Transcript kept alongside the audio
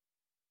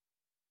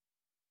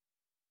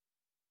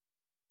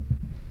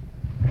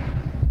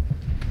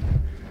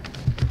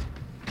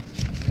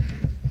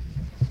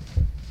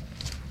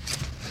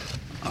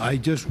I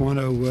just want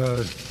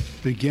to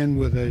begin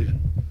with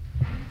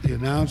the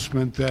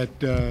announcement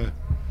that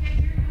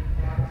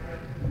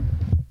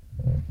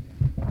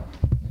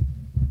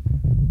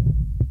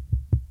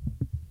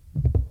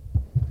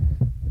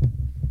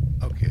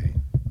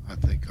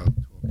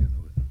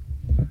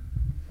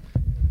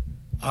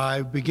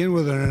I begin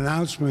with an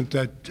announcement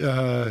that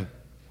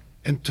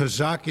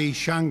Ntozake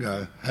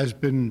Shange has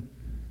been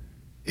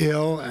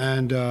ill,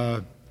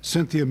 and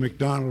Cynthia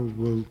McDonald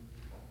will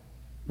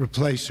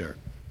replace her.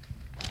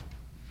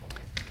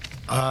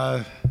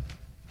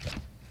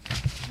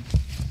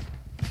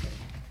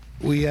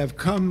 We have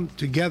come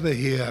together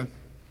here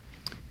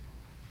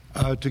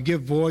to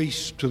give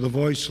voice to the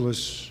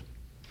voiceless,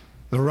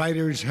 the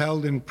writers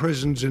held in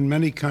prisons in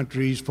many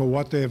countries for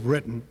what they have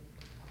written,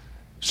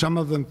 some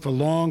of them for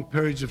long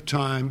periods of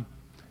time,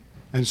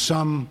 and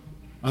some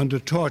under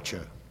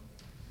torture.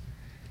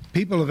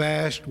 People have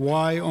asked,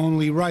 why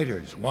only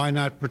writers? Why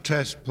not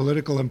protest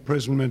political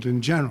imprisonment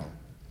in general?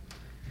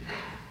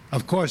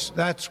 Of course,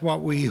 that's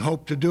what we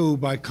hope to do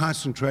by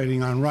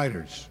concentrating on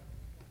writers.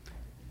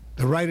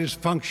 The writer's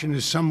function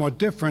is somewhat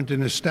different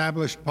in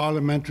established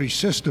parliamentary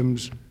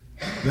systems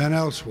than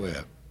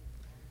elsewhere.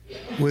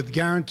 With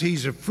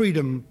guarantees of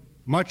freedom,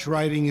 much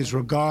writing is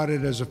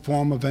regarded as a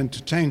form of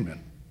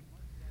entertainment.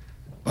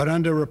 But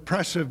under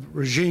repressive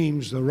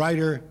regimes, the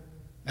writer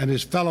and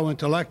his fellow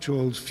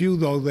intellectuals, few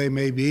though they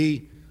may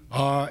be,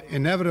 are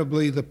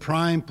inevitably the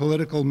prime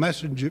political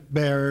message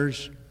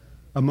bearers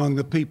among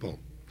the people.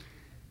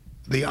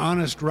 The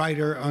honest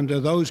writer under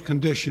those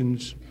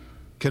conditions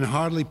can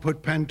hardly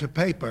put pen to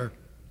paper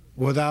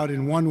without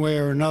in one way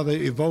or another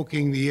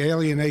evoking the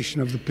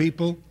alienation of the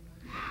people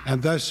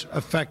and thus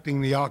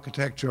affecting the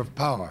architecture of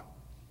power.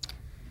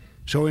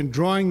 So in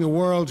drawing the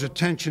world's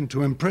attention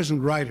to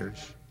imprisoned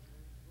writers,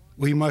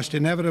 we must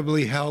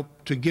inevitably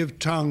help to give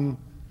tongue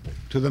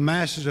to the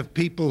masses of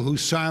people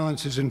whose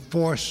silence is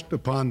enforced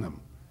upon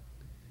them.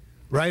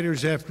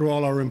 Writers, after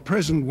all, are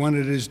imprisoned when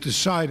it is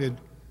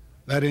decided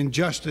that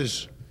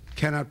injustice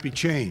cannot be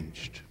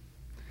changed.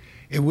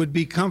 It would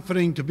be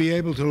comforting to be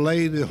able to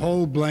lay the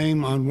whole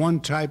blame on one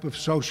type of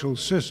social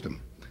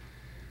system,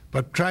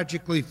 but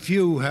tragically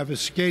few have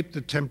escaped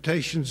the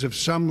temptations of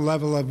some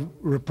level of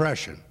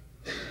repression,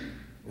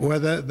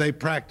 whether they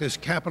practice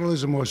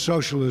capitalism or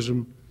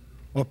socialism,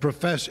 or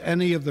profess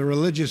any of the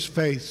religious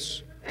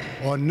faiths,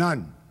 or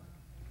none.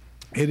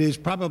 It is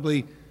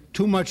probably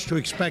too much to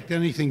expect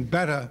anything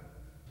better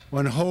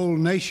when whole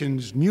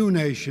nations, new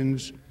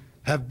nations,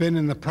 have been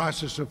in the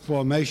process of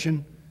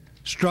formation,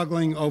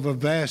 struggling over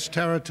vast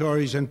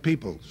territories and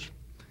peoples.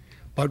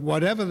 But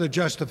whatever the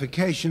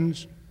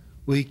justifications,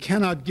 we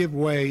cannot give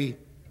way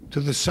to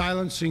the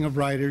silencing of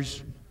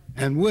writers,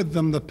 and with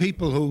them the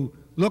people who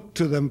look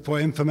to them for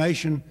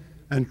information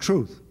and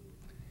truth.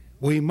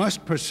 We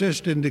must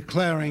persist in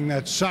declaring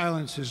that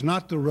silence is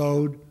not the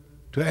road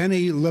to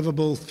any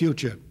livable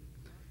future,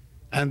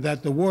 and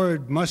that the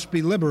word must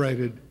be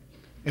liberated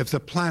if the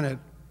planet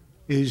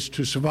is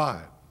to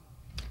survive.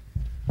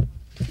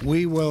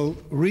 We will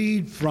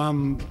read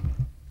from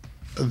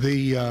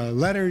the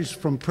letters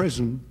from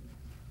prison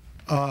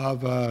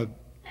of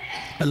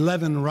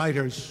 11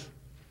 writers.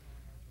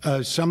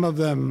 Some of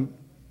them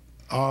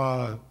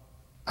are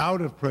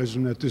out of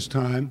prison at this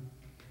time,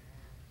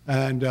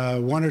 and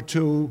one or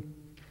two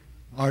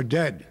are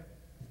dead.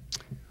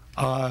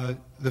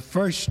 The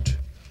first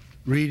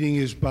reading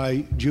is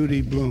by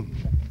Judy Blume.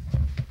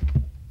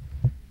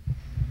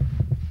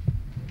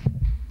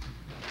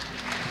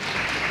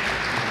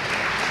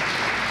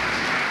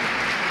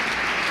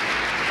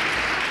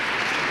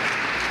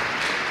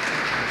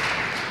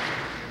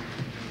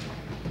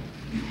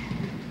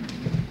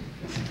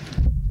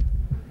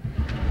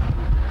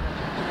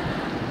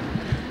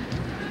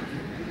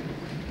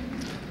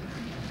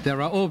 There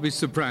are always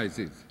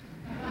surprises.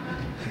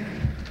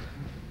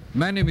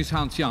 My name is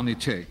Hans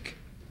Janicek,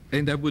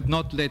 and I would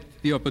not let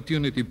the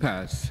opportunity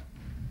pass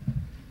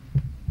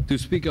to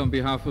speak on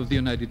behalf of the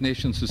United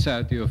Nations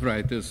Society of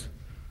Writers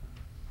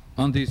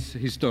on this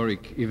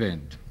historic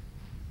event.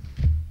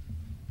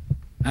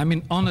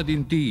 I'm honored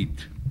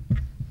indeed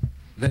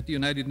that the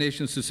United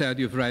Nations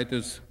Society of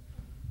Writers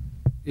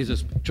is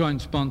a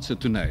joint sponsor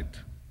tonight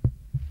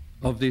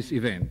of this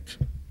event,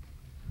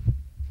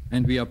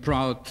 and we are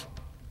proud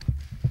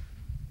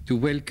to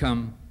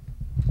welcome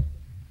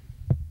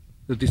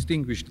the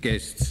distinguished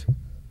guests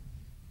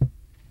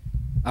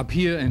up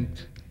here and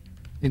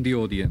in the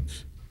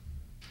audience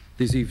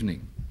this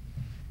evening.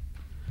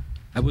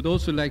 I would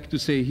also like to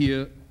say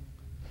here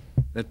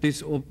that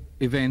this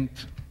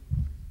event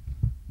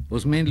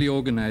was mainly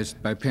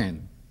organized by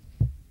PEN.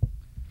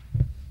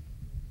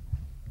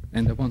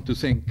 And I want to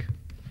thank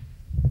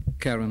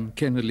Karen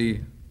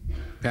Kennelly,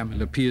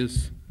 Pamela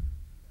Pierce,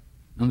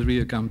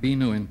 Andrea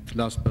Gambino, and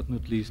last but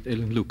not least,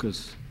 Ellen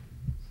Lucas,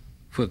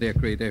 for their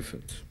great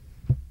efforts.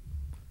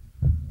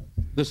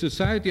 The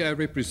society I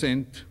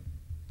represent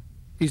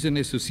is an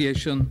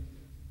association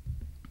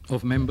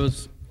of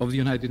members of the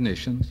United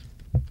Nations,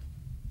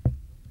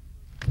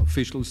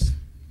 officials,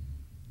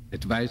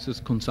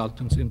 advisors,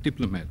 consultants, and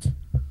diplomats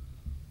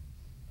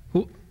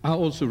are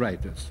also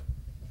writers.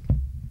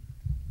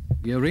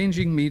 We are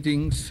arranging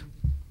meetings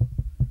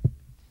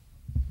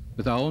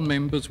with our own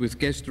members, with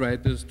guest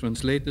writers,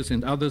 translators,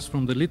 and others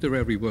from the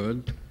literary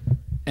world,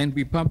 and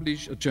we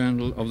publish a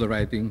journal of the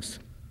writings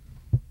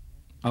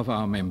of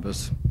our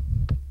members.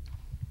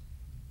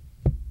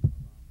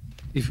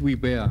 If we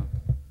were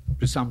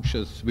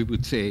presumptuous, we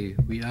would say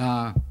we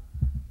are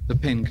the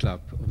pen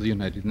club of the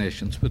United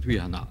Nations, but we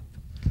are not.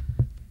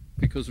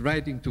 Because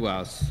writing to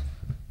us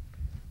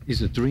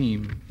is a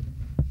dream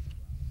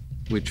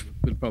which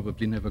will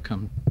probably never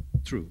come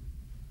true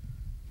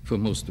for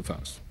most of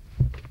us.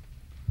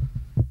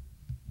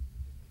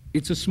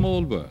 It's a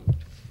small world.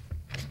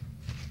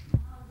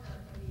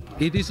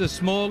 It is a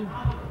small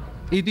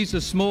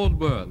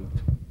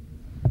world.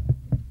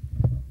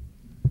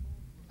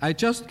 I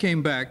just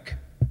came back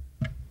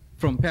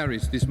from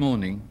Paris this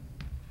morning,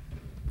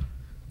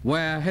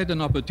 where I had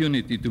an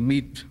opportunity to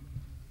meet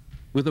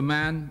with a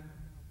man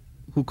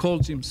who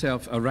calls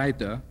himself a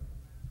writer,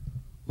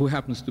 who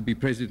happens to be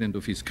president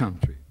of his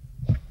country.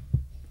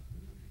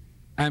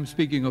 I'm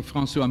speaking of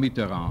François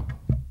Mitterrand,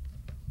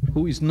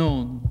 who is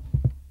known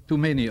to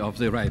many of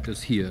the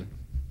writers here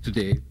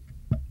today,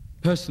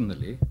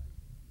 personally.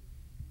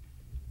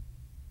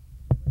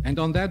 And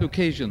on that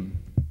occasion,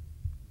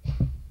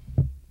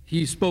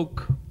 he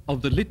spoke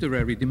of the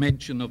literary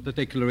dimension of the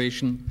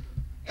Declaration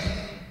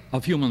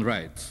of Human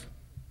Rights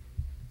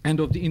and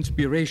of the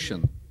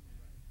inspiration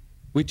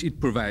which it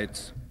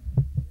provides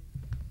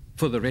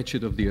for the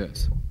wretched of the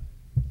earth.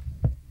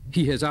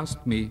 He has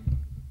asked me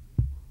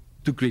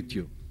to greet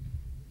you.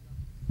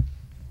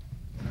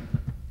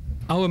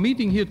 Our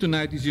meeting here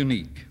tonight is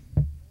unique.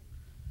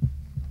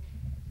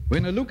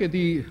 When I look at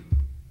the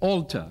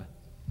altar,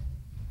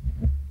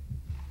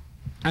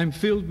 I'm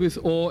filled with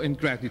awe and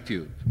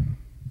gratitude.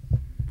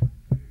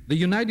 The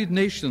United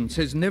Nations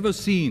has never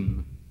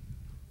seen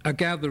a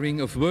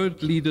gathering of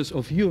world leaders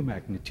of your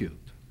magnitude.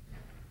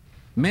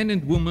 Men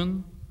and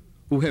women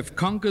who have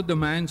conquered the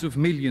minds of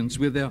millions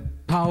with the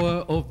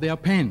power of their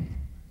pen,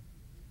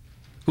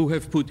 who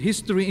have put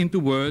history into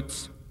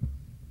words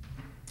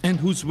and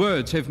whose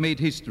words have made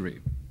history.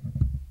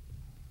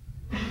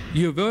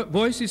 Your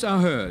voices are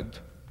heard,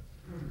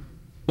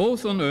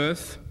 both on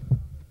earth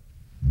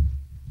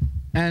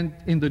and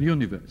in the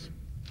universe.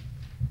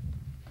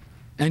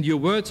 And your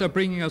words are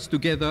bringing us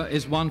together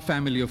as one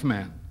family of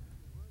man.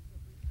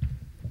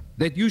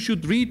 That you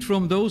should read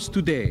from those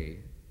today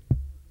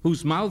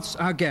whose mouths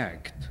are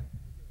gagged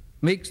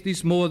makes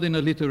this more than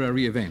a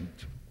literary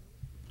event.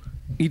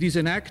 It is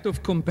an act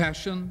of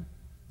compassion,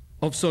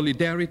 of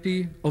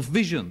solidarity, of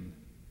vision,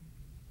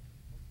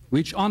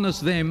 which honors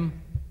them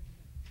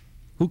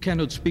who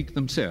cannot speak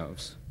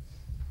themselves,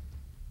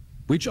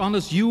 which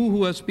honors you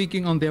who are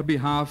speaking on their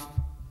behalf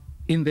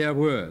in their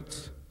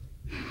words,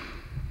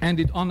 and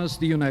it honors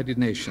the United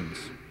Nations.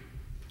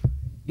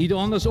 It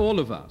honors all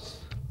of us,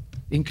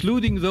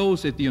 including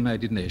those at the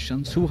United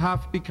Nations who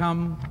have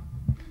become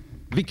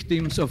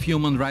victims of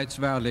human rights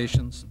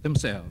violations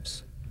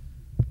themselves.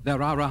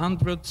 There are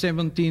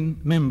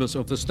 117 members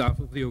of the staff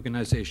of the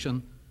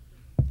organization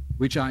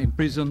which are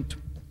imprisoned,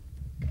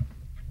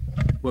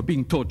 who are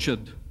being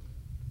tortured,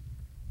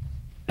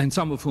 and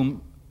some of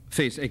whom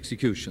face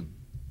execution.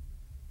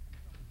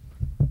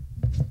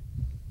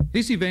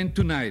 This event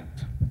tonight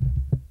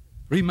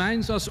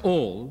reminds us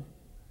all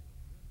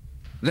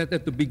that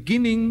at the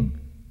beginning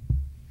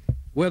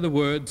were the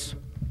words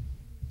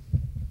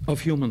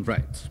of human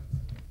rights.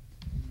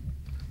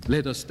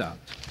 Let us start.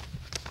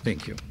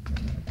 Thank you.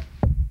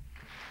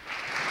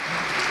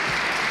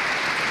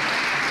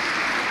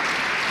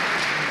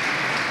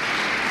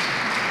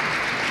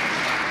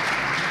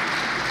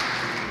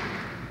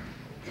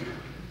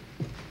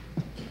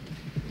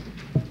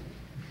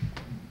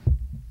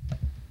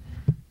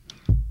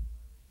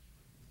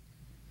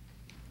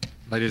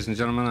 Ladies and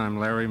gentlemen, I'm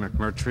Larry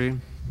McMurtry.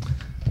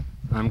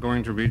 I'm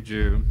going to read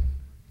you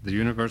the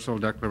Universal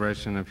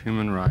Declaration of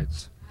Human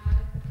Rights.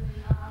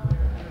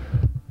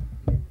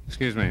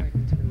 Excuse me.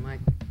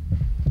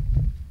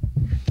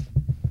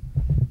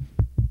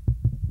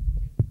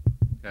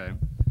 Okay.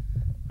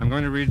 I'm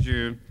going to read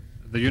you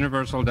the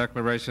Universal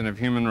Declaration of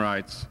Human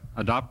Rights,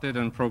 adopted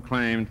and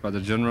proclaimed by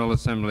the General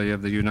Assembly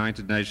of the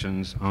United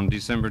Nations on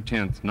December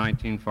 10th,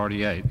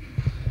 1948.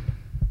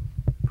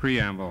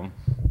 Preamble.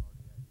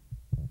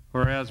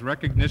 Whereas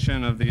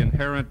recognition of the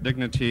inherent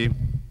dignity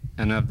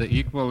and of the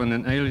equal and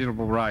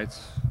inalienable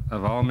rights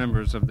of all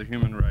members of the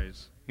human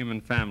race,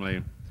 human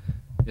family,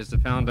 is the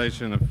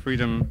foundation of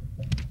freedom,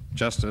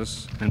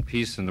 justice, and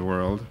peace in the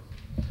world.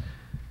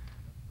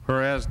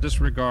 Whereas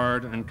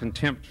disregard and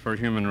contempt for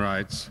human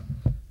rights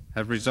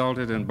have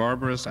resulted in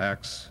barbarous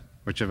acts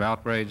which have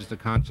outraged the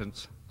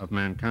conscience of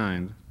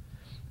mankind,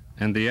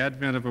 and the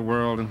advent of a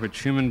world in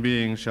which human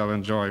beings shall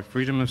enjoy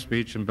freedom of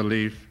speech and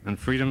belief and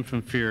freedom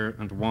from fear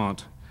and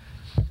want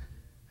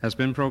has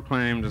been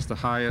proclaimed as the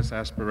highest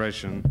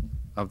aspiration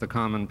of the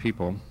common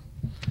people.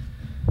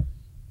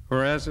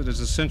 Whereas it is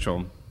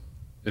essential,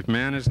 if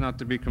man is not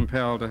to be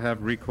compelled to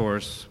have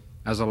recourse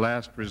as a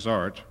last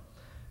resort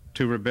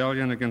to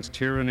rebellion against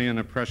tyranny and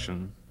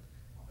oppression,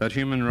 that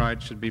human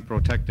rights should be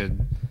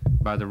protected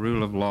by the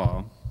rule of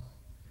law,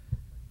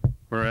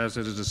 whereas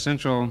it is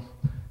essential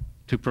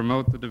to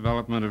promote the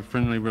development of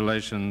friendly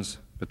relations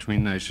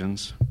between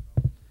nations,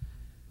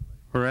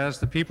 whereas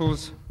the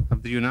peoples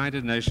of the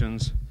United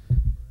Nations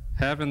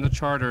have in the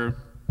Charter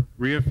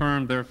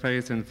reaffirmed their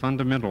faith in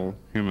fundamental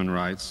human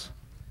rights,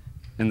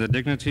 in the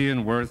dignity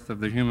and worth of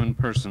the human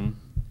person,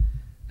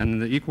 and in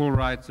the equal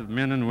rights of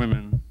men and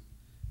women,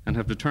 and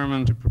have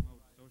determined to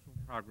promote social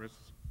progress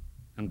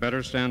and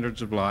better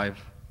standards of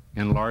life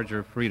and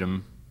larger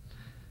freedom,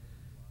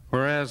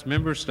 whereas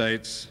member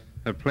states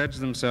have pledged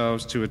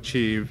themselves to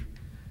achieve,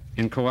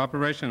 in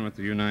cooperation with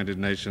the United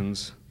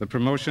Nations, the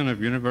promotion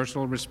of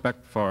universal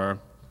respect for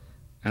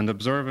and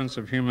observance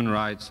of human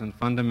rights and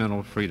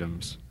fundamental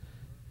freedoms,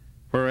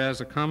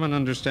 whereas a common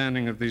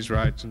understanding of these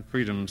rights and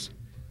freedoms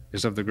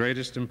is of the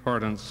greatest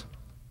importance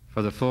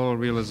for the full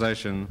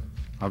realization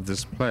of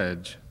this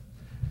pledge.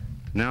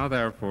 Now,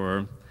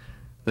 therefore,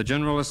 the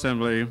General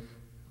Assembly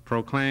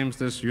proclaims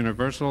this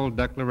Universal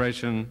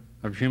Declaration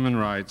of Human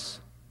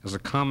Rights as a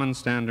common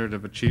standard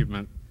of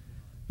achievement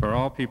for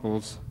all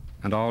peoples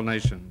and all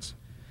nations,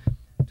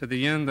 to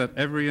the end that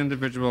every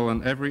individual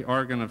and every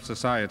organ of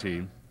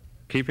society,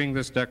 keeping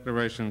this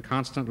declaration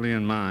constantly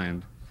in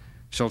mind,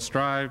 shall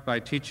strive by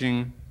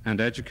teaching and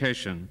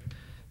education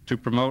to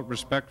promote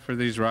respect for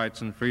these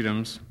rights and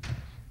freedoms,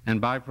 and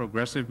by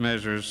progressive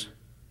measures,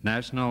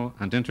 national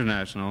and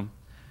international,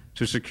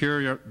 to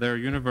secure their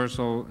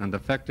universal and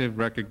effective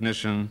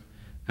recognition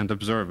and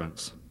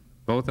observance,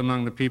 both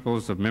among the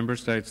peoples of member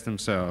states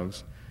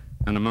themselves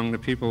and among the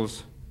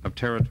peoples of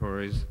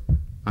territories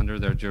under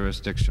their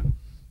jurisdiction.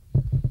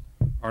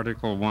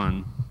 Article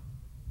 1.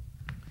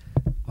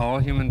 All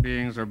human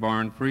beings are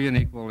born free and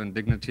equal in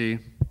dignity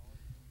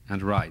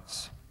and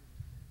rights.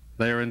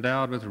 They are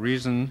endowed with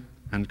reason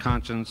and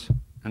conscience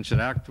and should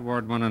act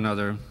toward one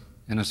another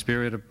in a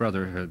spirit of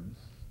brotherhood.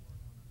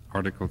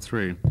 Article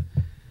 3.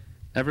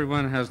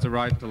 Everyone has the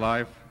right to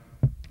life,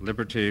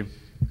 liberty,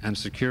 and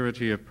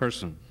security of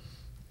person.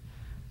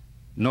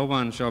 No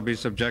one shall be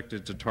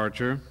subjected to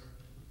torture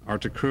or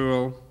to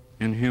cruel,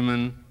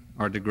 inhuman,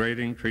 or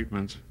degrading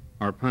treatment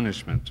or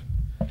punishment.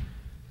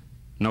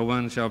 No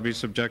one shall be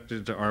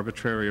subjected to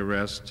arbitrary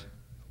arrest,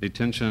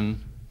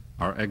 detention,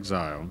 or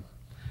exile.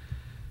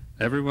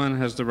 Everyone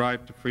has the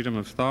right to freedom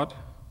of thought,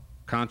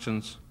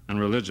 conscience, and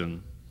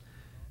religion.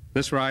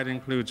 This right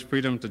includes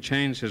freedom to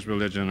change his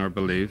religion or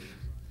belief,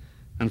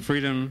 and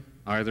freedom,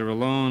 either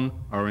alone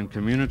or in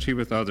community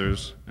with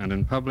others, and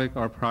in public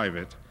or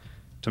private,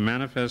 to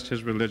manifest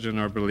his religion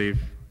or belief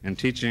in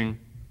teaching,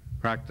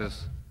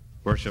 practice,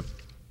 worship,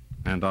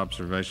 and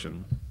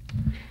observation.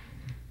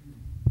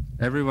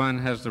 Everyone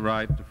has the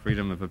right to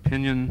freedom of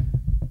opinion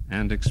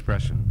and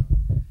expression.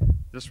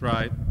 This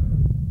right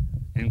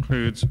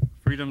includes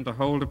freedom to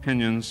hold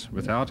opinions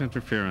without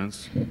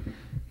interference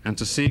and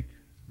to seek,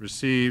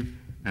 receive,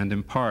 and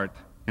impart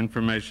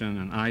information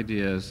and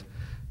ideas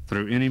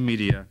through any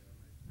media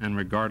and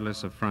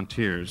regardless of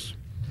frontiers.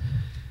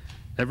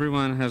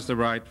 Everyone has the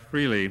right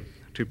freely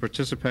to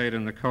participate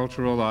in the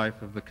cultural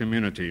life of the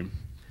community,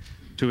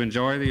 to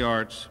enjoy the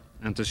arts,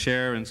 and to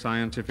share in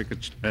scientific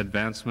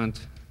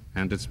advancement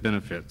and its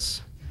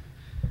benefits.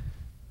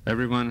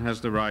 Everyone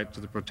has the right to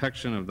the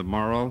protection of the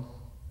moral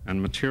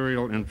and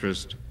material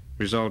interest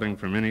resulting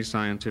from any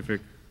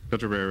scientific,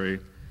 literary,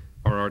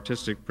 or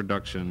artistic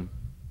production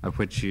of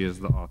which he is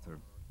the author.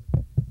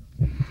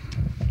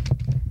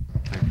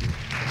 Thank you.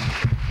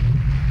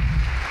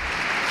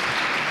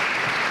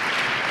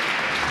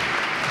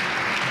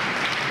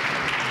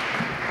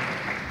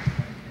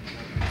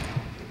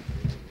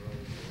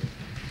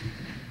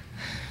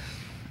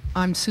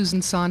 I'm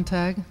Susan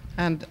Sontag,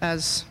 and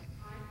as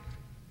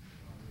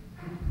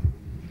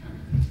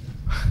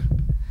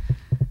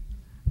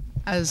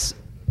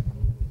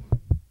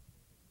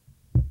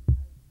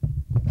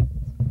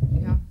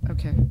yeah,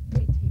 okay.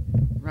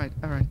 Right,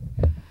 all right.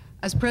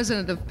 As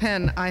president of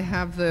Penn, I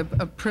have the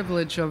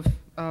privilege of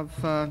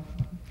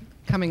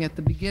coming at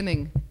the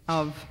beginning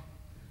of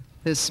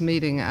this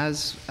meeting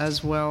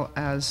as well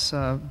as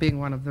being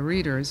one of the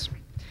readers.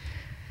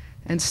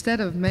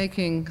 Instead of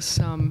making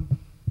some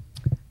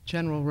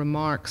general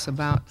remarks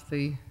about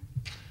the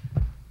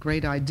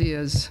great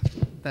ideas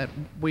that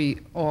we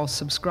all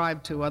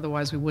subscribe to,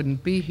 otherwise we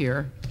wouldn't be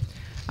here,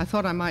 I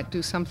thought I might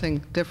do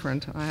something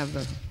different. I have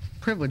the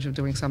privilege of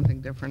doing something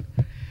different,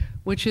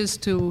 which is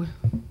to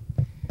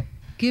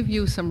give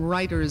you some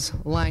writer's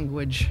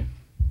language.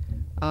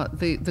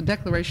 The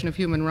Declaration of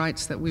Human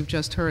Rights that we've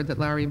just heard, that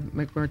Larry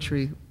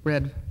McMurtry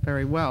read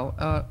very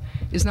well,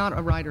 is not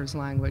a writer's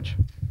language.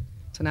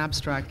 It's an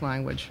abstract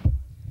language.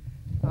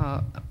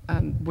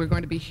 And we're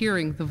going to be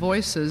hearing the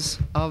voices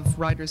of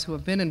writers who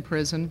have been in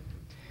prison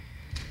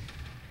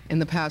in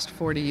the past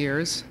 40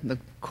 years, the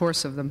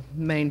course of the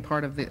main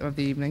part of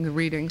the evening, the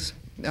readings.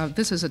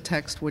 This is a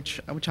text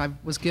which I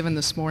was given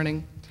this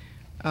morning,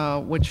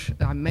 which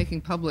I'm able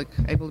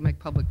to make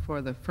public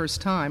for the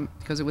first time,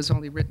 because it was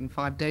only written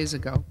 5 days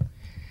ago.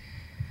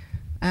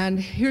 And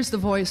here's the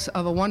voice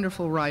of a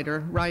wonderful writer,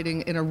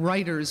 writing in a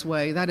writer's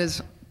way. That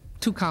is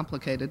too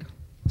complicated,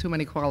 too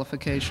many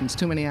qualifications,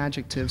 too many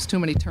adjectives, too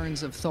many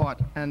turns of thought,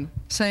 and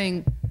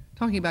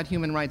talking about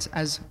human rights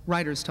as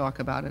writers talk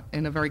about it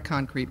in a very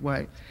concrete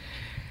way.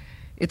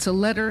 It's a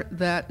letter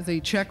that the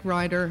Czech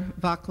writer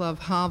Václav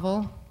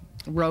Havel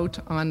wrote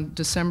on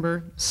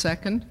December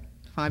 2nd,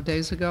 5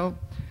 days ago,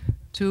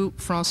 to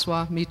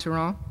François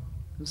Mitterrand,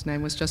 whose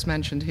name was just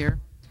mentioned here,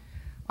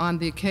 on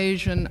the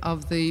occasion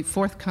of the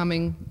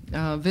forthcoming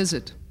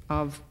visit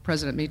of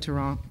President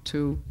Mitterrand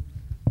to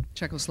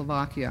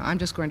Czechoslovakia. I'm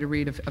just going to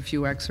read a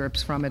few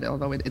excerpts from it,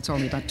 although it's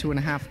only about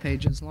 2.5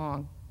 pages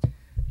long.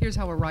 Here's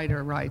how a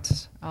writer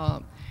writes.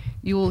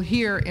 You will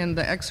hear in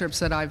the excerpts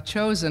that I've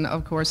chosen,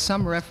 of course,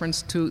 some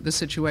reference to the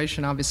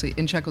situation, obviously,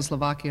 in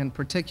Czechoslovakia in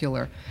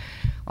particular,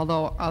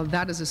 although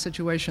that is a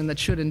situation that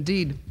should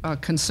indeed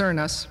concern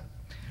us,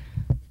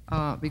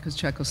 because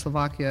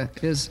Czechoslovakia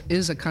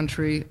is a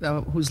country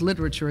whose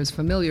literature is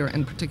familiar,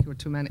 in particular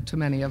to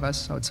many of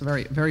us, so it's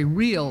very, very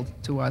real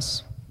to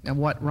us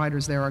what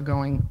writers there are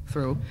going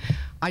through.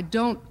 I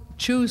don't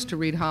choose to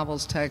read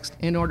Havel's text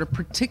in order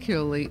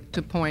particularly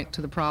to point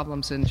to the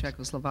problems in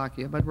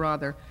Czechoslovakia, but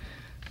rather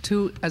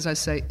to, as I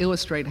say,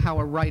 illustrate how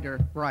a writer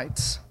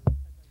writes.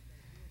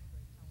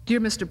 Dear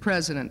Mr.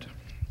 President,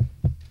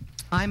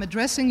 I'm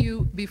addressing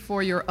you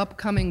before your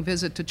upcoming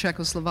visit to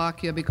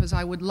Czechoslovakia because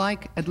I would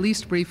like, at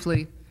least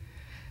briefly,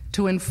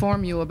 to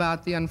inform you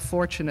about the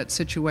unfortunate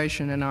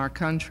situation in our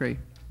country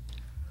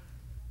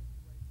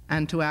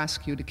and to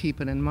ask you to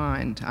keep it in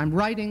mind. I'm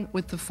writing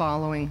with the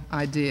following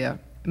idea.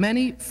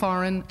 Many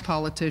foreign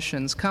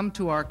politicians come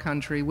to our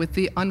country with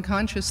the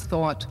unconscious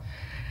thought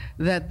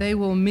that they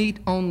will meet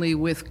only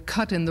with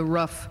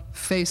cut-in-the-rough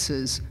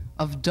faces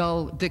of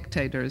dull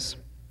dictators.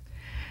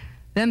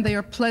 Then they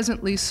are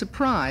pleasantly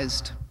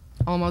surprised,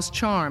 almost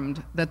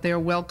charmed, that they are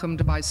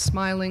welcomed by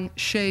smiling,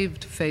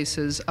 shaved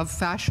faces of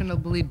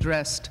fashionably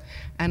dressed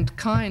and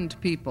kind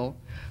people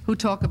who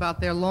talk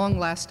about their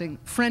long-lasting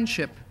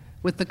friendship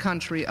with the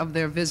country of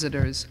their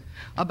visitors,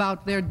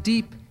 about their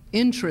deep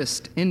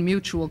interest in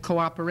mutual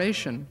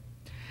cooperation,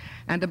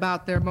 and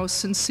about their most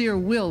sincere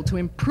will to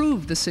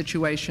improve the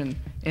situation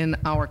in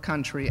our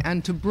country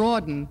and to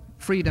broaden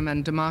freedom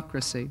and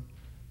democracy.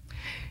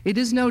 It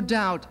is no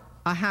doubt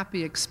a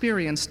happy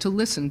experience to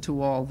listen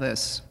to all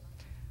this.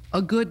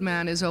 A good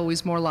man is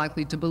always more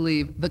likely to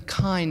believe the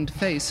kind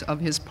face of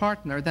his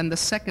partner than the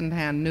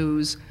second-hand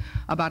news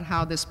about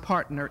how this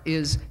partner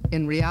is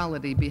in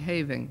reality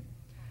behaving.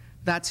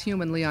 That's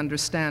humanly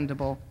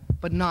understandable,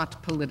 but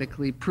not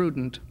politically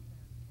prudent.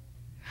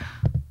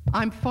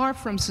 I'm far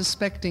from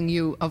suspecting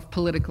you of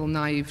political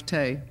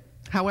naivete.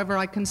 However,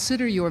 I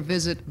consider your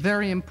visit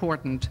very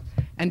important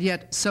and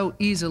yet so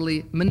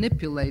easily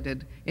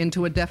manipulated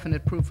into a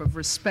definite proof of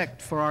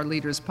respect for our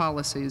leaders'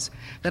 policies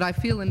that I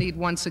feel a need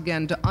once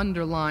again to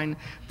underline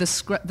the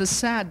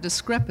sad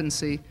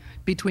discrepancy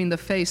between the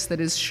face that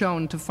is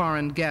shown to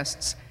foreign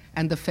guests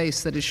and the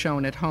face that is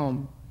shown at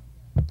home.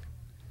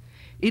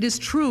 It is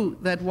true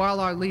that while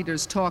our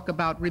leaders talk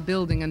about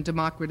rebuilding and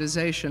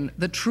democratization,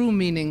 the true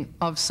meaning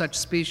of such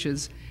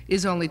speeches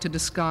is only to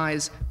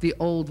disguise the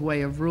old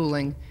way of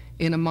ruling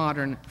in a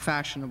modern,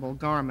 fashionable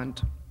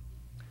garment.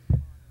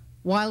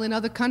 While in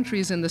other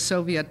countries in the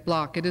Soviet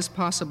bloc it is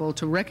possible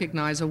to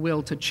recognize a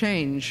will to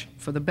change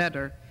for the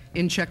better,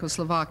 in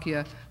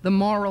Czechoslovakia, the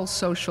moral,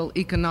 social,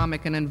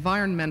 economic, and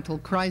environmental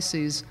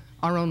crises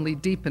are only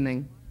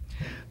deepening.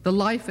 The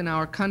life in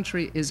our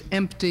country is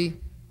empty,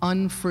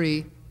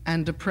 unfree,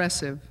 and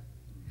oppressive.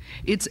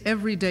 Its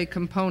everyday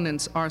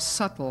components are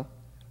subtle,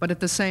 but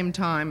at the same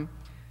time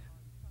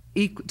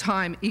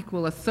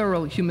equal a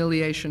thorough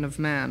humiliation of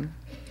man.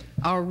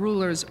 Our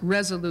rulers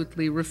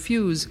resolutely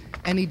refuse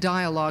any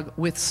dialogue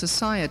with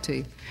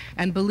society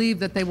and believe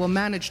that they will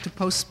manage to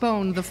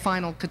postpone the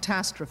final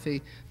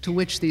catastrophe to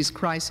which these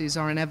crises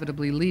are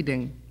inevitably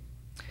leading.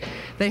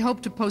 They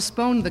hope to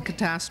postpone the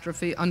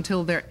catastrophe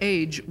until their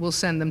age will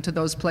send them to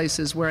those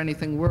places where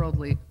anything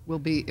worldly will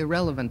be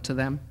irrelevant to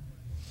them.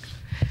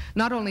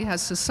 Not only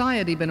has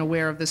society been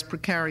aware of this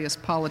precarious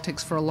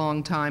politics for a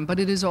long time, but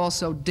it is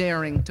also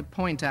daring to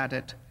point at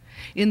it.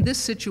 In this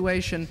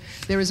situation,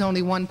 there is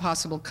only one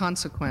possible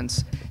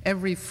consequence.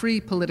 Every free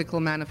political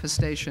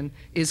manifestation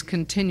is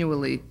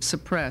continually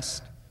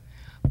suppressed.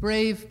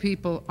 Brave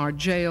people are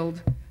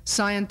jailed,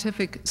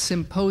 scientific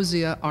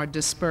symposia are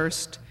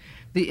dispersed,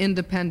 the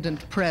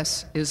independent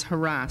press is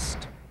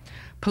harassed.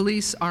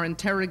 Police are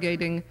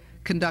interrogating,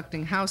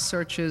 conducting house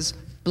searches,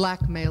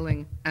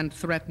 blackmailing, and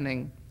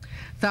threatening.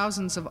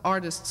 Thousands of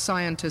artists,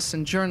 scientists,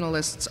 and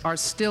journalists are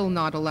still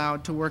not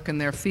allowed to work in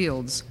their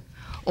fields.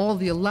 All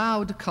the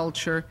allowed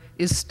culture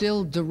is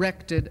still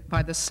directed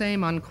by the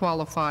same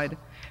unqualified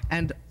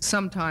and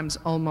sometimes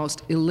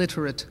almost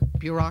illiterate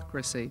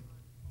bureaucracy.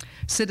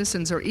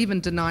 Citizens are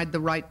even denied the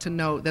right to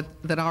know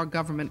that our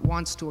government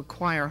wants to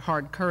acquire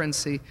hard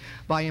currency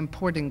by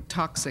importing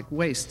toxic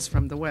wastes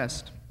from the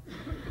West.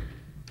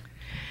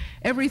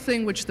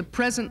 Everything which the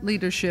present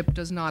leadership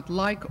does not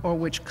like or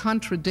which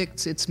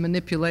contradicts its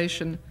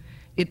manipulation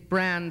it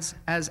brands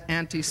as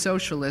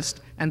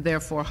anti-socialist and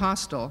therefore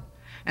hostile.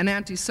 An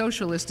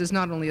anti-socialist is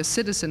not only a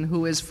citizen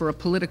who is for a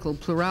political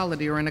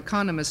plurality or an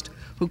economist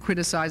who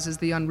criticizes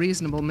the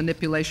unreasonable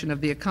manipulation of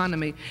the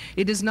economy.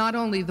 It is not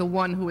only the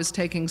one who is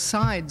taking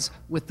sides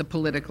with the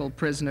political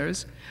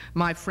prisoners.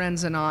 My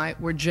friends and I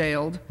were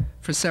jailed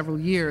for several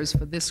years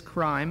for this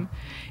crime.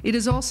 It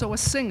is also a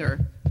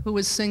singer who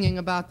is singing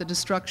about the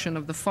destruction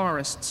of the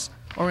forests,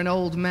 or an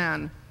old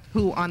man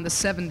who on the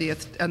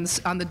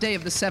day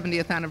of the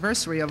 70th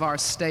anniversary of our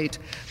state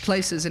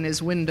places in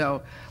his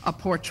window a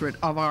portrait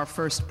of our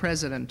first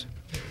president.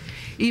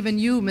 Even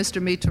you,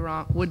 Mr.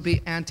 Mitterrand, would be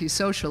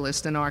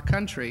anti-socialist in our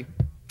country.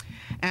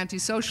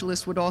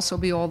 Anti-socialist would also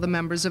be all the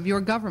members of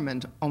your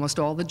government, almost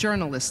all the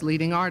journalists,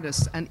 leading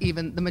artists, and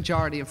even the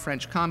majority of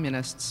French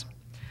communists.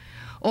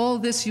 All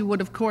this you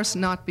would, of course,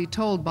 not be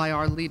told by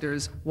our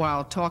leaders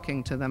while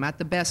talking to them. At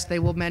the best, they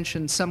will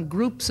mention some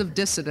groups of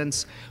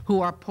dissidents who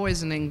are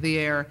poisoning the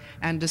air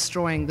and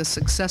destroying the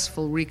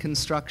successful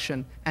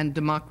reconstruction and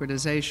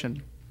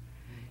democratization.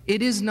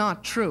 It is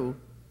not true.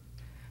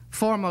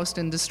 Foremost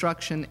in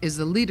destruction is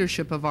the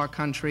leadership of our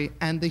country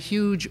and the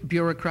huge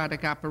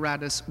bureaucratic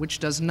apparatus which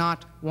does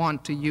not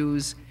want to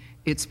use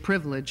its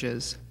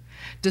privileges.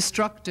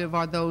 Destructive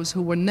are those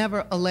who were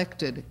never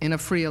elected in a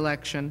free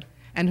election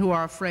and who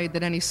are afraid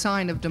that any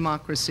sign of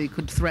democracy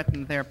could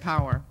threaten their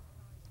power.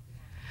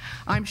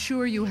 I'm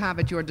sure you have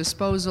at your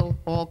disposal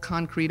all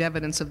concrete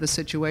evidence of the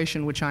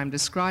situation which I'm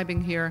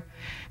describing here,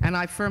 and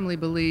I firmly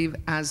believe,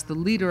 as the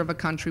leader of a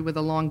country with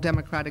a long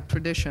democratic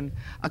tradition,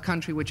 a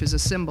country which is a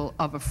symbol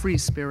of a free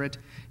spirit,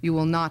 you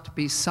will not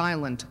be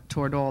silent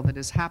toward all that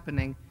is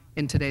happening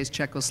in today's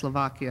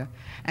Czechoslovakia,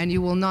 and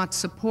you will not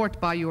support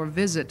by your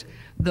visit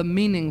the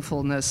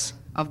meaningfulness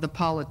of the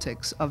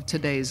politics of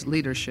today's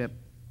leadership.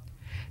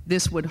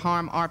 This would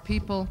harm our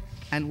people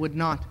and would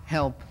not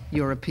help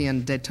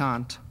European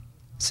détente.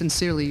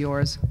 Sincerely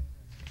yours,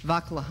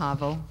 Václav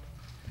Havel,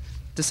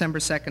 December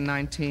 2nd,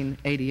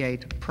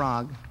 1988,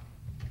 Prague.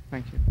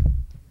 Thank you.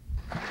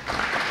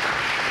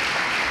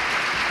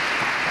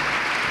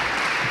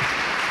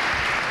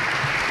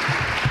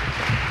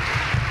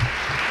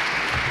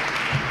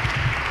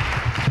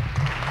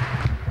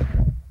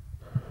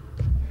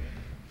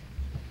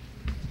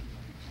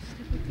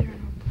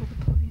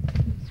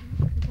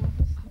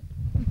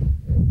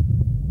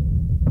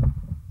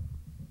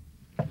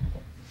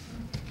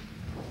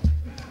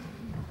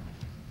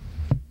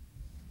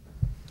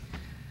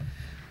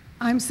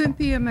 I'm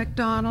Cynthia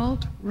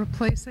McDonald,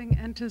 replacing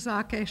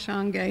Ntozake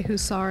Shange,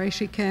 who's sorry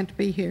she can't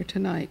be here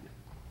tonight.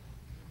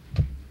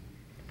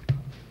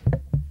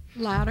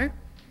 Louder.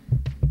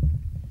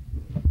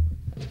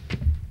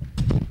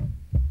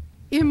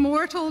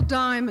 Immortal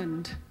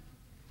Diamond.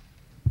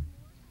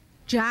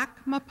 Jack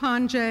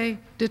Mapanje,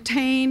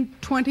 detained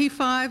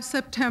 25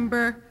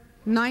 September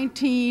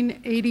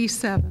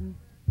 1987.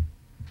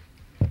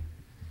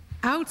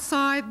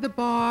 Outside the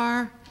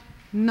bar,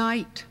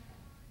 night.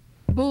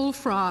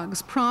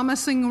 Bullfrogs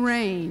promising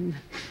rain.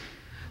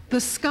 The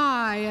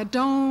sky, a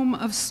dome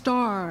of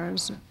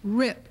stars,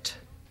 ripped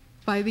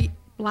by the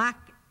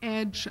black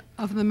edge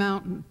of the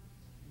mountain.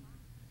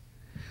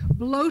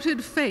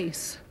 Bloated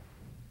face,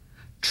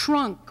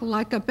 trunk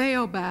like a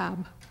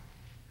baobab.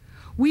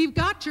 We've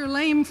got your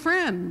lame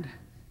friend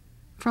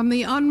from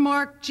the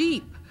unmarked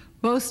Jeep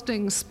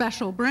boasting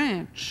special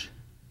branch.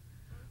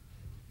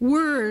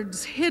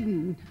 Words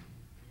hidden,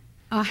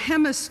 a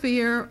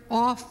hemisphere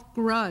off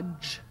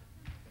grudge.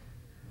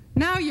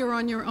 Now you're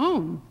on your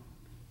own,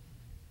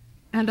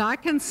 and I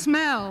can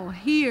smell,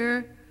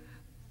 hear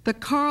the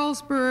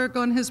Carlsberg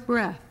on his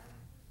breath.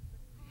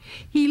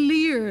 He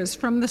leers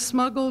from the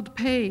smuggled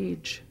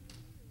page.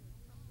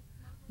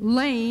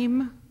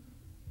 Lame,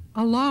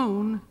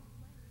 alone,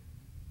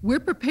 we're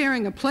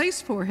preparing a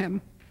place for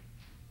him.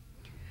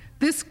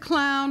 This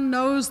clown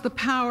knows the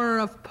power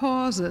of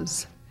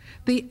pauses,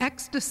 the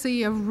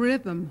ecstasy of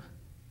rhythm.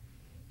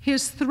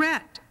 His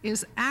threat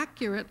is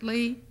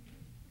accurately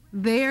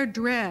their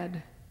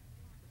dread.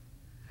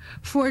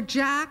 For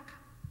Jack,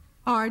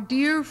 our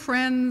dear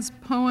friend's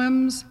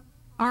poems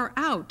are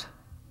out,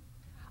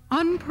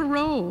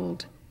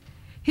 unparoled,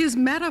 his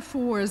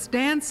metaphors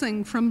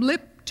dancing from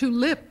lip to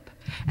lip,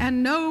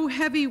 and no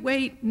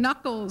heavyweight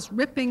knuckles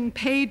ripping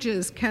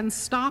pages can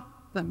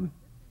stop them.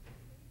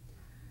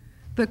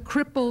 The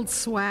crippled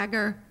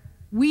swagger,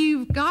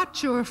 we've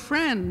got your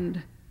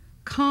friend,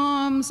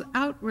 calms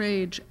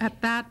outrage at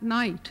that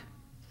night.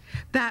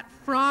 That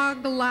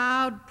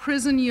frog-loud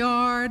prison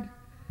yard,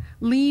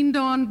 leaned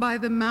on by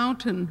the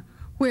mountain,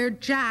 where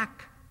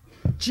Jack,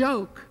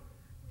 joke,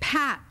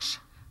 patch,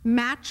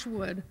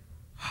 matchwood,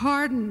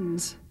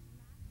 hardens,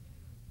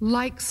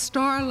 like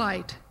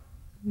starlight,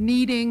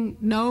 needing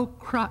no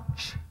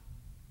crutch.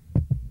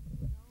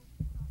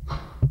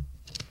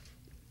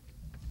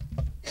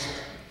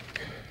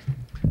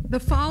 The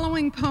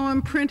following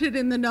poem, printed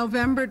in the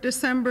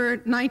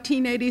November-December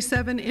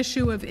 1987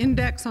 issue of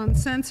Index on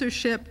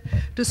Censorship,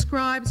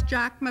 describes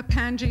Jack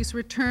Mapanji's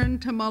return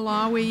to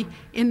Malawi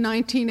in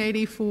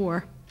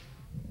 1984.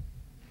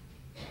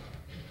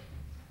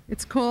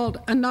 It's called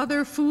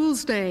Another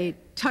Fool's Day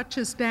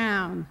Touches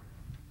Down.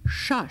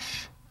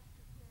 Shush.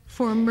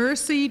 For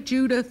Mercy,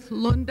 Judith,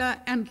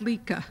 Lunda, and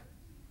Lika.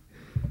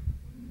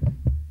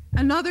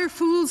 Another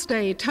Fool's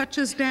Day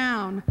touches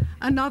down.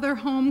 Another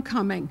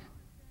homecoming.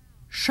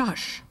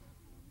 Shush.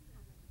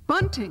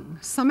 Bunting,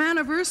 some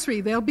anniversary,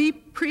 they'll be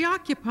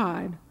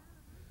preoccupied.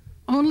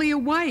 Only a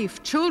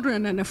wife,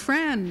 children, and a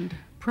friend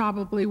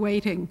probably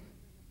waiting.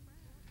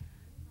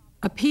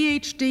 A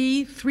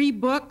PhD, 3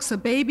 books, a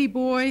baby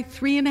boy,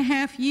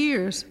 3.5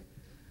 years.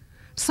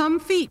 Some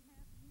feet.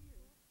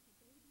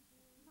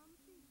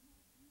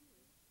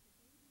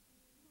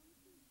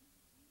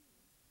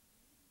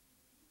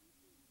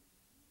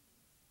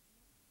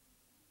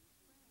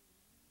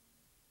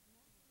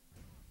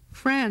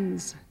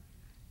 Friends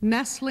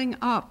nestling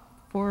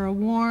up for a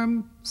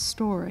warm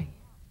story.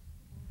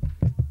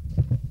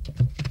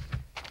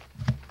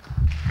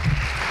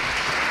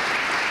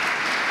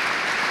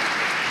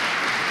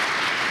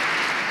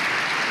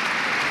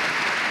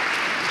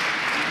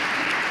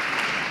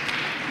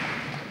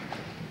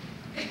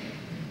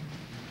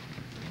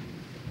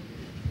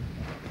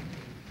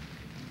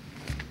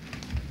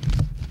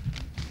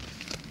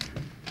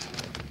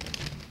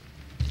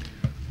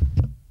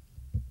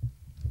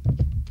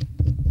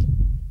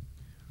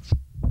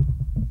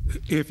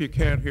 If you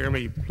can't hear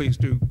me, please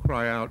do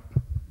cry out.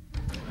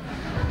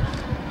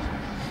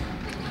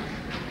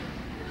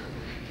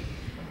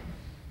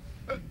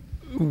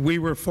 We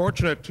were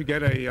fortunate to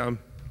get a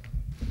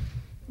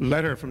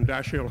letter from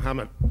Dashiell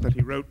Hammett that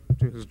he wrote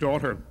to his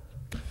daughter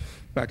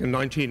back in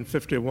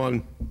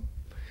 1951.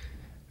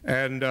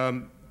 And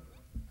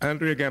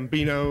Andrea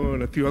Gambino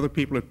and a few other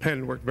people at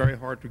Penn worked very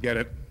hard to get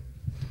it.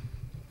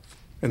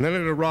 And then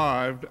it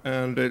arrived,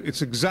 and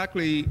it's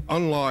exactly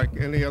unlike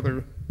any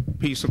other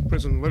piece of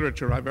prison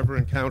literature I've ever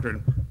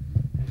encountered.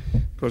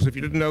 Because if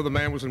you didn't know the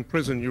man was in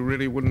prison, you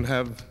really wouldn't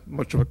have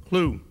much of a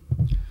clue.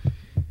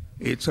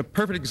 It's a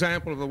perfect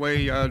example of the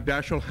way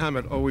Dashiell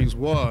Hammett always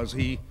was.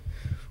 He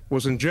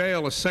was in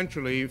jail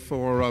essentially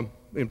for,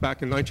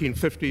 back in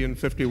 1950 and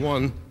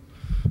 51,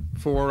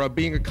 for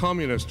being a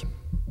communist.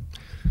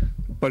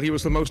 But he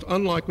was the most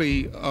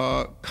unlikely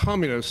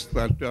communist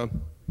that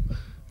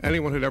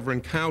anyone had ever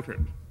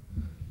encountered.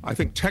 I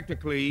think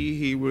technically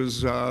he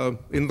was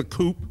in the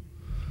coop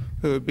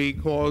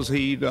because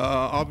he'd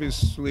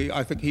obviously,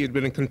 I think he had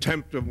been in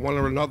contempt of one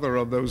or another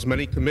of those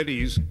many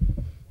committees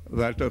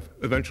that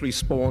eventually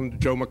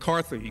spawned Joe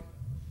McCarthy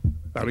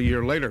about a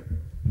year later.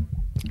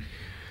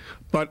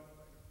 But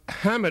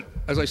Hammett,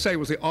 as I say,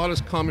 was the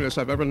oddest communist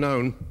I've ever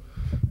known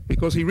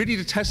because he really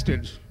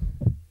detested,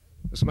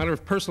 as a matter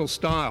of personal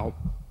style,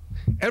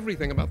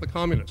 everything about the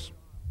communists.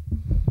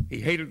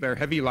 He hated their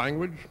heavy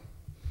language.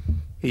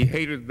 He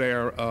hated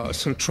their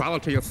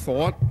centrality of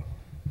thought.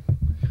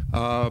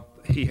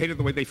 He hated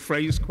the way they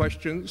phrased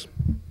questions.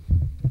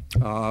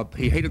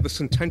 He hated the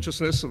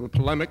sententiousness of the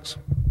polemics.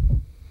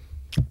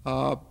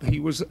 He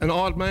was an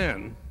odd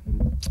man.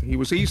 He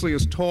was easily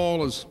as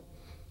tall as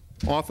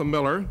Arthur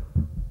Miller,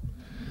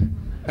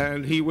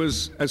 and he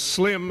was as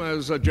slim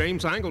as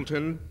James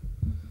Angleton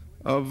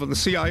of the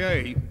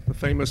CIA, the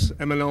famous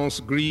eminence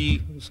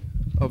grise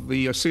of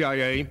the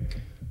CIA,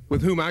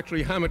 with whom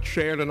actually Hammett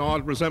shared an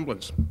odd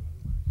resemblance.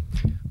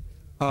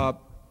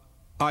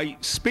 I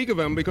speak of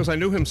him because I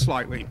knew him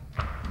slightly,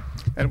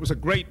 and it was a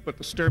great but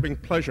disturbing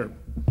pleasure.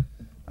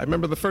 I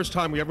remember the first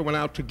time we ever went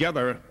out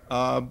together,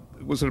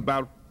 it was at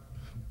about,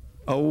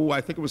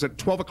 I think it was at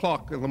 12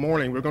 o'clock in the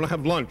morning. We were going to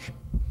have lunch,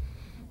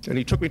 and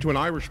he took me to an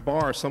Irish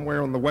bar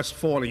somewhere on the West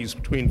 40s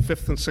between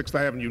 5th and 6th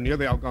Avenue near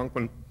the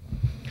Algonquin.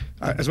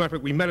 As a matter of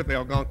fact, we met at the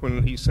Algonquin,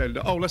 and he said,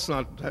 let's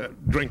not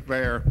drink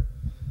there.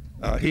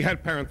 He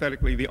had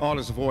parenthetically the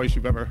oddest voice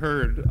you've ever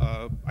heard.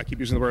 I keep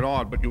using the word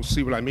odd, but you'll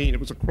see what I mean. It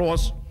was a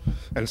cross,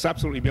 and it's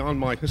absolutely beyond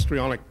my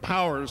histrionic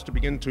powers to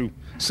begin to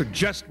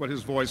suggest what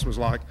his voice was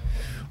like.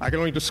 I can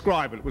only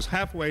describe it. It was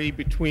halfway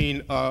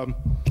between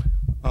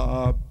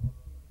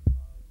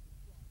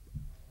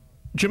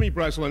Jimmy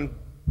Breslin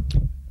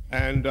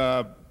and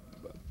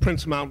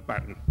Prince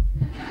Mountbatten.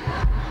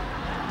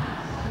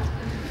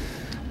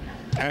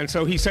 And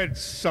so he said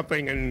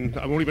something, and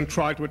I won't even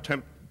try to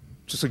attempt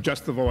to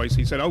suggest the voice.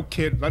 He said, "Oh,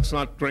 kid, let's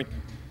not drink."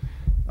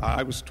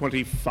 I was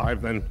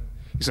 25 then.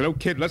 He said, "Oh,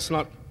 kid, let's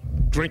not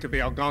drink at the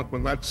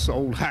Algonquin. That's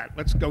old hat.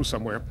 Let's go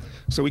somewhere."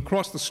 So we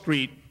crossed the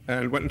street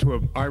and went into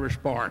an Irish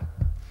bar,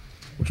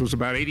 which was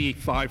about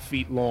 85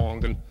 feet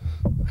long and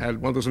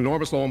had one of those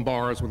enormous long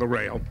bars with a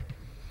rail.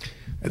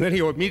 And then he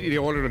immediately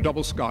ordered a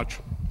double scotch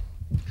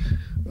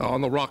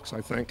on the rocks,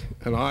 I think.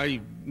 And I,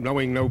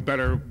 knowing no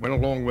better, went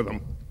along with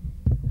him.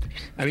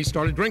 And he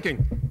started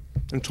drinking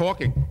and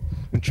talking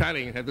and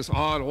chatting, and had this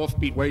odd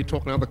offbeat way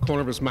talking out of the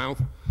corner of his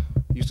mouth.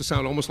 He used to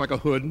sound almost like a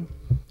hood.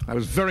 I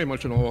was very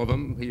much in awe of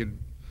him. He had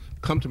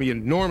come to me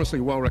enormously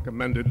well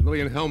recommended.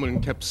 Lillian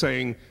Hellman kept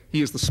saying,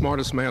 "He is the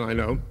smartest man I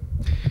know."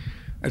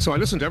 And so I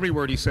listened to every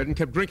word he said and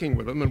kept drinking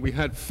with him, and we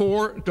had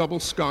 4 double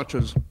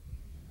scotches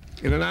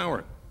in an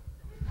hour.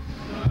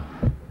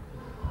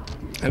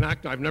 An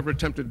act I've never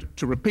attempted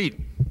to repeat.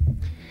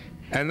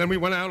 And then we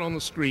went out on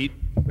the street,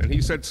 and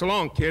he said, "So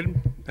long, kid."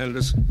 And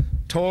this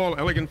tall,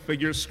 elegant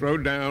figure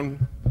strode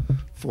down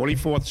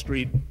 44th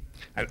Street,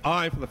 and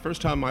I, for the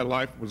first time in my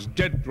life, was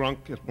dead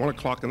drunk at 1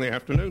 o'clock in the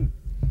afternoon.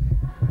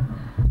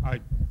 I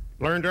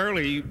learned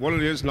early what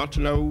it is not to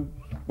know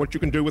what you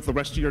can do with the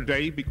rest of your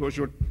day because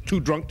you're too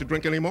drunk to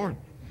drink anymore.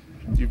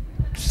 You've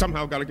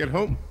somehow got to get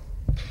home.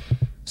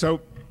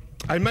 So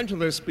I mention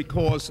this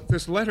because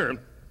this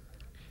letter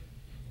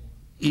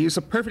is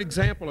a perfect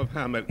example of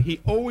Hammett. He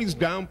always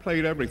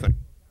downplayed everything.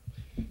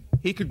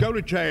 He could go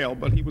to jail,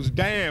 but he was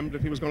damned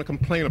if he was going to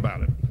complain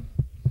about it.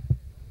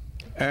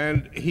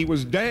 And he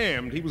was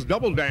damned, he was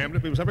double damned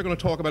if he was ever going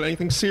to talk about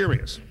anything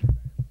serious.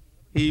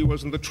 He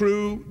was in the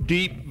true,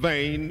 deep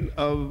vein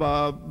of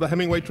the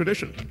Hemingway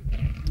tradition.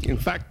 In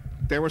fact,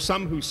 there were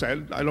some who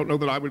said, I don't know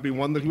that I would be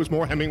one, that he was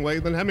more Hemingway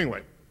than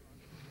Hemingway.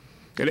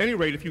 At any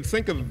rate, if you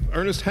think of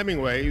Ernest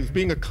Hemingway as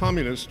being a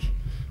communist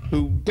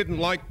who didn't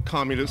like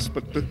communists,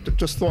 but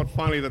just thought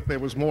finally that there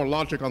was more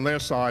logic on their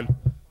side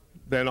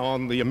than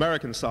on the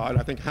American side,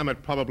 I think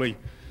Hammett probably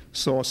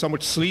saw so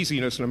much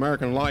sleaziness in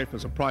American life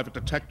as a private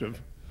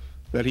detective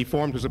that he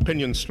formed his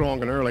opinions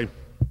strong and early.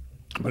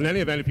 But in any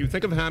event, if you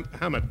think of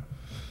Hammett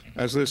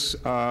as this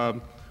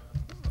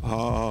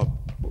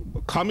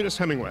communist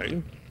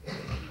Hemingway,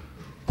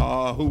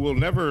 who will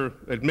never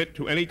admit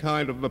to any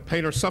kind of the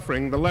pain or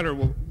suffering, the letter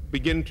will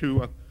begin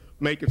to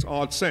make its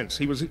odd sense.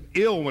 He was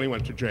ill when he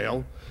went to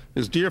jail.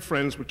 His dear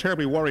friends were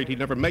terribly worried he'd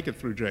never make it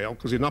through jail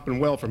because he'd not been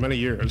well for many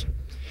years.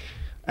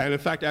 And in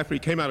fact, after he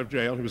came out of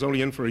jail, he was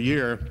only in for a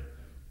year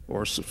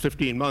or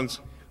 15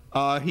 months,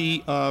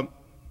 he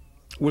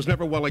was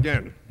never well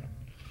again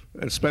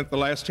and spent the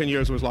last 10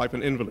 years of his life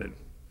an invalid.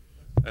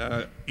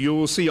 You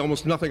will see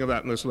almost nothing of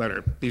that in this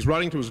letter. He's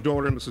writing to his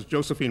daughter, Mrs.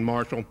 Josephine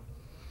Marshall,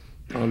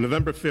 on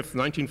November 5th,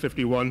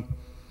 1951,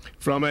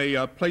 from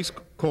a place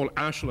called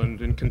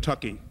Ashland in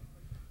Kentucky,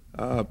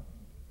 a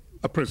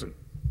prison.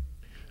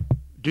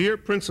 Dear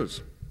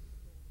Princess,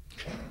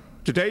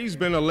 today's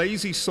been a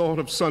lazy sort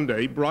of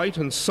Sunday, bright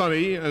and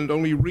sunny and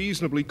only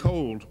reasonably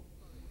cold,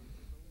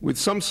 with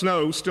some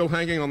snow still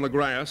hanging on the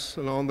grass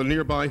and on the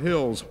nearby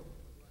hills.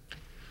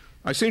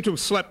 I seem to have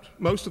slept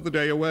most of the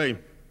day away.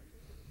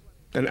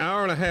 An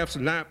hour and a half's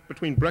nap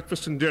between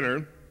breakfast and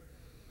dinner,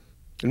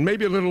 and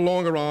maybe a little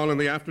longer on in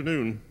the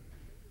afternoon.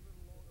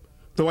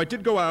 Though I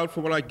did go out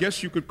for what I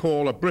guess you could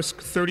call a brisk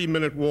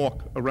 30-minute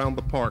walk around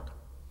the park.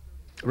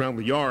 Around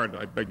the yard,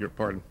 I beg your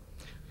pardon.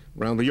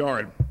 Around the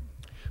yard.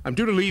 I'm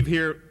due to leave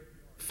here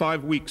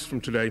 5 weeks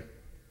from today.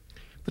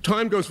 The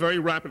time goes very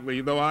rapidly,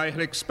 though I had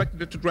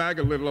expected it to drag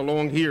a little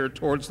along here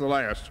towards the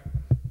last.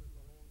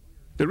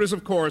 There is,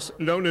 of course,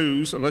 no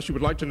news, unless you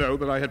would like to know,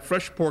 that I had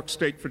fresh pork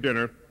steak for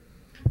dinner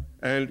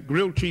and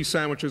grilled cheese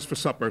sandwiches for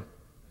supper,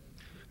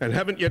 and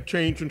haven't yet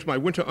changed into my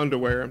winter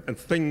underwear and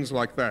things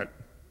like that.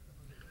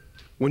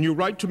 When you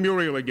write to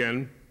Muriel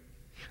again,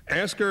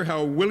 ask her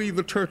how Willie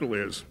the turtle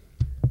is.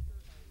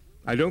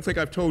 I don't think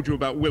I've told you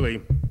about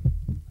Willie.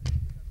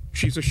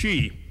 She's a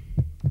she,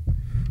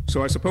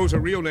 so I suppose her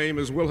real name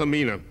is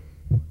Wilhelmina.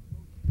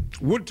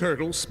 Wood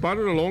turtle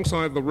spotted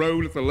alongside the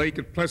road at the lake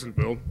at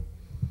Pleasantville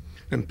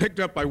and picked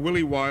up by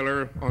Willie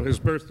Wyler on his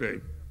birthday,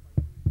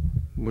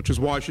 which is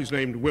why she's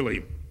named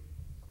Willie,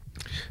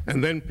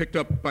 and then picked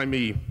up by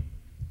me.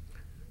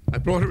 I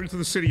brought her into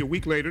the city a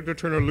week later to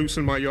turn her loose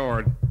in my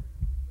yard.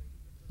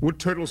 Wood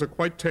turtles are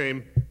quite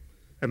tame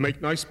and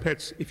make nice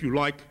pets if you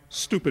like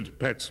stupid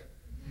pets.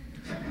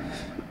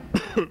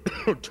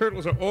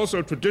 Turtles are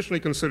also traditionally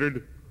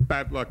considered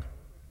bad luck.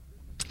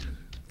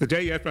 The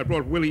day after I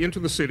brought Willie into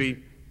the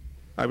city,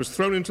 I was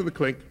thrown into the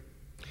clink,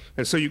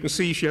 and so you can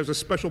see she has a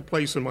special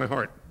place in my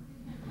heart.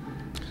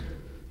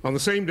 On the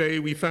same day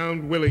we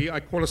found Willie, I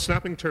caught a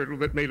snapping turtle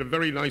that made a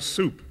very nice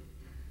soup,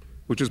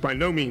 which is by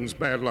no means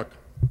bad luck.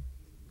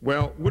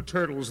 Well, wood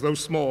turtles, though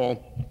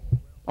small,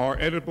 are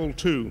edible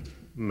too,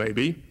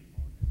 maybe.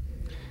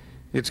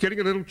 It's getting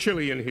a little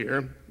chilly in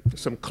here.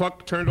 Some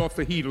cluck turned off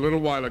the heat a little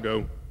while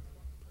ago.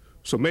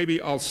 So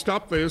maybe I'll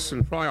stop this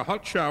and try a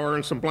hot shower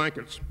and some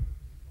blankets.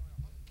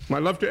 My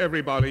love to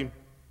everybody,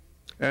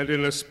 and in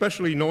an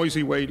especially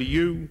noisy way to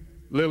you,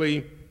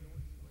 Lily,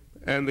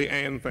 and the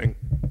Ann thing.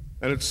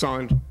 And it's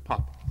signed,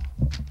 Pop.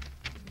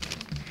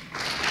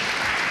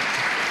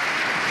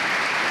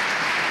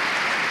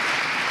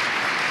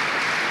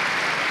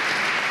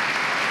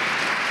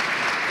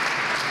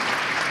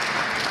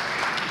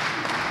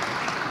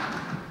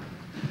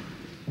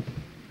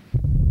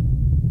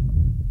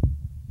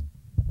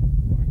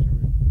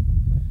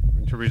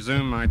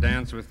 Resume my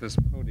dance with this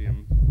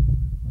podium,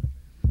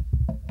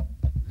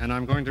 and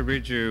I'm going to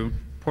read you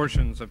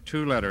portions of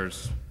two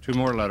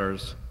more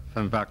letters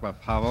from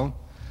Václav Havel,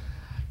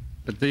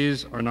 but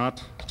these are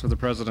not to the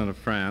President of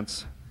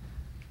France.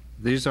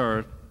 These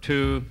are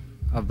two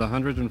of the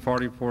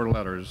 144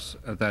 letters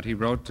that he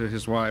wrote to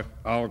his wife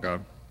Olga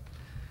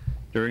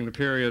during the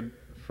period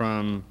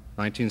from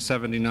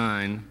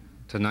 1979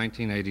 to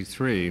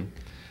 1983,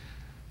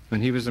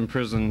 when he was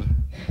imprisoned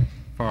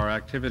for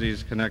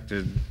activities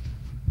connected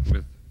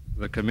with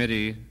the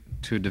Committee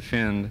to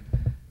Defend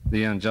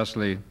the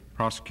Unjustly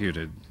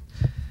prosecuted.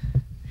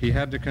 He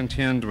had to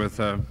contend with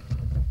a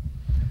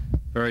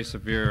very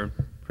severe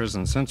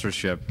prison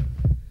censorship,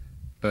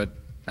 but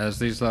as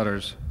these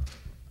letters,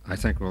 I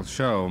think, will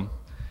show,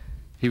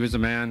 he was a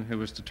man who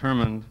was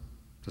determined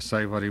to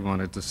say what he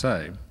wanted to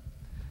say,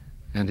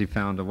 and he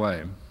found a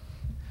way.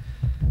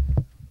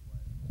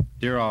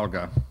 Dear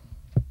Olga,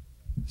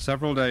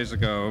 several days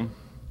ago,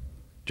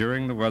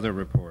 during the weather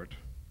report,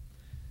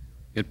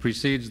 it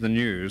precedes the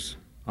news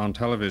on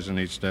television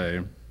each day,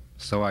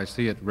 so I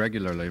see it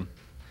regularly.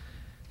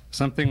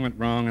 Something went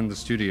wrong in the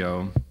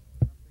studio,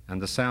 and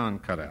the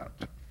sound cut out.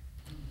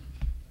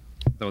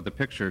 Though the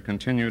picture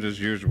continued as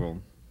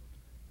usual,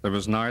 there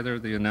was neither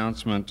the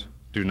announcement,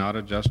 "Do not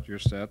adjust your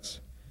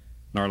sets,"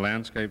 nor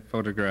landscape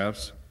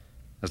photographs,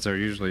 as there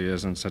usually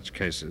is in such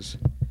cases.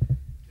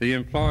 The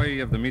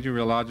employee of the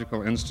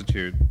Meteorological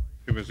Institute,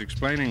 who was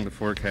explaining the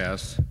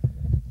forecast,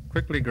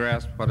 quickly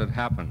grasped what had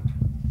happened,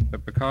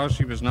 but because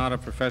she was not a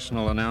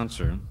professional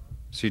announcer,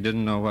 she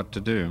didn't know what to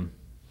do.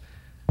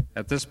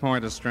 At this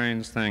point, a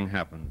strange thing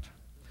happened.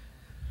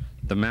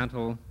 The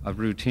mantle of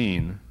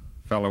routine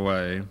fell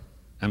away,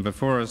 and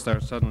before us there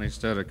suddenly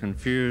stood a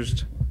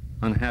confused,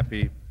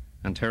 unhappy,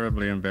 and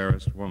terribly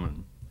embarrassed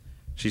woman.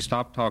 She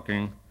stopped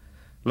talking,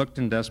 looked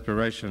in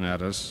desperation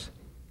at us,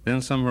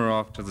 then somewhere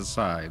off to the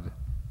side,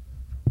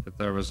 but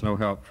there was no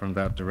help from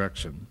that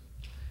direction.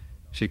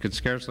 She could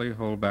scarcely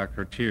hold back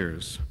her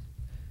tears.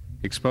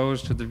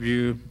 Exposed to the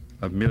view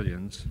of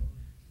millions,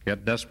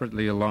 yet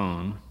desperately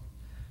alone,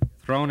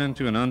 thrown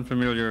into an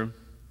unfamiliar,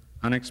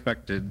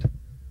 unexpected,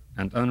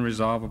 and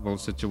unresolvable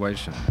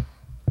situation,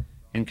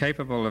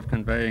 incapable of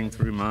conveying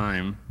through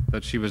mime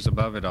that she was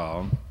above it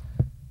all,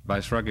 by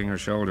shrugging her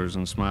shoulders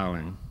and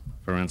smiling,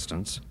 for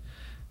instance,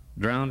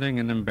 drowning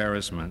in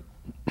embarrassment,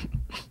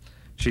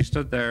 she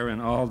stood there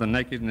in all the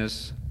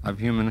nakedness of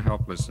human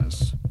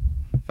helplessness,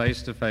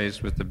 face to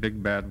face with the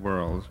big bad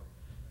world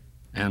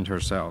and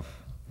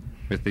herself,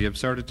 with the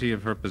absurdity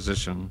of her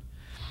position,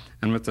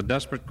 and with the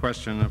desperate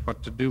question of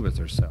what to do with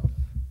herself,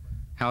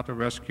 how to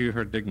rescue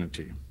her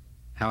dignity,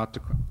 how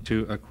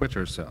to acquit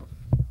herself,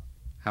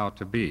 how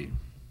to be.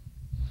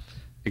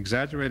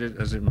 Exaggerated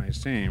as it may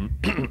seem,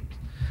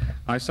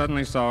 I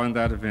suddenly saw in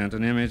that event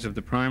an image of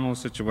the primal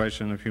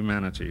situation of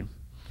humanity,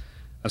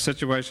 a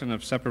situation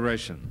of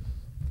separation,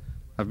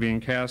 of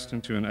being cast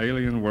into an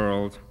alien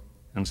world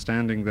and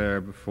standing there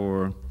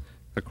before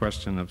the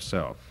question of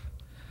self.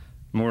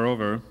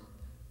 Moreover,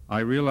 I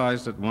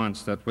realized at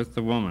once that with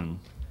the woman,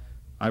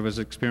 I was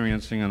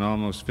experiencing an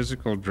almost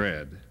physical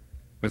dread.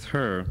 With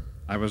her,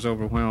 I was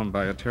overwhelmed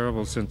by a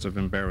terrible sense of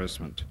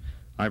embarrassment.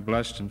 I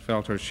blushed and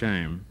felt her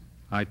shame.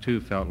 I too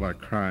felt like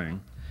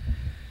crying.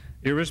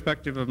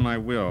 Irrespective of my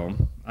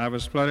will, I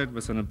was flooded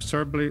with an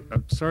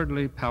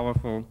absurdly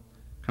powerful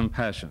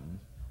compassion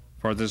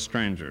for this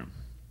stranger.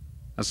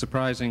 A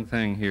surprising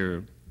thing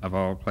here, of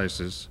all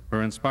places,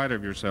 where in spite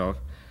of yourself,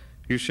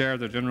 you share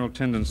the general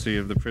tendency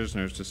of the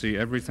prisoners to see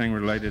everything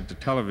related to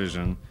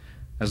television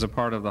as a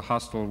part of the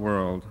hostile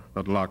world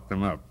that locked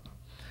them up.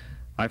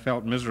 I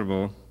felt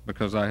miserable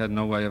because I had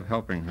no way of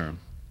helping her,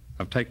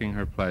 of taking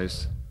her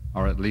place,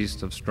 or at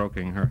least of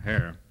stroking her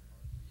hair.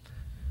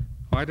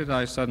 Why did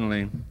I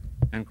suddenly,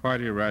 and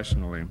quite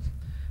irrationally,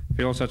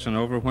 feel such an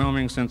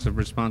overwhelming sense of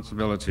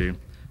responsibility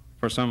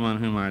for someone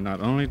whom I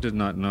not only did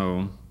not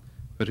know,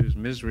 but whose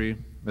misery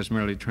was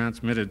merely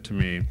transmitted to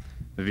me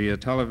via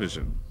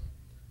television?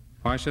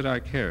 Why should I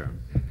care?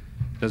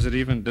 Does it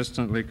even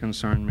distantly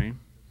concern me?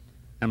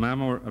 Am I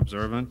more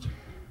observant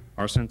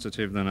or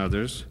sensitive than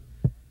others?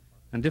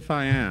 And if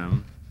I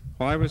am,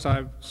 why was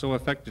I so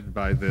affected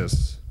by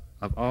this,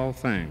 of all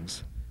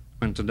things,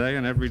 when today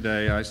and every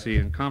day I see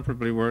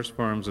incomparably worse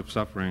forms of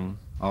suffering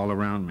all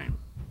around me?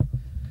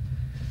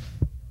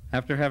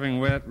 After having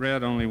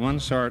read only one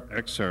short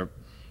excerpt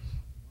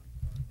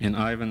in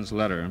Ivan's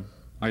letter,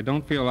 I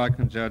don't feel I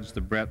can judge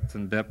the breadth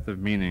and depth of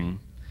meaning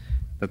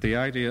that the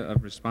idea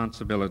of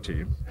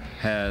responsibility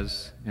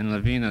has in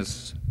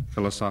Levinas'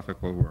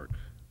 philosophical work.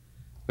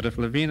 But if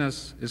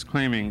Levinas is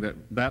claiming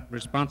that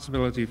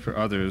responsibility for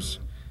others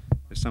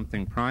is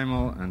something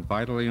primal and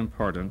vitally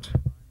important,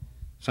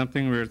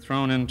 something we're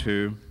thrown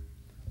into,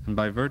 and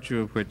by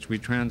virtue of which we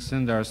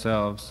transcend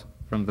ourselves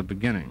from the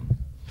beginning,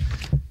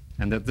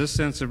 and that this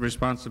sense of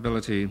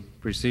responsibility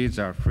precedes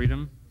our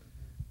freedom,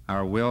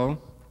 our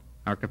will,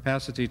 our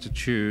capacity to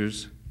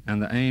choose,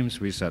 and the aims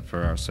we set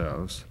for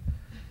ourselves,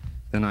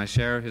 then I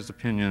share his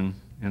opinion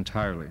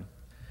entirely.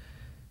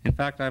 In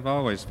fact, I've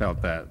always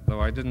felt that, though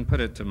I didn't put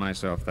it to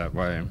myself that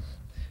way.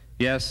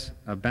 Yes,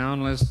 a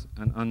boundless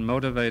and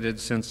unmotivated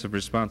sense of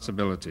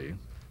responsibility,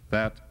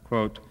 that,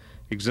 quote,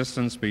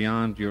 existence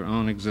beyond your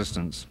own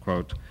existence,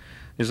 quote,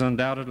 is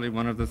undoubtedly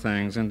one of the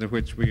things into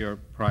which we are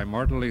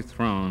primordially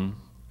thrown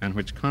and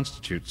which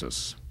constitutes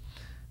us.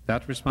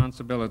 That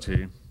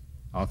responsibility,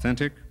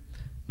 authentic,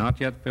 not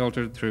yet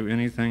filtered through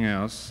anything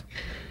else,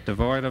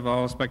 devoid of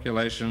all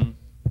speculation,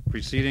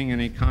 preceding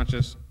any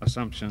conscious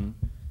assumption,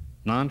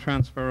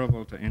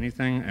 non-transferable to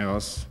anything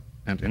else,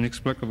 and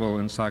inexplicable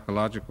in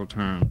psychological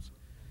terms,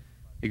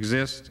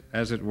 exist,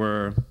 as it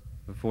were,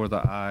 before the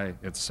I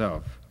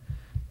itself.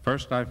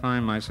 First I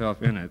find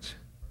myself in it,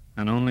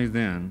 and only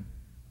then,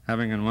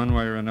 having in one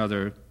way or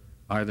another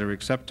either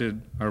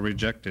accepted or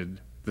rejected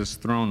this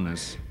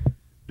thrownness,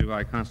 do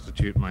I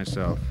constitute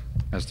myself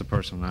as the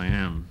person I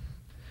am.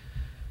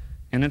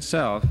 In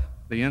itself,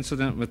 the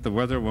incident with the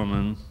weather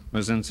woman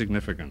was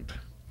insignificant,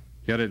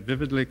 yet it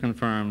vividly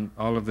confirmed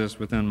all of this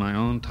within my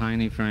own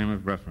tiny frame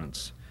of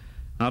reference,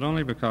 not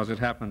only because it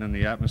happened in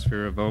the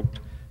atmosphere evoked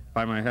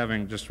by my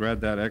having just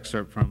read that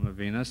excerpt from the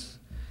Venus,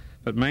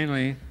 but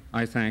mainly,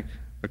 I think,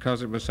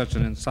 because it was such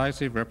an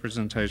incisive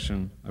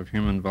representation of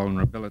human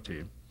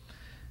vulnerability.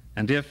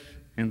 And if,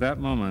 in that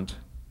moment,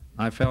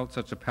 I felt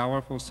such a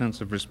powerful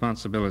sense of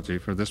responsibility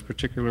for this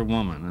particular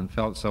woman and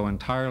felt so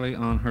entirely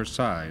on her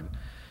side,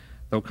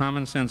 though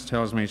common sense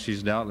tells me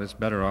she's doubtless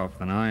better off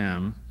than I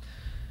am,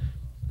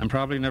 and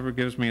probably never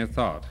gives me a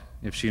thought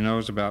if she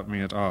knows about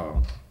me at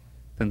all,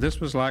 then this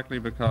was likely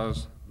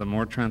because the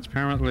more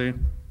transparently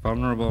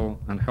vulnerable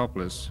and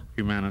helpless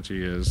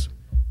humanity is,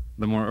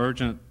 the more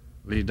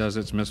urgently does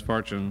its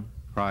misfortune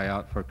cry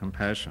out for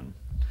compassion.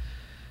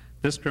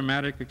 This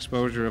dramatic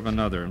exposure of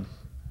another,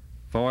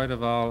 void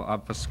of all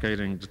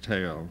obfuscating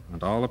detail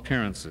and all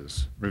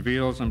appearances,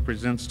 reveals and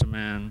presents to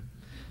man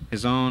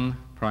his own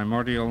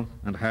primordial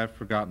and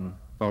half-forgotten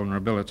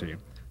vulnerability,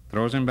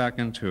 throws him back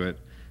into it,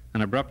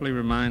 and abruptly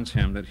reminds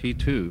him that he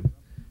too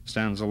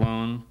stands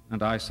alone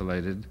and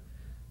isolated,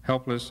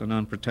 helpless and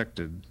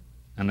unprotected,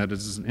 and that it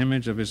is an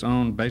image of his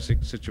own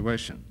basic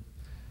situation,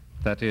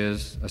 that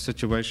is, a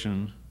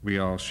situation we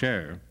all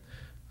share,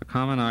 a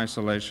common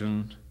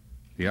isolation,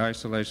 the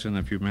isolation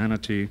of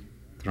humanity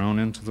thrown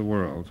into the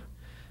world,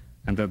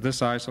 and that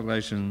this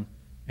isolation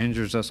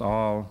injures us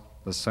all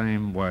the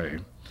same way,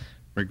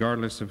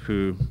 regardless of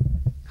who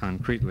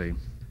concretely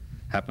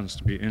happens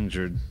to be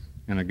injured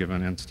in a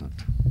given instant.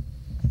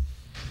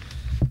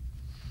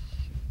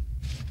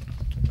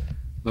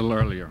 A little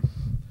earlier.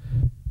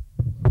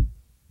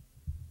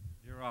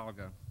 Dear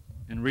Olga,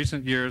 in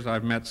recent years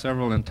I've met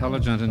several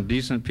intelligent and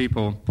decent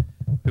people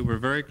who were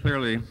very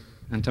clearly,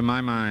 and to my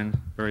mind,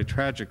 very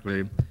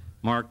tragically,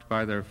 marked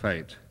by their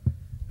fate.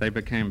 They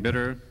became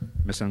bitter,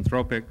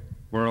 misanthropic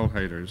world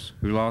haters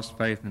who lost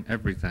faith in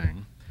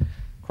everything.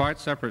 Quite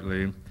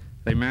separately,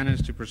 they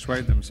managed to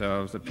persuade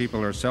themselves that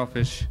people are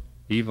selfish,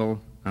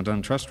 evil, and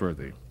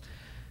untrustworthy,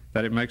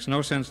 that it makes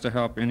no sense to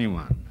help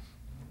anyone,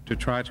 to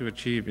try to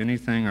achieve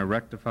anything or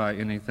rectify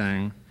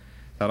anything,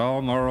 that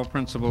all moral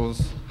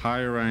principles,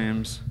 higher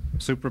aims,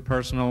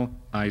 superpersonal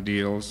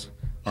ideals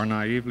are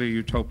naively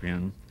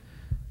utopian,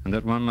 and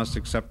that one must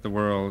accept the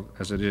world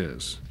as it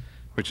is,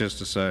 which is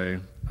to say,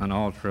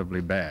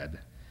 unalterably bad,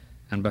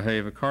 and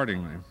behave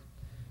accordingly.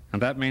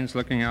 And that means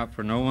looking out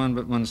for no one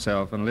but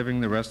oneself and living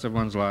the rest of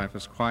one's life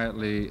as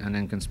quietly and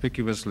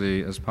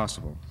inconspicuously as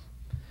possible.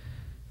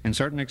 In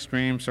certain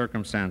extreme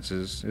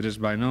circumstances, it is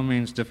by no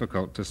means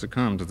difficult to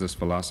succumb to this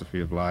philosophy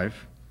of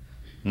life.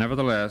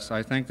 Nevertheless,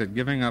 I think that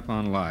giving up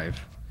on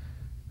life,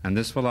 and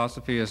this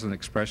philosophy as an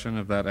expression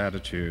of that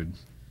attitude,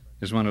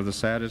 is one of the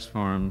saddest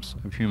forms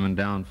of human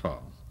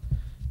downfall,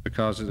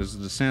 because it is a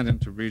descent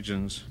into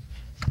regions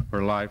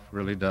where life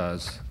really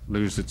does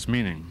lose its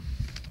meaning.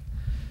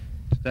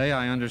 Today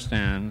I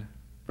understand,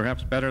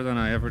 perhaps better than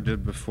I ever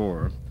did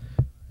before,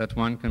 that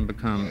one can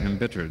become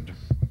embittered.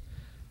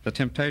 The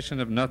temptation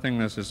of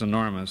nothingness is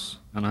enormous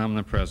and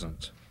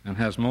omnipresent, and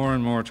has more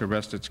and more to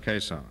rest its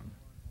case on,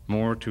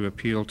 more to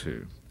appeal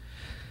to.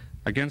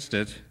 Against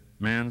it,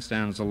 man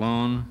stands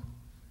alone,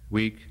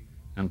 weak,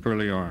 and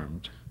poorly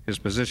armed, his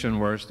position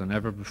worse than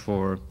ever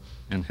before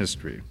in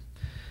history.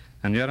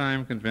 And yet I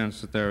am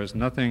convinced that there is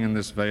nothing in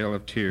this vale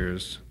of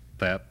tears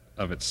that,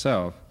 of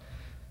itself,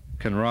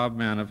 can rob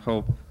man of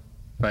hope,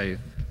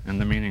 faith, and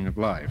the meaning of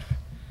life.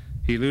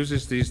 He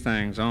loses these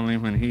things only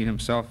when he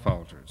himself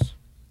falters,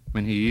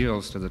 when he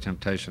yields to the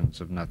temptations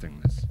of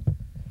nothingness.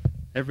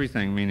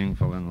 Everything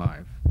meaningful in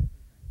life,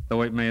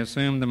 though it may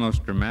assume the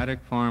most dramatic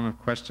form of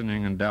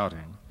questioning and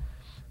doubting,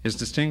 is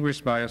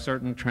distinguished by a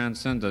certain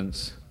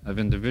transcendence of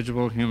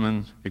individual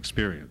human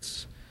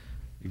existence,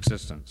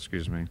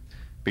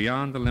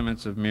 beyond the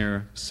limits of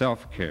mere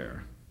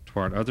self-care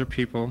toward other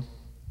people,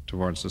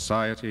 toward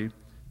society,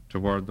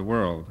 toward the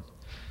world.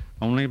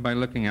 Only by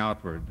looking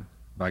outward,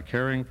 by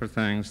caring for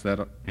things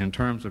that, in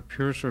terms of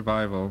pure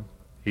survival,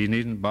 he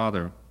needn't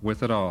bother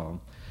with at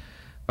all,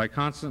 by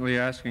constantly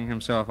asking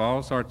himself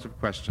all sorts of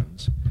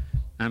questions,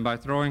 and by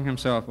throwing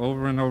himself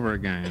over and over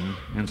again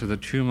into the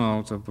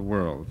tumult of the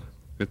world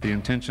with the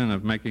intention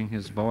of making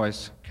his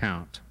voice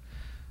count.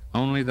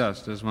 Only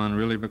thus does one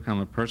really become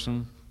a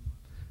person,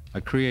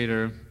 a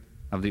creator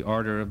of the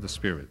order of the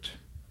spirit,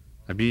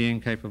 a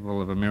being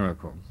capable of a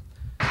miracle.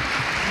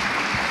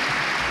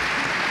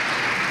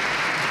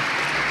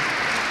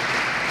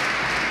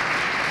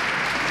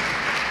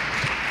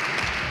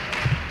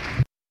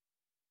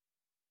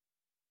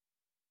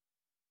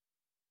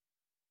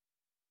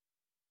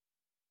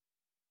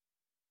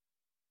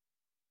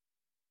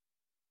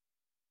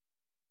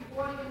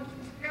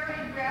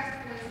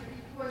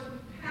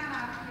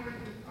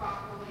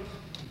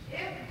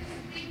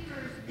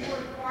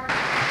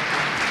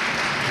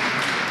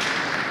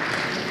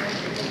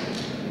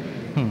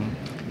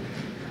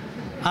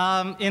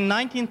 In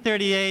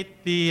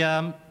 1938,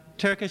 the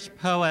Turkish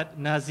poet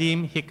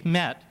Nazim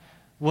Hikmet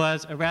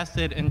was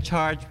arrested and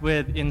charged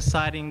with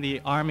inciting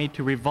the army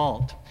to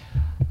revolt.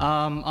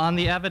 On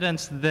the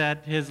evidence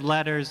that his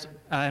letters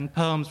and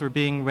poems were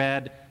being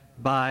read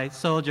by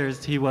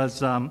soldiers, he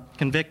was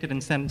convicted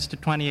and sentenced to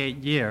 28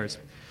 years.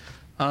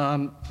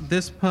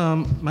 This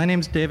poem, my name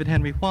is David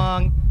Henry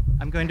Huang.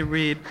 I'm going to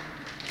read.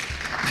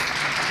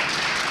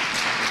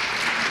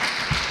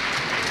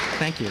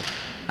 Thank you.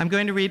 I'm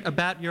going to read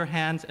About Your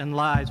Hands and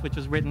Lies, which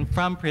was written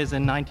from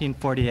prison,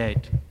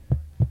 1948.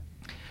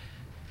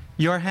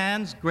 Your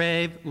hands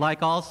grave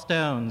like all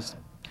stones,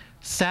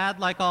 sad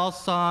like all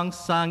songs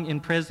sung in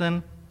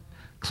prison,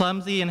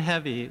 clumsy and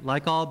heavy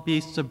like all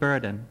beasts of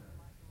burden.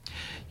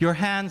 Your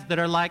hands that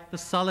are like the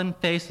sullen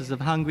faces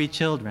of hungry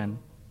children.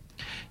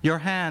 Your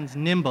hands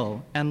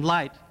nimble and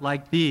light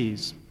like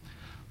bees,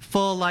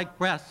 full like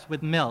breasts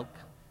with milk,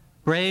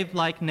 brave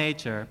like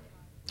nature.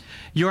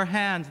 Your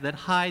hands that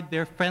hide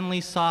their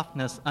friendly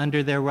softness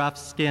under their rough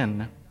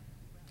skin.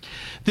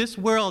 This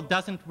world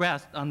doesn't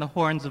rest on the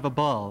horns of a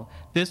bull.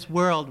 This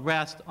world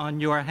rests on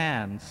your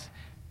hands.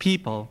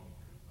 People,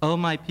 oh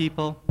my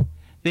people,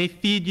 they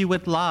feed you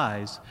with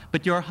lies,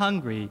 but you're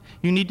hungry.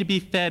 You need to be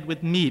fed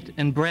with meat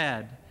and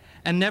bread.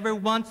 And never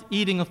once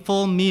eating a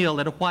full meal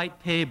at a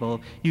white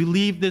table, you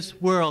leave this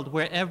world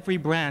where every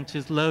branch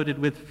is loaded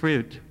with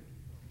fruit.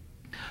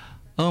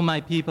 Oh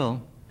my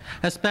people,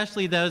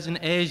 especially those in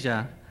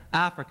Asia,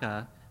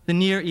 Africa, the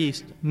Near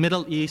East,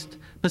 Middle East,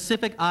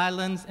 Pacific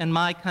Islands, and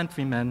my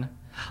countrymen,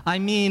 I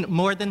mean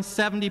more than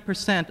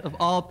 70% of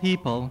all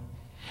people.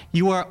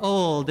 You are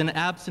old and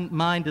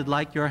absent-minded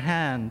like your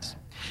hands.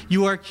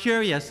 You are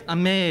curious,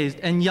 amazed,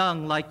 and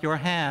young like your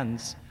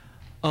hands.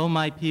 Oh,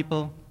 my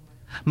people,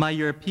 my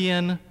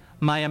European,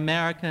 my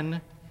American,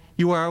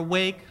 you are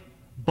awake,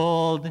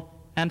 bold,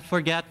 and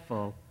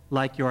forgetful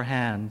like your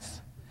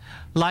hands.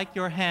 Like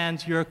your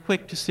hands, you are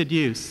quick to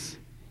seduce,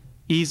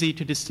 easy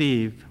to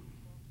deceive.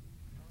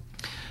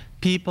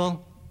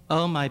 People,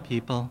 oh my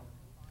people,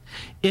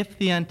 if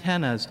the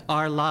antennas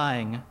are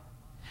lying,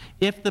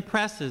 if the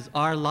presses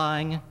are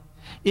lying,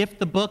 if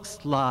the books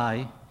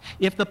lie,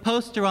 if the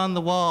poster on the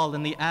wall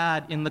and the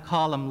ad in the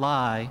column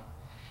lie,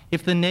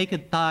 if the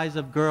naked thighs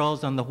of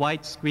girls on the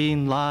white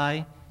screen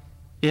lie,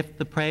 if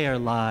the prayer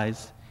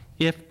lies,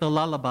 if the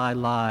lullaby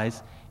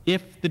lies,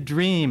 if the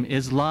dream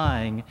is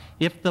lying,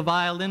 if the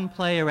violin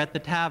player at the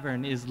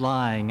tavern is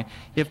lying,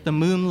 if the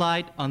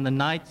moonlight on the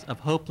nights of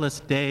hopeless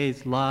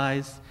days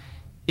lies,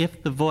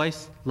 if the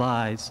voice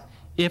lies,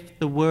 if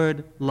the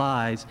word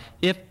lies,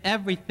 if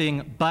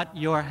everything but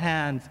your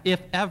hands,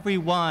 if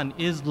everyone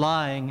is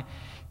lying,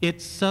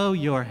 it's so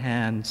your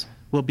hands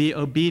will be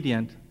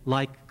obedient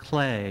like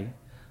clay,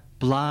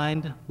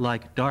 blind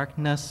like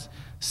darkness,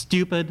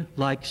 stupid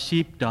like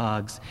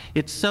sheepdogs.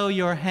 It's so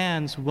your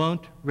hands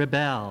won't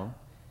rebel.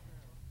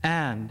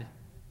 And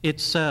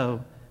it's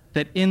so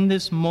that in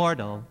this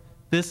mortal,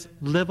 this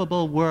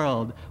livable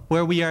world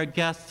where we are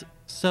guests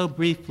so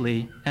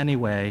briefly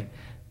anyway,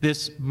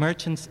 this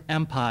merchant's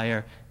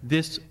empire,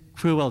 this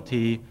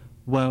cruelty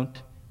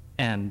won't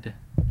end.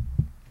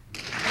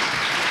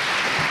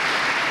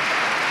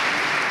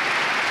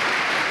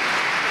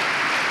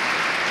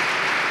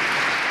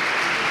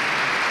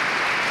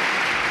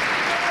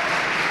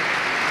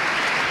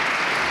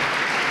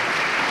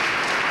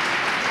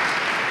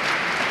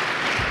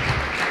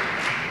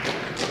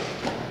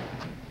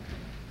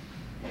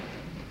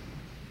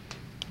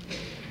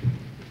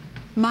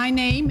 My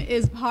name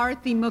is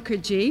Bharati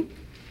Mukherjee,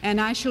 and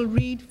I shall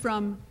read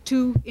from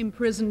two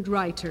imprisoned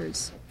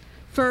writers.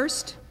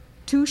 First,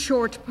 two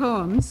short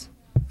poems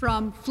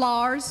from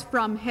Flowers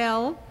from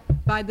Hell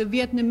by the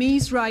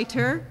Vietnamese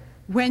writer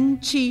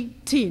Nguyen Chi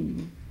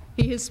Tin.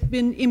 He has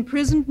been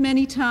imprisoned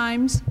many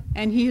times,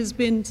 and he has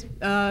been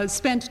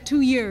spent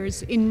 2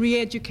 years in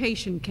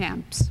re-education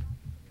camps.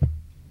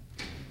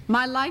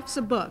 My life's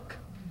a book.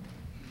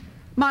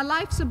 My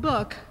life's a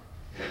book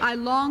I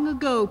long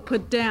ago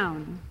put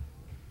down.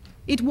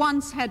 It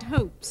once had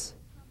hopes.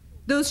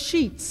 Those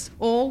sheets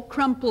all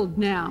crumpled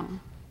now.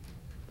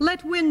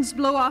 Let winds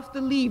blow off the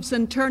leaves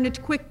and turn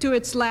it quick to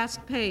its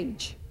last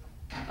page.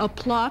 A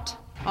plot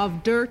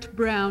of dirt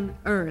brown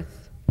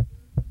earth.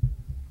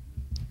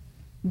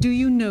 Do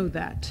you know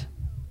that?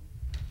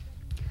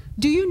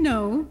 Do you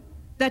know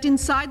that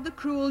inside the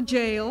cruel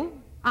jail,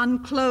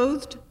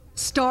 unclothed,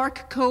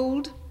 stark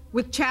cold,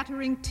 with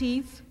chattering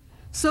teeth,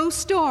 so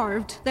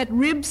starved that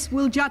ribs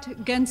will jut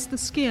against the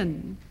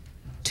skin,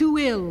 too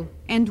ill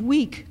and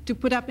weak to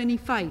put up any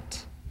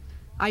fight,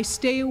 I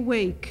stay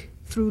awake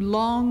through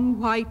long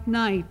white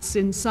nights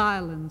in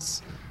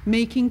silence,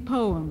 making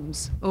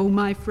poems, oh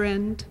my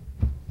friend.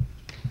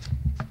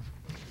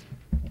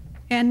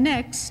 And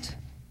next,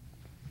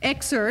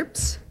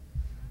 excerpts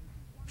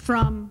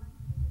from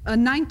a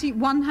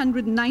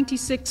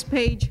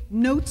 196-page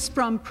Notes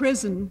from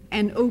Prison,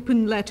 an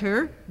open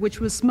letter, which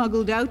was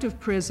smuggled out of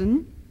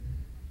prison.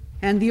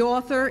 And the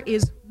author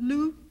is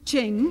Lu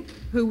Qing,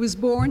 who was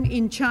born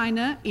in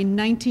China in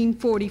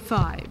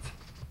 1945.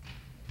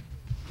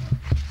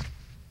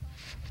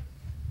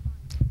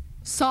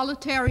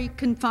 Solitary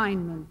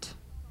confinement.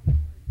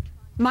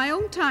 My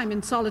own time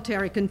in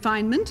solitary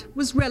confinement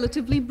was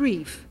relatively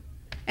brief,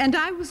 and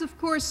I was, of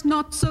course,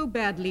 not so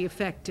badly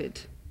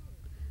affected.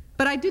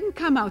 But I didn't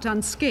come out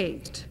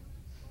unscathed.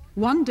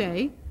 One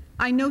day,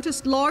 I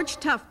noticed large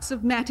tufts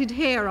of matted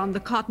hair on the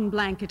cotton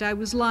blanket I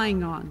was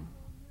lying on.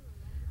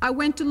 I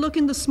went to look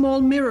in the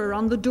small mirror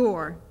on the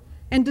door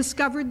and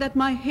discovered that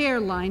my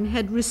hairline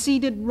had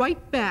receded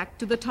right back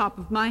to the top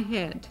of my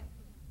head.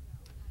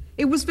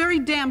 It was very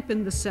damp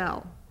in the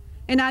cell,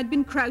 and I'd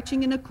been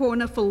crouching in a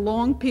corner for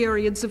long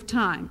periods of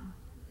time.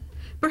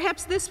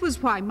 Perhaps this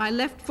was why my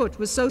left foot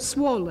was so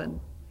swollen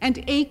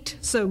and ached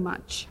so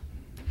much.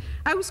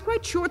 I was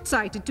quite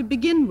short-sighted to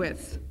begin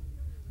with.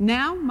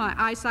 Now my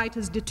eyesight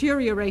has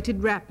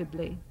deteriorated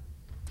rapidly.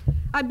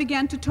 I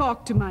began to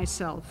talk to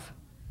myself.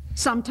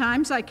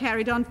 Sometimes I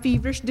carried on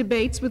feverish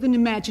debates with an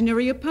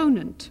imaginary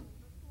opponent.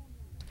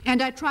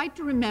 And I tried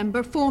to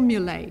remember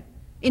formulae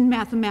in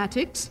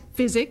mathematics,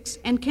 physics,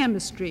 and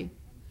chemistry.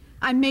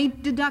 I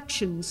made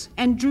deductions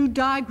and drew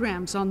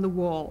diagrams on the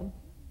wall.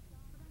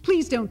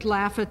 Please don't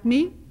laugh at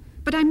me,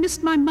 but I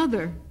missed my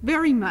mother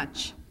very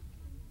much.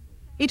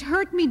 It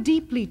hurt me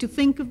deeply to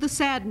think of the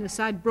sadness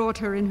I'd brought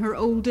her in her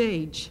old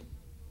age.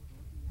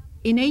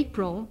 In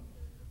April,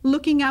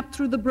 looking up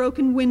through the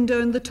broken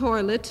window in the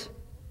toilet,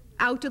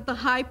 out at the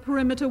high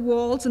perimeter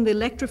walls and the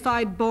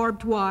electrified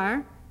barbed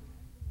wire,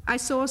 I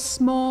saw a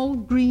small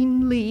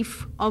green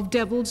leaf of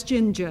devil's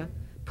ginger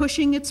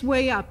pushing its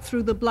way up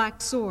through the black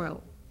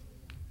soil.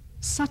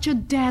 Such a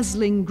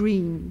dazzling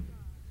green.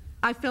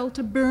 I felt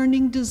a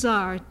burning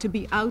desire to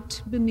be out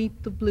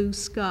beneath the blue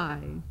sky.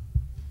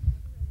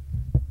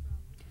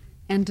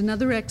 And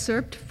another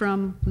excerpt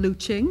from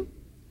Luching,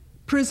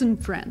 Prison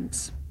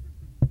Friends.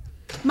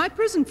 My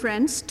prison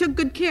friends took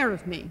good care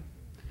of me.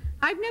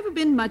 I've never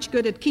been much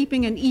good at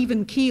keeping an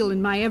even keel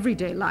in my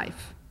everyday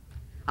life.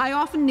 I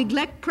often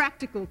neglect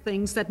practical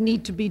things that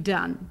need to be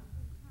done.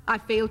 I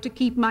fail to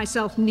keep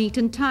myself neat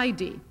and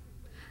tidy.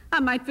 I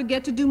might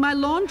forget to do my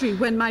laundry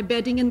when my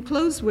bedding and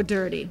clothes were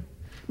dirty,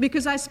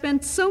 because I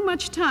spent so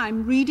much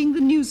time reading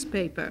the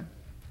newspaper,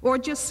 or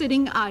just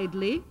sitting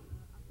idly,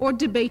 or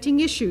debating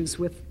issues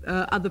with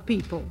other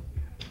people.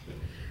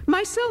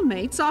 My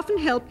cellmates often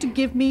helped to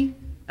give me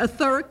a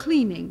thorough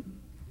cleaning.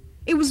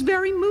 It was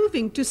very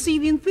moving to see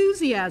the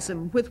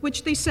enthusiasm with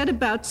which they set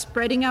about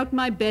spreading out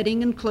my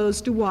bedding and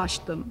clothes to wash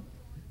them,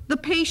 the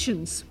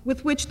patience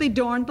with which they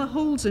darned the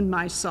holes in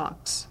my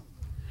socks.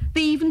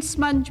 They even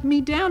smudged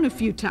me down a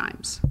few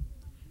times.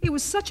 It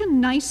was such a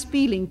nice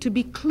feeling to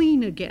be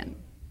clean again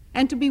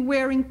and to be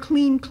wearing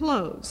clean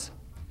clothes.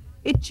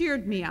 It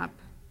cheered me up,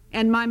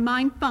 and my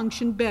mind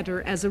functioned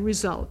better as a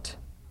result.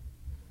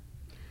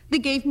 They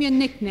gave me a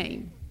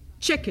nickname,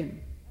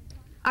 Chicken.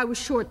 I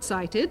was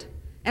short-sighted,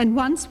 and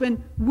once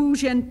when Wu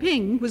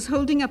Zhenping was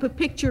holding up a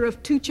picture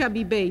of two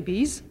chubby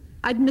babies,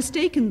 I'd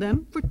mistaken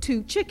them for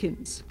two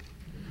chickens.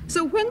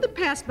 So when they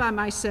passed by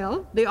my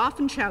cell, they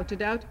often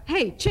shouted out,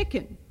 "Hey,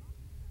 chicken."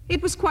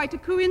 It was quite a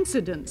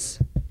coincidence,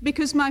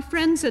 because my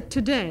friends at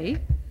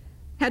Today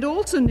had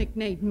also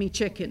nicknamed me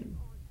Chicken.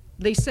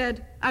 They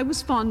said I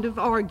was fond of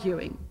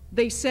arguing.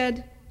 They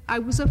said I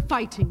was a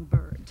fighting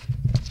bird.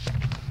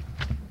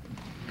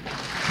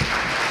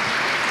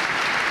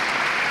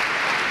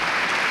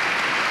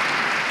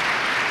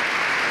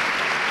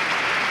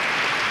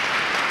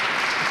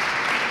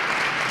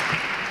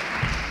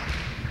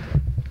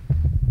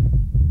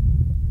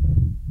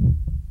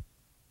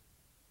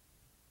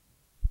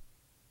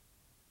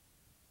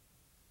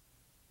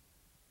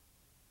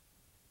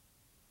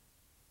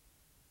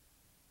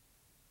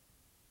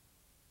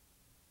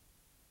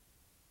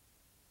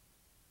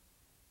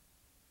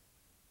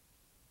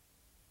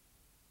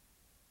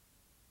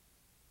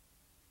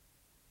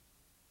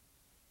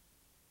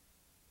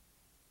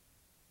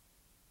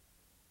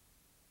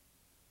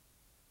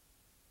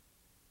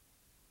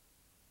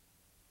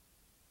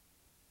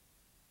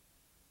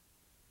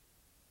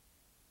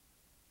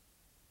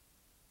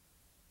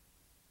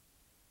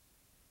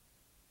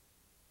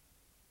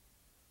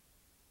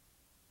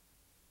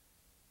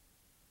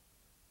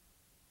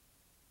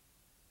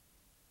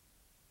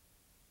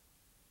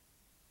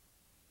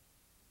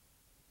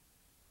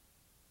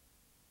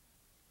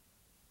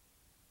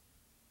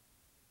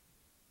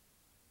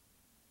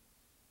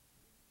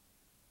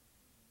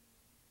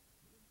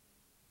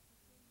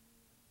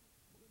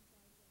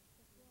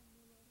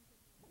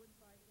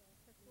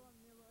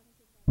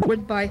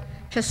 By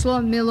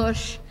Czeslaw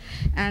Milosz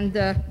and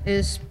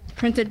is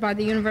printed by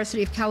the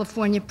University of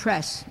California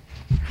Press,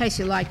 in case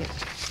you like it.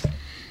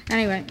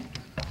 Anyway.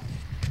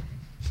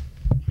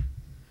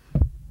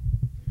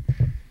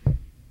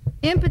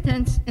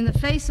 Impotence in the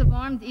face of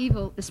armed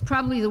evil is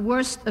probably the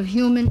worst of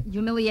human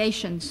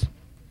humiliations.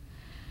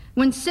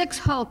 When 6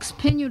 hulks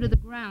pin you to the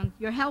ground,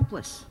 you're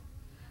helpless.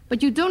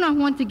 But you do not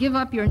want to give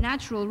up your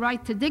natural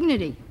right to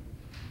dignity.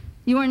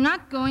 You are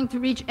not going to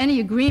reach any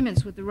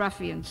agreements with the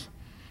ruffians.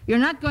 You're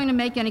not going to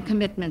make any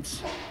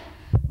commitments.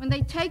 When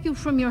they take you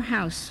from your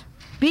house,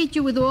 beat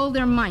you with all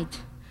their might,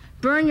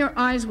 burn your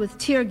eyes with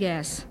tear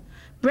gas,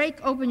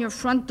 break open your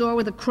front door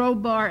with a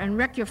crowbar and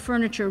wreck your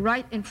furniture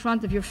right in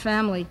front of your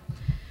family,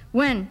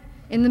 when,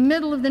 in the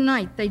middle of the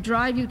night, they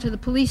drive you to the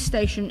police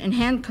station in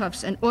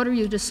handcuffs and order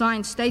you to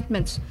sign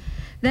statements,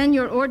 then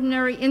your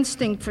ordinary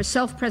instinct for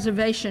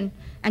self-preservation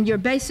and your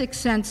basic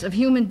sense of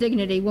human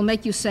dignity will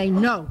make you say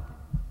no.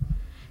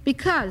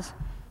 Because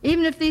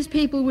even if these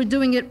people were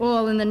doing it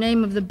all in the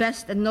name of the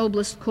best and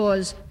noblest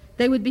cause,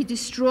 they would be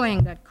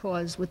destroying that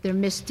cause with their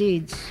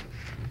misdeeds.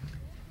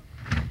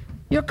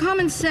 Your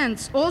common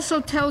sense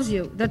also tells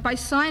you that by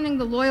signing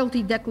the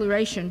loyalty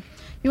declaration,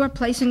 you are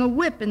placing a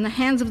whip in the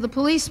hands of the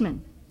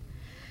policemen.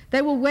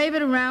 They will wave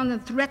it around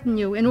and threaten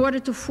you in order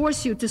to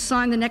force you to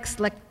sign the next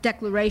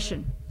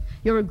declaration,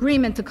 your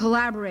agreement to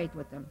collaborate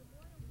with them.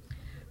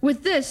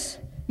 With this,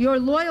 your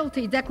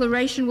loyalty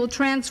declaration will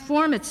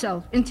transform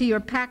itself into your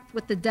pact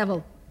with the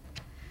devil.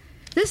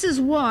 This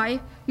is why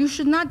you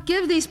should not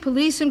give these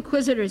police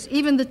inquisitors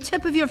even the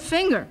tip of your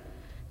finger,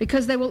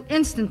 because they will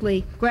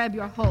instantly grab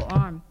your whole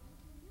arm.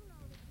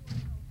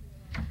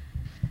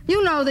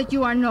 You know that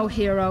you are no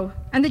hero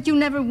and that you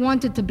never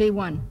wanted to be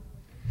one.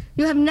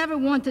 You have never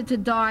wanted to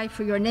die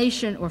for your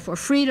nation or for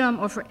freedom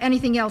or for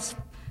anything else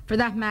for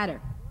that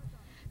matter.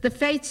 The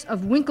fates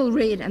of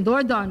Winkelried and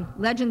Ordon,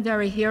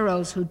 legendary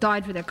heroes who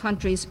died for their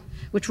countries,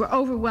 which were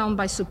overwhelmed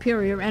by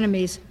superior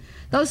enemies,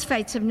 those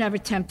fates have never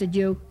tempted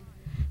you.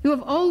 You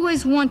have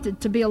always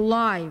wanted to be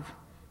alive,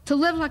 to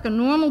live like a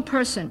normal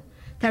person,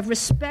 to have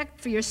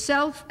respect for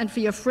yourself and for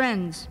your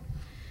friends.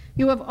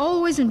 You have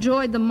always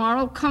enjoyed the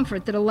moral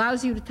comfort that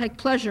allows you to take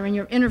pleasure in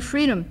your inner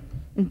freedom,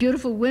 in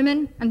beautiful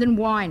women and in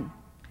wine.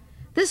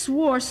 This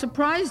war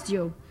surprised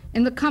you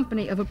in the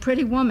company of a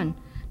pretty woman,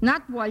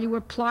 not while you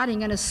were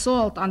plotting an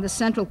assault on the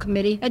Central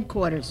Committee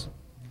headquarters.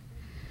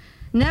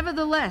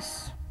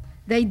 Nevertheless,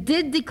 they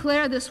did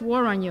declare this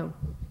war on you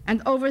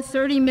and over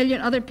 30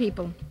 million other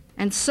people,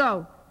 and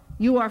so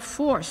you are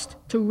forced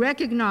to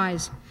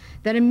recognize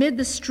that amid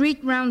the street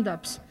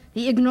roundups,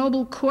 the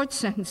ignoble court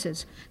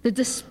sentences, the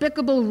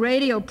despicable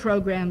radio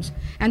programs,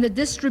 and the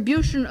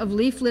distribution of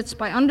leaflets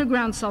by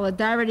underground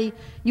solidarity,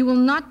 you will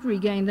not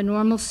regain the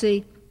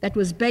normalcy that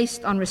was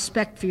based on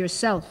respect for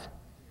yourself.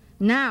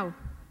 Now,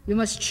 you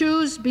must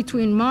choose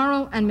between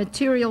moral and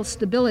material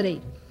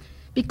stability,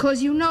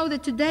 because you know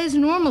that today's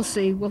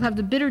normalcy will have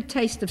the bitter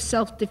taste of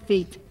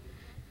self-defeat.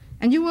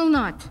 And you will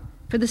not,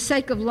 for the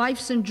sake of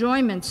life's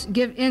enjoyments,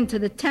 give in to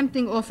the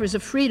tempting offers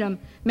of freedom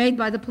made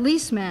by the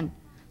policeman,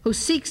 who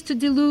seeks to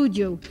delude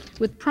you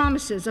with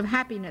promises of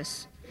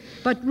happiness,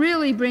 but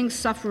really brings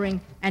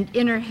suffering and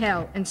inner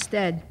hell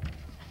instead.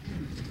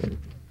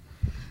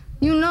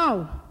 You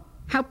know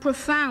how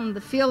profound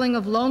the feeling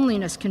of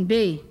loneliness can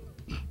be.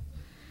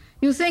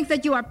 You think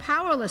that you are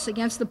powerless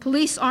against the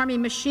police army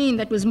machine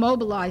that was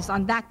mobilized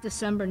on that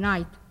December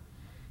night.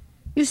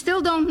 You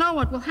still don't know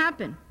what will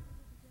happen.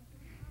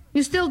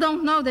 You still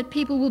don't know that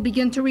people will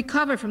begin to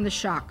recover from the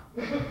shock,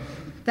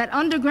 that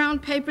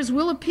underground papers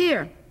will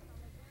appear,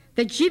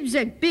 that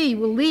Zibzek B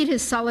will lead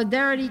his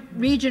Solidarity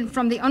region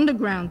from the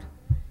underground.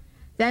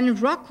 Then in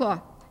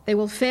Wrocław, they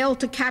will fail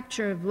to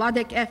capture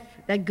Wladek F,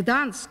 that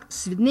Gdansk,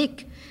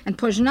 Świdnik, and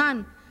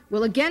Poznan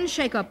will again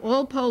shake up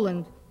all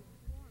Poland,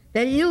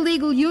 that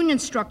illegal union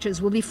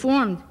structures will be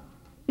formed.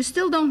 You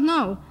still don't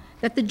know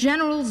that the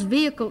general's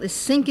vehicle is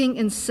sinking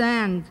in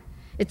sand,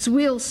 its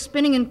wheels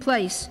spinning in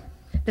place,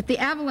 that the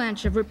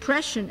avalanche of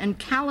repression and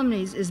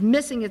calumnies is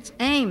missing its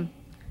aim.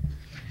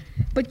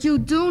 But you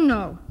do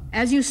know,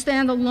 as you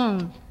stand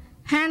alone,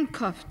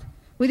 handcuffed,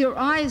 with your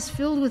eyes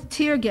filled with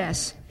tear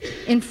gas,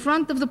 in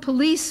front of the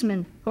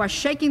policemen who are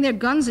shaking their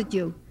guns at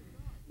you,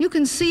 you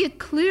can see it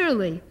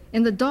clearly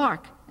in the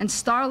dark and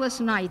starless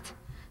night,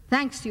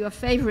 thanks to your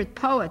favorite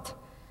poet,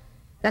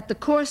 that the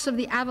course of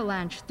the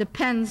avalanche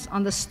depends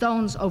on the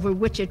stones over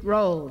which it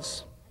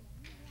rolls.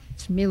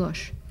 It's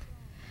Milosz.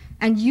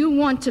 And you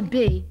want to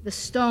be the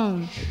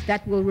stone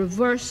that will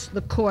reverse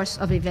the course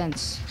of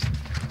events.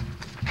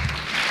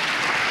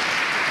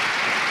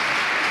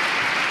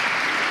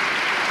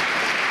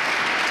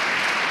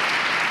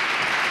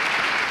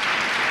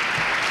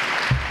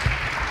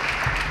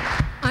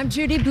 I'm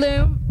Judy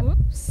Bloom,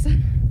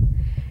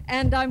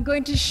 and I'm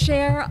going to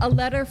share a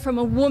letter from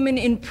a woman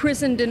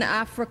imprisoned in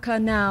Africa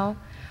now,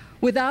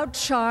 without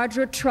charge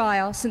or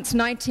trial since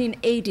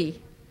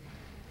 1980.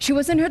 She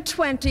was in her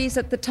 20s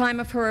at the time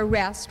of her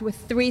arrest with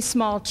 3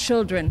 small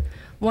children,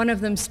 one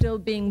of them still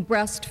being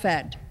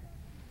breastfed.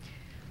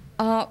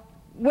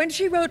 When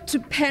she wrote to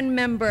PEN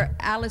member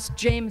Alice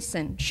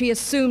Jameson, she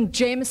assumed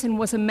Jameson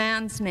was a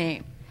man's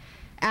name.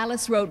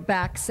 Alice wrote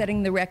back,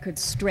 setting the record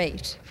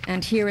straight,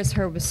 and here is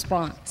her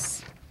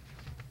response.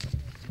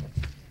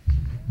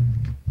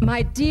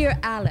 My dear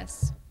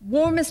Alice,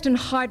 warmest and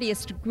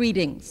heartiest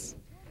greetings.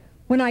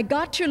 When I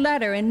got your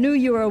letter and knew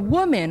you were a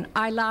woman,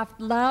 I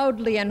laughed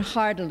loudly and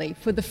heartily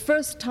for the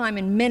first time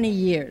in many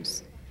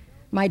years.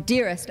 My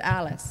dearest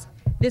Alice,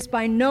 this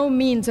by no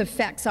means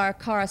affects our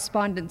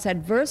correspondence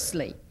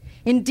adversely.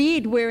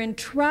 Indeed, we're in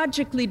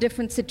tragically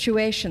different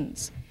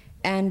situations,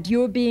 and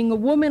your being a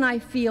woman, I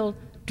feel,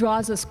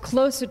 draws us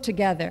closer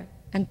together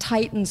and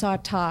tightens our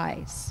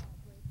ties.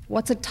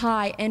 What's a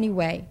tie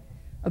anyway?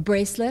 A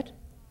bracelet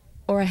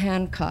or a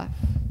handcuff?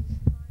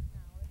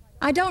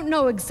 I don't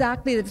know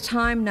exactly the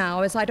time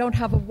now, as I don't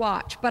have a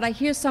watch, but I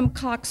hear some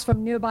cocks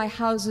from nearby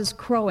houses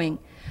crowing.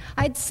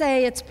 I'd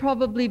say it's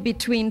probably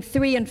between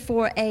 3 and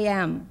 4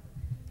 a.m.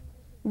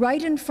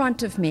 Right in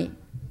front of me,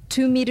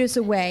 2 meters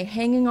away,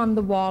 hanging on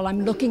the wall,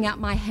 I'm looking at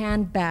my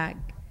handbag.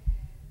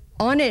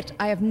 On it,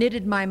 I have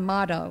knitted my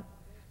motto,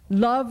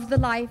 love the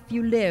life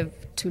you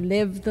live, to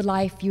live the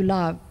life you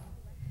love.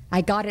 I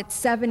got it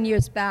 7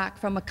 years back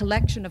from a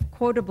collection of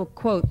quotable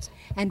quotes,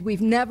 and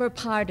we've never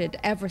parted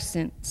ever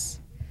since.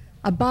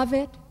 Above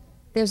it,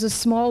 there's a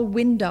small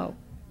window.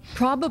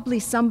 Probably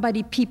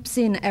somebody peeps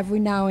in every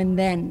now and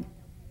then.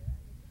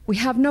 We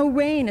have no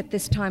rain at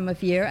this time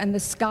of year, and the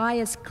sky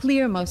is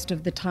clear most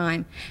of the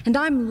time, and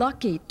I'm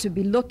lucky to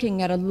be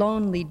looking at a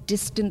lonely,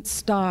 distant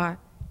star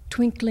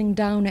twinkling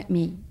down at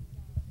me.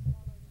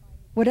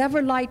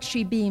 Whatever light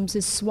she beams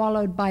is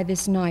swallowed by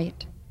this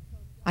night.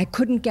 I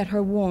couldn't get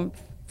her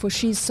warmth, for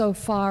she's so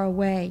far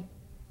away.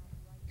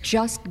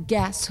 Just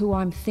guess who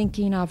I'm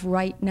thinking of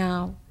right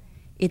now.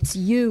 It's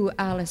you,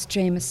 Alice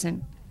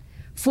Jameson.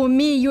 For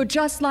me, you're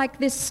just like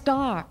this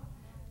star.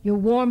 You're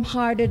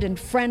warm-hearted and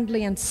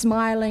friendly and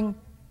smiling,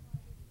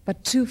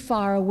 but too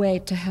far away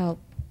to help.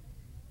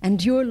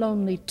 And you're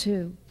lonely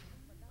too.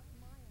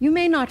 You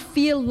may not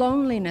feel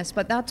loneliness,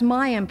 but that's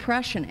my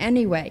impression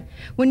anyway.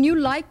 When you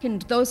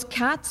likened those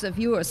cats of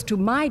yours to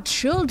my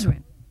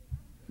children,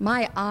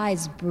 my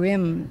eyes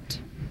brimmed.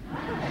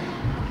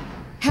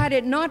 Had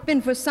it not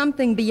been for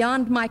something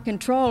beyond my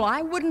control,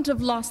 I wouldn't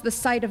have lost the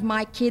sight of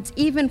my kids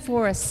even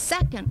for a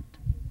second.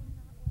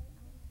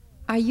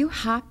 Are you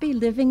happy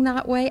living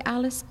that way,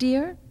 Alice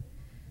dear?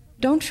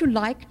 Don't you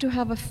like to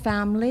have a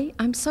family?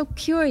 I'm so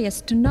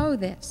curious to know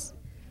this.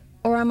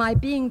 Or am I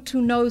being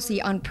too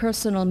nosy on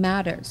personal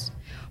matters?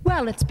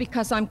 Well, it's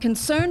because I'm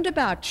concerned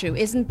about you.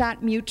 Isn't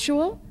that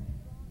mutual?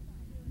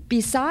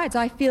 Besides,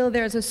 I feel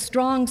there's a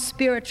strong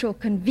spiritual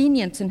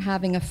convenience in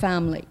having a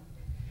family,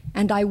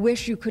 and I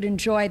wish you could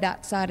enjoy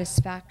that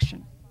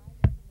satisfaction.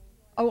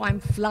 Oh, I'm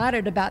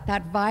flattered about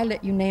that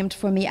violet you named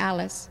for me,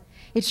 Alice.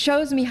 It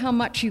shows me how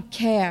much you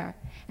care,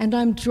 and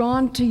I'm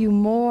drawn to you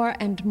more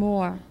and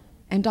more,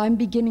 and I'm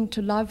beginning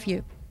to love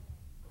you,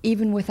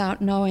 even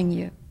without knowing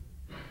you.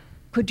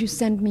 Could you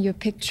send me your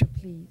picture,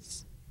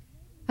 please?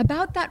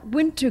 About that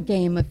winter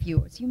game of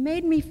yours, you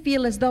made me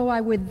feel as though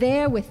I were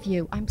there with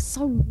you. I'm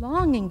so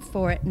longing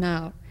for it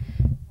now,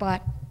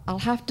 but I'll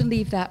have to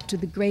leave that to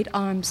the great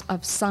arms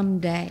of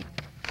someday.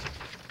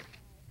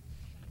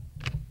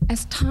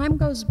 As time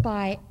goes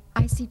by,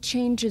 I see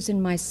changes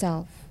in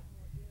myself.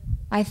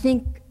 I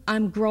think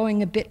I'm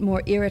growing a bit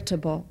more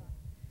irritable.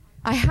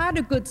 I had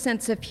a good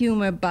sense of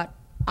humor, but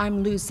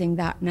I'm losing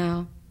that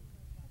now.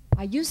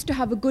 I used to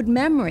have a good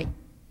memory,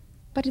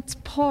 but it's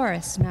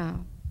porous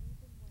now.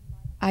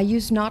 I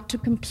used not to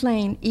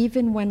complain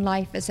even when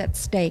life is at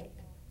stake.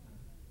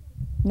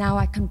 Now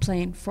I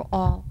complain for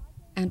all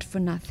and for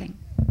nothing.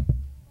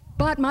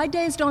 But my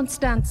days don't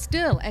stand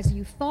still, as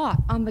you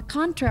thought. On the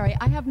contrary,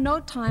 I have no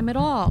time at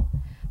all.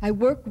 I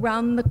work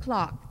round the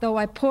clock, though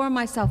I pour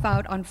myself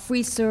out on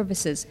free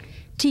services,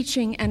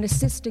 teaching and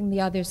assisting the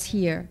others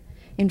here.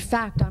 In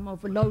fact, I'm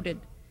overloaded.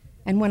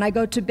 And when I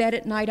go to bed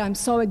at night, I'm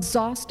so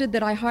exhausted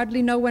that I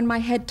hardly know when my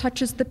head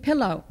touches the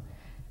pillow.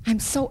 I'm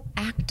so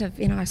active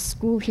in our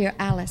school here,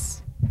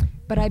 Alice.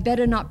 But I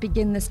better not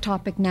begin this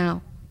topic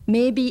now.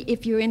 Maybe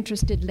if you're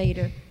interested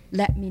later,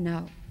 let me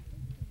know.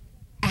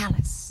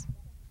 Alice,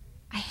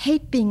 I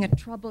hate being a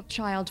troubled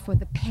child for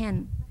the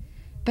pen,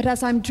 but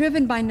as I'm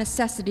driven by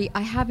necessity,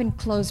 I have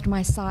enclosed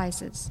my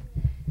sizes.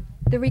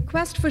 The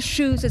request for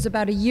shoes is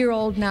about a year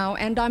old now,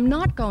 and I'm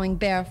not going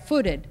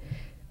barefooted,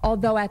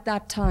 although at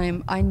that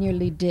time I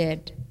nearly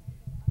did.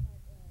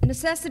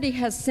 Necessity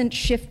has since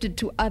shifted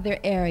to other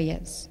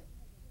areas.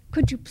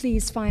 Could you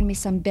please find me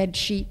some bed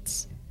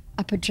sheets,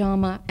 a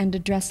pajama, and a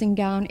dressing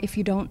gown, if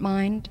you don't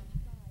mind?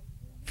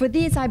 For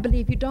these, I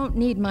believe you don't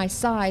need my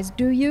size,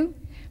 do you?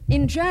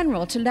 In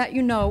general, to let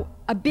you know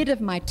a bit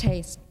of my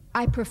taste,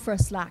 I prefer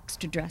slacks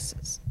to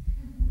dresses.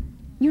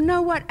 You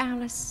know what,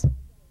 Alice?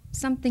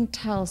 Something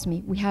tells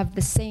me we have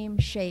the same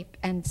shape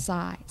and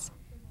size.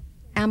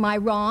 Am I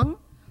wrong,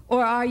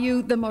 or are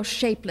you the most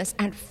shapeless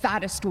and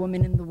fattest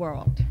woman in the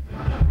world?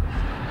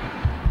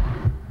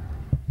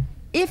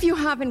 If you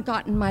haven't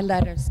gotten my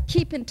letters,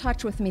 keep in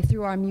touch with me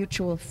through our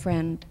mutual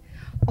friend.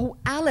 Oh,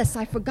 Alice,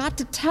 I forgot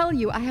to tell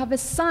you, I have a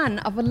son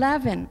of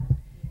 11.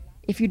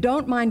 If you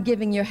don't mind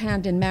giving your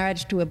hand in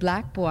marriage to a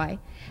black boy,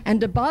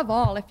 and above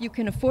all, if you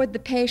can afford the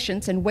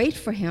patience and wait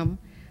for him,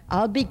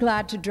 I'll be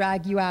glad to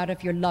drag you out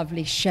of your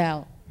lovely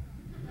shell.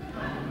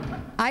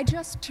 I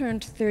just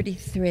turned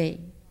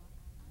 33.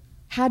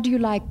 How do you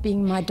like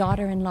being my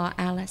daughter-in-law,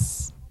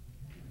 Alice?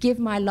 Give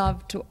my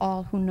love to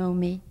all who know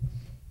me.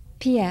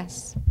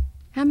 P.S.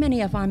 How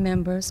many of our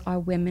members are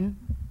women?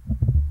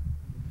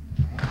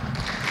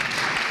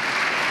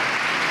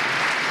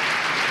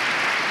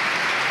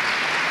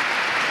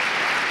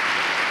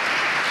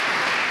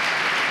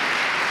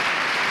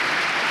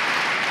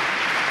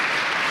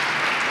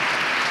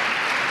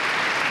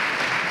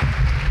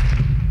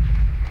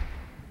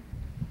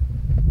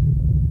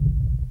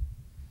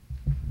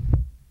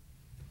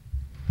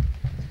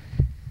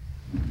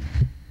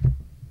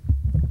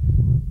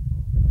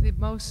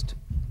 most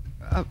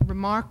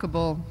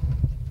remarkable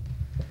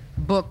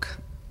book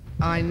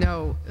I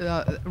know,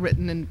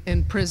 written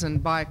in prison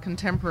by a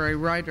contemporary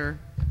writer,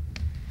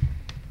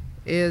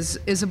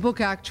 is a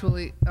book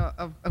actually,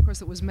 of course,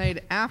 that was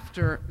made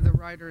after the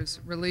writer's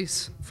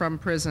release from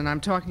prison.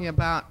 I'm talking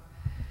about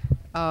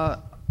a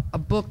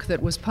book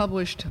that was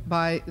published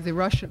by the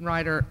Russian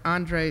writer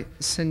Andrei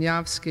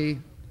Sinyavsky,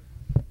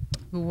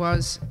 who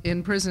was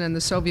in prison in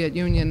the Soviet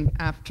Union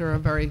after a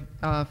very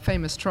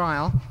famous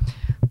trial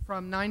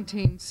from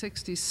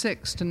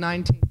 1966 to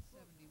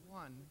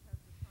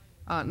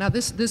 1971. Now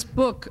this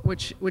book,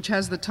 which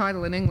has the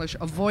title in English,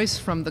 A Voice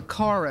from the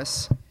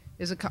Chorus,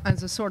 is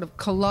a sort of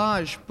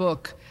collage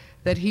book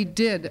that he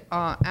did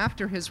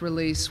after his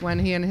release when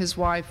he and his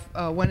wife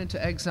went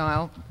into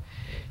exile.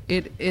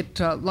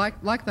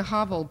 Like the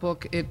Havel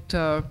book,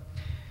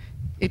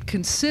 it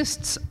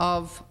consists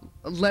of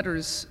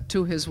letters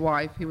to his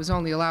wife. He was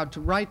only allowed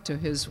to write to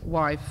his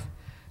wife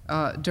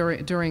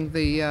during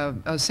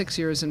the 6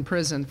 years in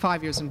prison,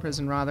 5 years in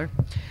prison rather.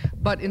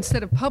 But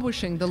instead of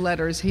publishing the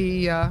letters,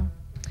 he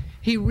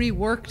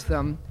reworked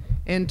them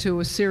into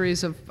a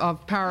series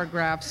of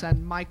paragraphs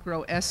and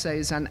micro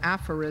essays and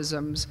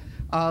aphorisms,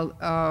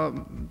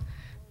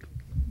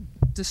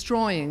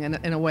 destroying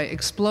in a way,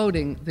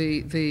 exploding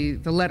the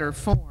letter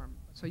form.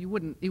 So you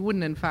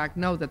wouldn't in fact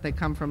know that they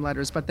come from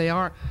letters, but they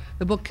are.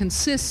 The book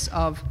consists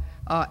of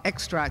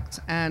extracts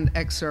and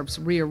excerpts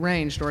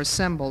rearranged or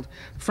assembled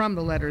from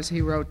the letters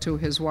he wrote to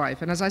his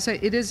wife. And as I say,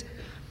 it is,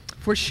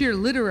 for sheer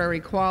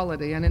literary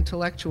quality and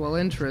intellectual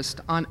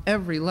interest on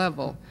every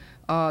level,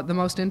 the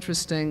most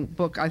interesting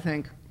book, I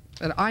think,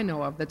 that I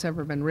know of that's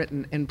ever been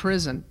written in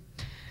prison.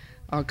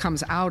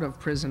 Comes out of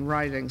prison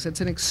writings. It's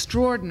an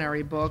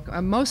extraordinary book,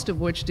 most of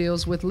which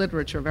deals with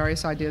literature,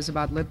 various ideas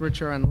about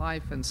literature and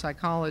life and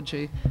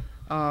psychology,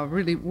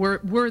 really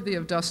worthy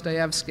of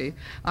Dostoevsky.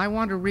 I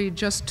want to read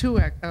just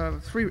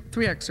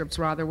three excerpts,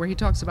 rather, where he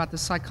talks about the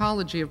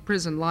psychology of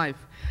prison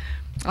life.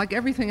 Like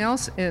everything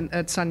else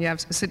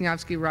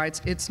Sinyavsky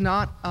writes, it's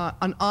not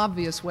an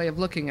obvious way of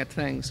looking at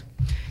things.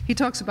 He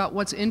talks about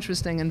what's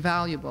interesting and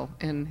valuable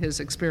in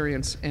his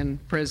experience in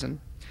prison.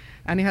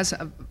 And he has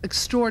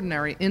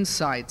extraordinary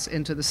insights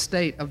into the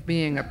state of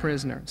being a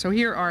prisoner. So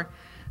here are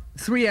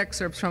three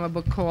excerpts from a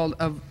book called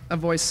A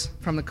Voice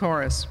from the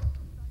Chorus.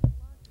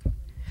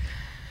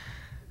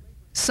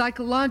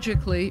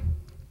 Psychologically,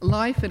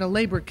 life in a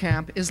labor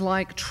camp is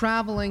like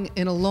traveling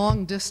in a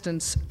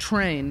long-distance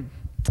train.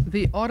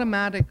 The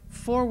automatic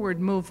forward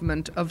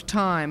movement of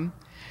time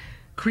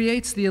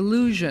creates the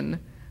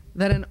illusion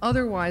that an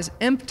otherwise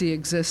empty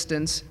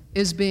existence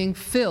is being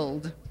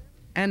filled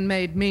and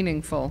made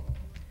meaningful.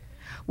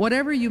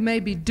 Whatever you may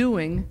be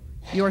doing,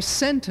 your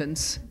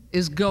sentence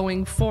is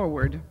going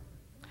forward,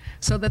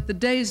 so that the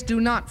days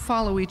do not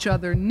follow each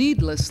other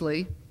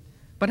needlessly,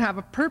 but have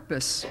a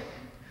purpose,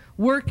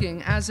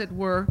 working, as it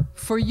were,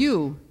 for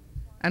you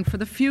and for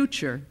the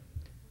future,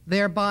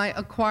 thereby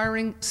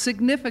acquiring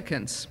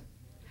significance.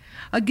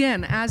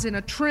 Again, as in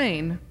a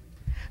train,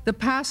 the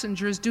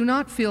passengers do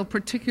not feel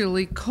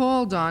particularly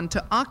called on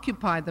to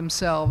occupy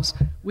themselves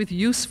with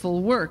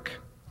useful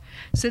work,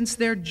 since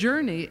their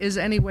journey is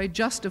anyway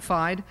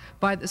justified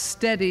by the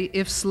steady,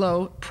 if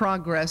slow,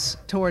 progress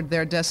toward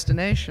their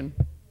destination.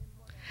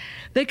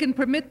 They can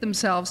permit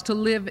themselves to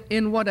live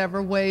in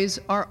whatever ways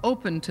are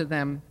open to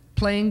them,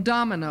 playing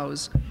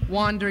dominoes,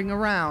 wandering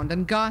around,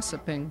 and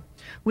gossiping,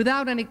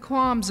 without any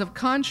qualms of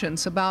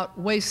conscience about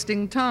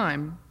wasting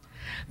time.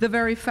 The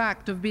very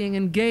fact of being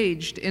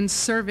engaged in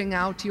serving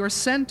out your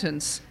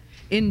sentence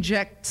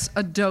injects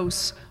a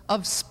dose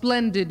of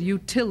splendid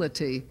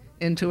utility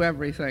into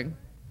everything.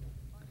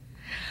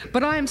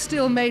 But I am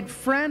still made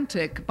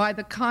frantic by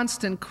the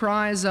constant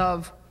cries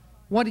of,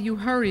 "What are you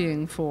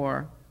hurrying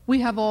for?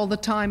 We have all the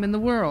time in the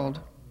world.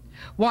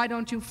 Why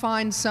don't you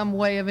find some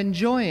way of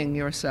enjoying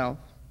yourself?"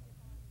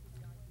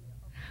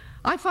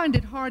 I find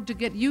it hard to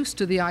get used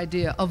to the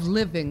idea of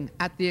living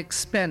at the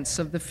expense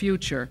of the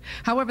future.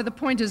 However, the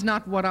point is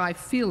not what I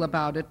feel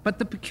about it, but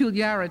the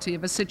peculiarity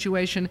of a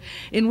situation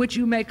in which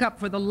you make up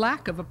for the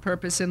lack of a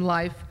purpose in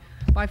life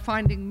by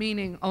finding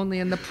meaning only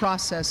in the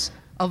process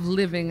of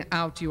living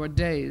out your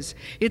days.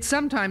 It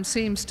sometimes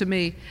seems to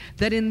me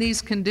that in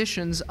these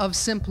conditions of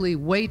simply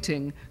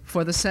waiting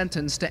for the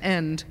sentence to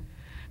end,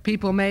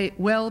 people may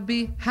well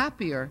be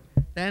happier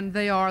than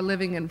they are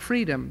living in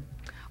freedom,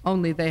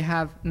 only they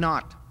have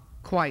not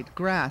quite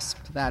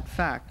grasped that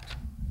fact.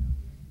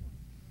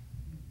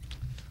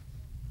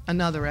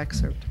 Another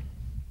excerpt.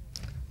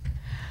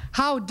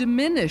 How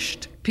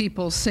diminished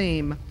people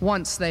seem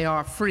once they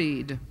are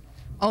freed,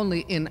 only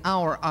in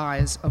our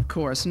eyes, of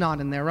course,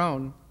 not in their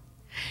own.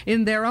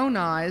 In their own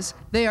eyes,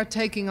 they are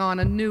taking on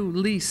a new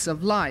lease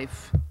of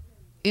life.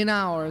 In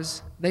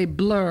ours, they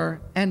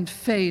blur and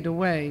fade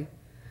away.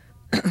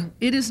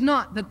 It is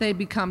not that they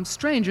become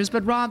strangers,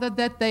 but rather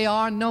that they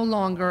are no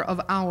longer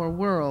of our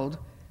world,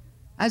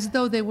 as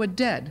though they were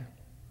dead.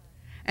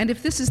 And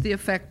if this is the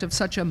effect of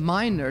such a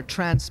minor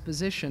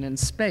transposition in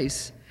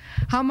space,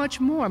 how much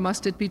more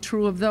must it be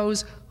true of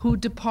those who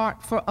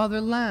depart for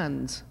other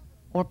lands,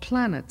 or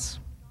planets.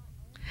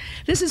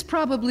 This is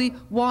probably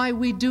why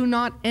we do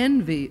not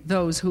envy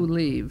those who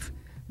leave.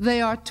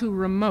 They are too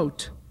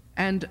remote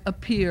and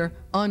appear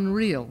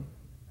unreal.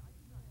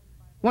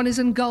 One is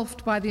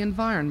engulfed by the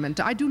environment.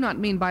 I do not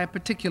mean by a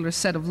particular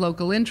set of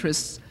local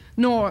interests,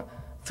 nor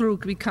through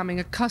becoming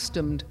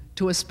accustomed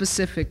to a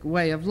specific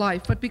way of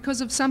life, but because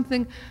of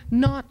something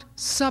not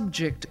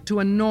subject to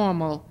a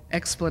normal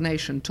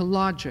explanation, to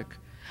logic,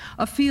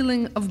 a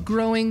feeling of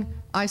growing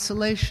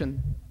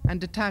isolation and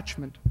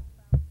detachment.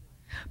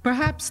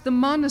 Perhaps the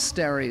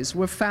monasteries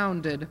were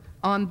founded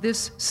on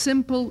this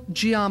simple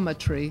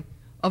geometry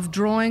of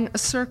drawing a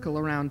circle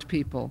around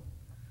people,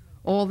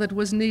 all that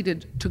was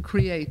needed to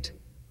create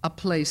a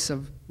place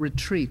of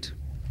retreat.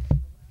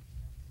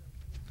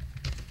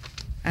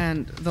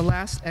 And the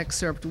last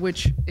excerpt,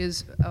 which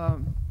is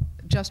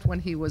just when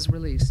he was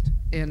released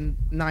in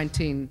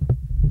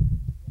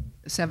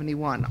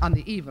 1971, on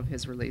the eve of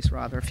his release,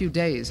 rather, a few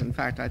days, in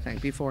fact, I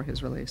think, before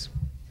his release.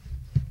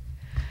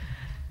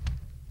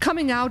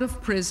 Coming out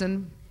of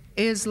prison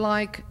is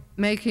like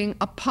making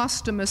a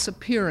posthumous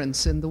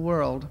appearance in the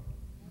world.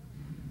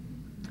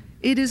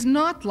 It is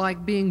not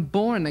like being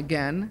born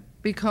again,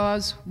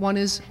 because one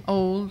is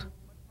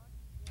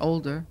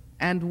older,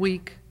 and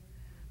weak,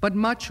 but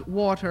much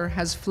water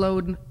has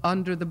flowed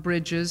under the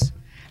bridges,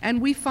 and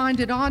we find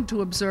it odd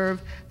to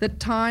observe that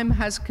time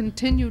has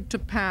continued to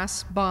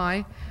pass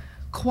by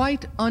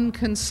quite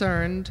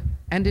unconcerned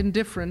and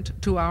indifferent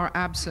to our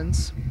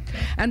absence,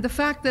 and the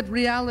fact that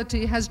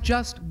reality has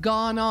just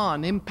gone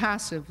on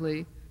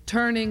impassively,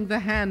 turning the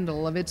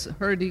handle of its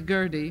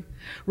hurdy-gurdy,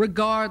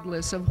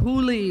 regardless of who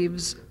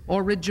leaves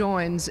or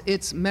rejoins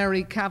its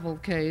merry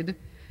cavalcade,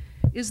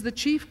 is the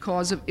chief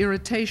cause of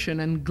irritation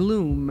and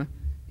gloom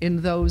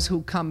in those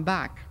who come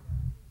back.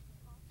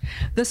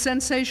 The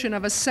sensation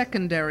of a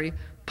secondary,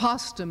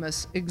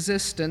 posthumous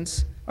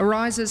existence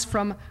arises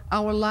from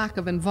our lack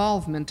of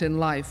involvement in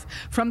life,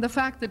 from the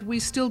fact that we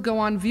still go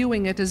on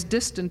viewing it as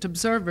distant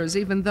observers,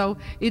 even though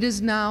it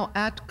is now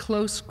at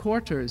close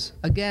quarters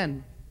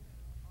again.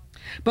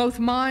 Both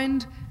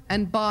mind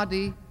and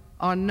body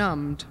are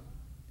numbed.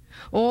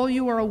 All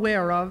you are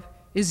aware of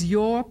is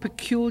your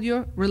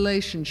peculiar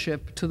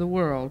relationship to the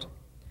world,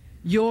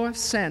 your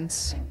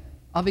sense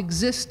of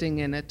existing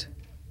in it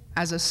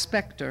as a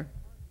specter.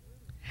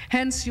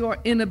 Hence your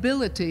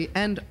inability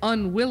and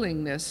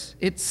unwillingness,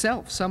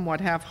 itself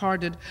somewhat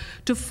half-hearted,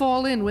 to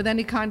fall in with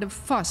any kind of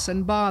fuss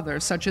and bother,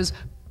 such as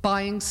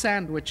buying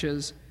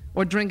sandwiches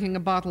or drinking a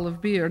bottle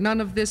of beer. None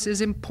of this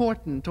is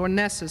important or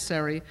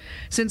necessary,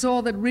 since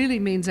all that really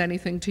means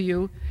anything to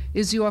you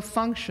is your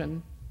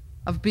function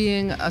of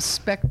being a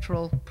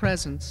spectral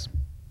presence.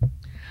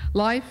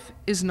 Life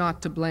is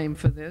not to blame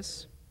for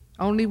this,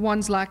 only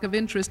one's lack of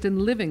interest in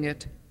living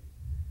it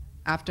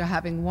after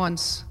having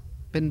once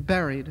been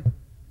buried.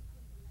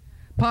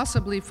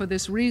 Possibly for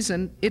this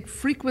reason, it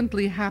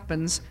frequently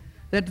happens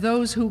that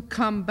those who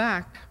come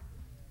back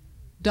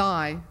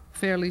die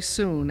fairly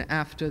soon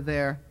after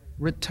their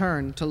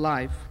return to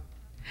life.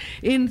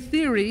 In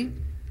theory,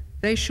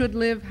 they should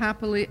live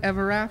happily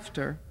ever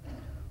after.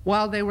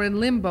 While they were in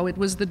limbo, it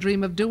was the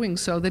dream of doing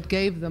so that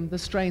gave them the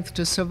strength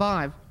to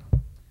survive.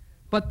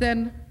 But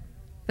then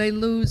they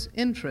lose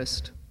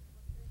interest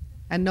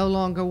and no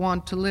longer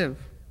want to live.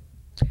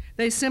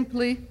 They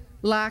simply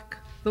lack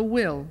the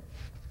will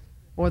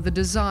or the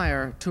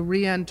desire to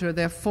re-enter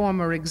their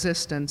former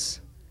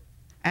existence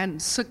and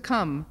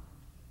succumb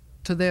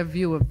to their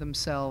view of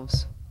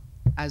themselves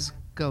as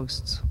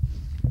ghosts.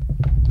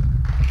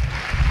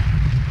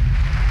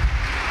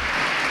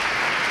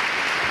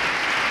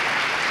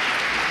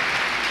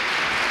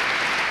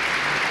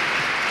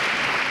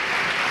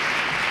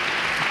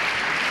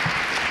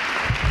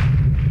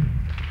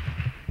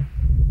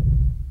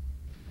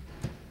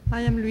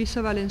 I am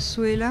Luisa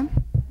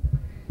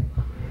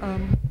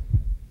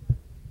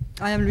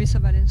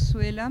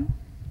Valenzuela.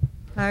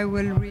 I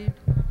will read.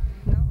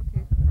 No,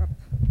 okay, up.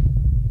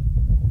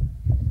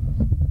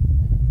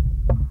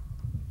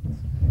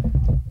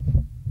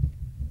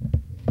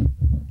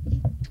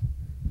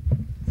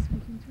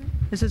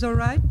 Is this all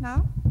right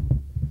now?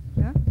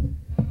 Yeah.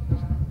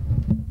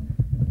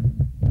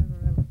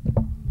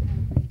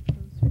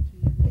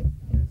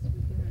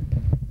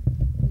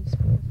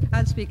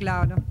 I'll speak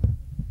louder.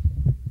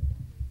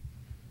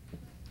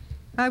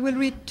 I will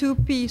read two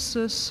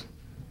pieces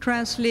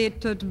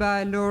translated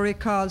by Laurie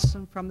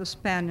Carlson from the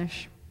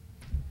Spanish.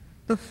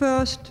 The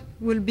first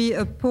will be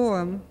a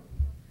poem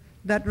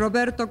that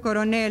Roberto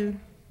Coronel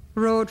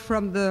wrote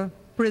from the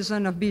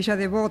prison of Villa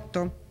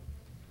Devoto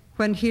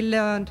when he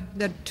learned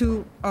that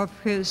two of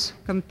his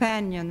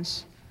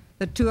companions,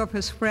 that two of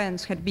his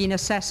friends had been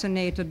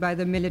assassinated by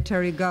the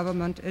military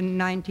government in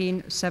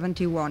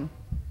 1971.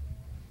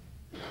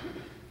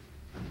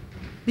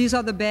 These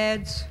are the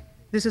beds,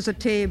 this is a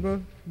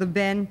table, the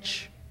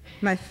bench,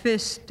 my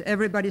fist,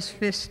 everybody's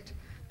fist,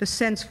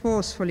 descends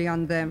forcefully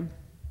on them.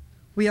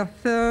 We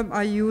affirm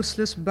our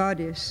useless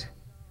bodies.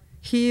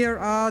 Here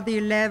are the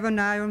 11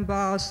 iron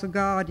bars, the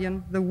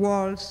guardian, the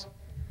walls.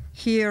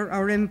 Here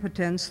our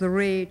impotence, the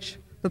rage,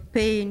 the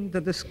pain,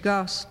 the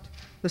disgust,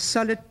 the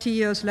solid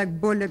tears like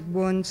bullet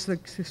wounds,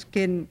 like the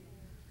skin.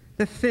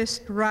 The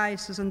fist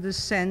rises and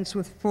descends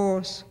with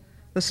force.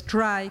 The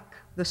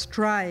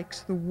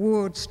strikes, the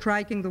wood,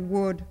 striking the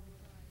wood.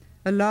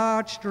 A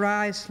large,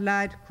 dry,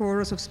 slight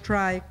chorus of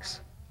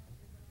strikes.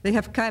 They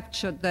have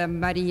captured them,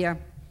 Maria.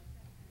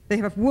 They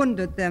have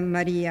wounded them,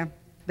 Maria.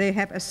 They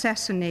have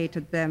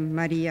assassinated them,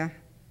 Maria.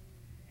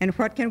 And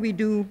what can we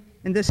do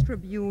in this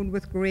tribune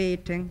with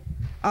grating?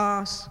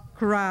 Ask,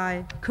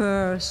 cry,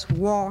 curse,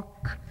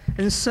 walk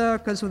in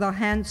circles with our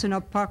hands in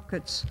our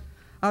pockets,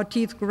 our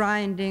teeth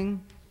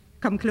grinding,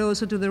 come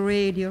closer to the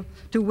radio,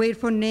 to wait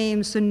for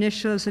names,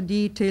 initials, the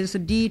details, the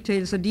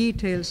details, the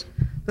details.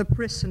 The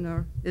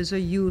prisoner is a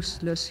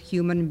useless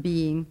human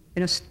being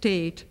in a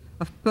state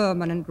of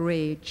permanent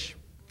rage.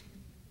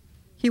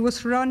 He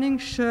was running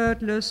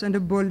shirtless and a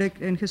bullet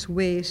in his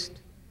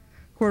waist.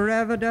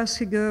 Wherever does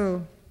he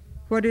go?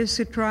 What is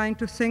he trying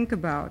to think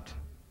about?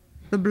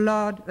 The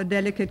blood, a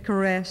delicate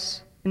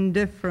caress,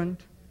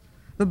 indifferent.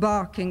 The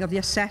barking of the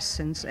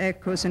assassins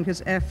echoes in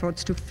his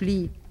efforts to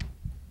flee.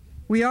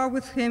 We are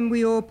with him,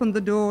 we open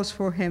the doors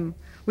for him.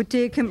 We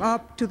take him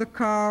up to the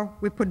car,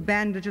 we put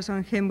bandages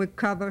on him, we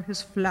cover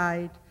his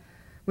flight.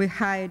 We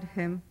hide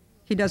him,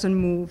 he doesn't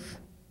move.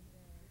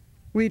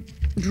 We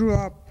drew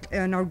up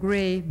in our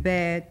gray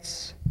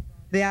beds.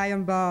 The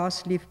iron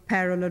bars leave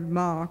parallel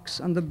marks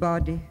on the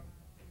body.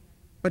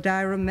 But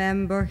I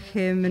remember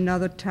him in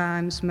other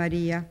times,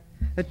 Maria,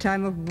 a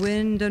time of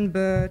wind and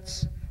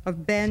birds,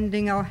 of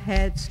bending our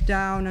heads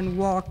down and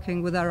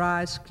walking with our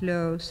eyes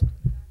closed.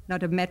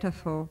 Not a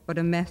metaphor, but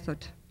a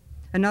method.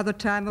 Another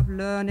time of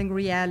learning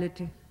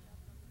reality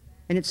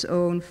in its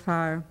own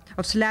fire,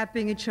 of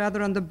slapping each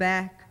other on the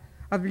back,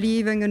 of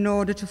leaving in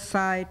order to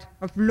fight,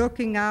 of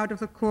looking out of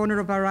the corner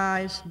of our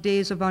eyes,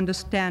 days of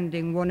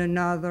understanding one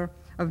another,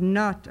 of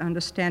not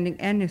understanding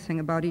anything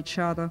about each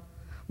other,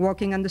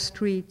 walking on the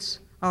streets,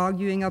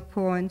 arguing our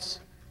points,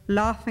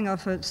 laughing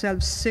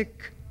ourselves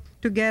sick,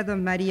 together,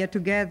 Maria,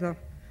 together.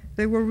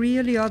 They were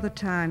really other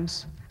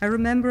times. I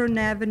remember an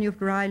avenue of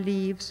dry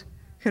leaves,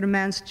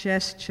 Germain's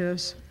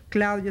gestures,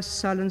 Claudia's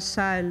sullen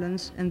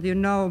silence, and the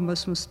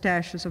enormous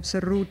mustaches of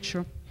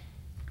Serruccio.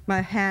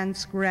 My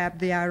hands grab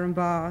the iron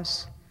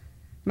bars.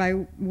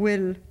 My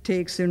will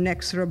takes the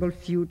inexorable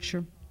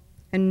future.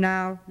 And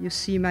now you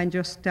see my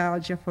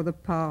nostalgia for the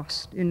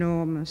past,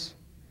 enormous.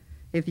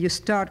 If you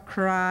start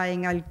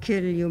crying, I'll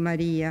kill you,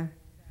 Maria.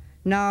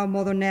 Now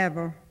more than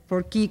ever,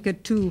 for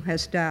Kike too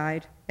has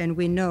died, and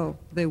we know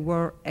they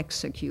were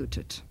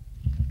executed.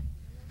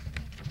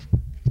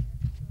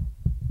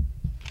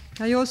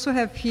 I also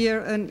have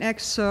here an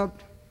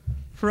excerpt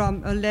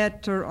from a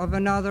letter of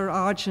another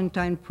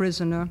Argentine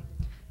prisoner.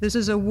 This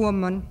is a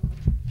woman.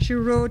 She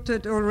wrote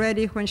it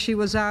already when she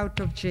was out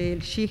of jail.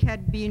 She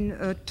had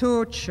been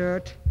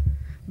tortured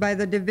by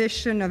the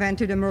Division of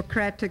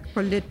Anti-Democratic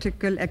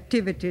Political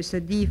Activities,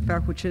 the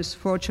DIFA, which is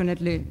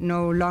fortunately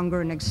no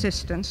longer in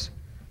existence.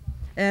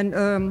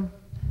 And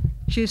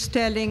she's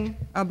telling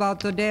about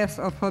the death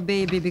of her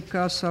baby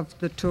because of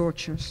the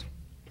tortures.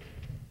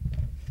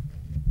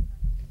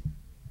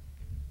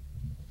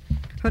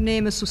 Her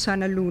name is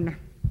Susana Luna.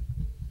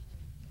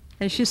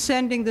 And she's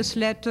sending this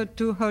letter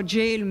to her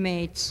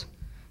jailmates,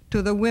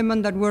 to the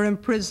women that were in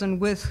prison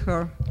with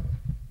her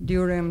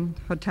during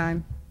her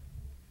time.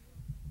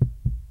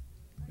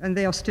 And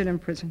they are still in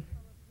prison.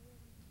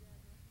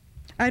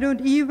 I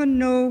don't even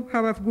know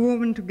how I've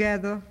woven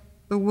together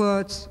the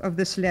words of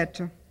this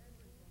letter.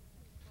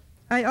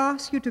 I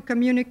ask you to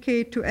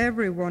communicate to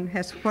everyone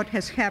what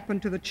has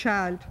happened to the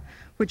child,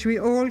 which we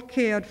all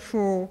cared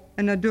for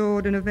and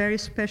adored in a very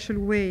special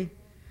way,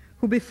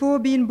 who before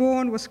being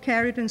born was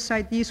carried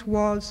inside these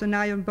walls and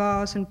iron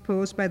bars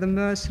imposed by the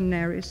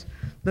mercenaries,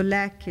 the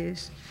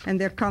lackeys, and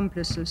the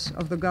accomplices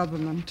of the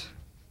government.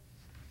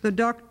 The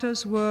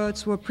doctor's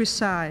words were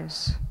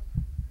precise.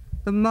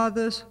 The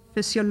mother's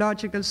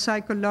physiological,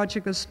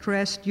 psychological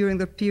stress during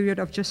the period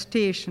of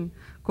gestation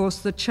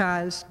caused the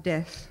child's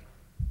death.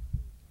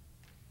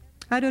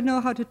 I don't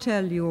know how to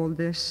tell you all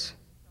this.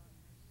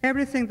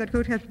 Everything that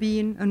could have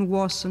been and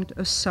wasn't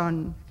a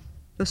son,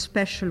 the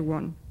special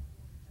one,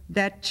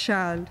 that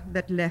child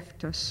that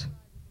left us.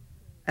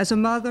 As a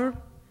mother,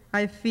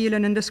 I feel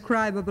an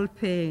indescribable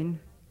pain.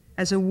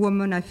 As a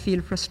woman, I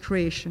feel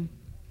frustration.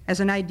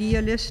 As an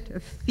idealist, a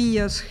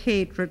fierce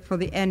hatred for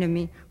the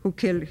enemy who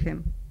killed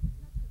him.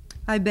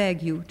 I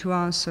beg you to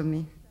answer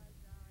me.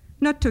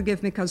 Not to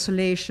give me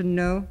consolation,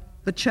 no.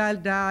 The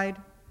child died.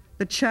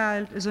 The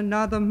child is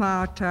another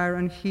martyr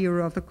and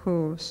hero of the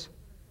cause.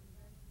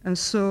 And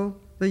so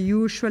the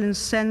usual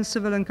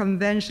insensible and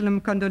conventional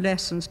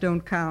condolences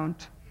don't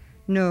count.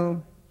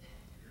 No.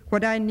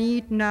 What I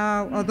need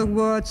now are the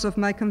words of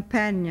my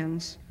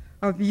companions,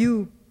 of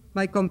you,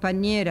 my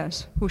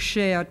compañeras, who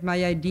shared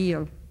my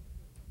ideal.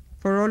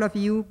 For all of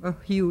you, a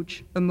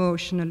huge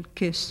emotional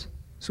kiss.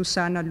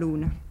 Susana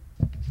Luna.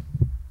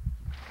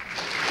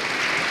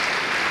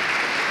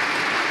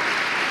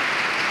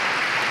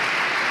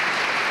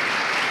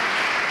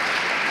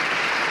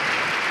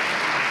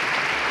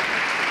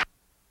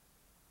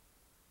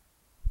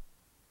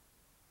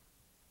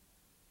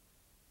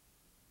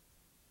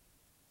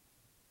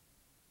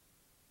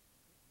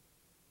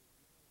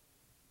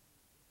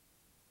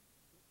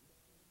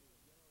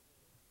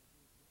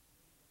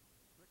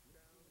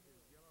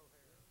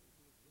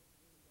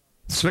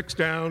 slicks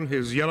down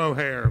his yellow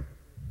hair,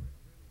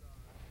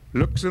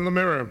 looks in the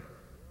mirror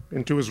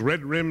into his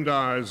red-rimmed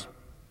eyes,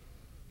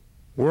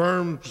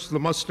 worms the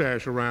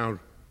mustache around.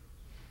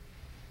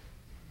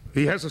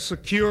 He has a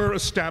secure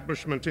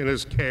establishment in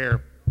his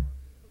care,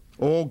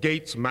 all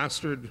gates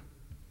mastered,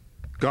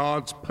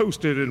 guards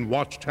posted in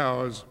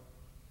watchtowers,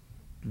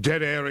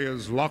 dead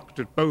areas locked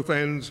at both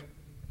ends,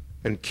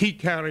 and key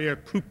carrier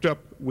cooped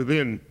up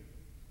within.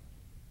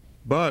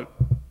 But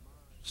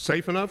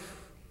safe enough?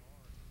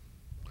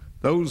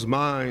 Those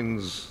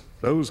minds,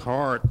 those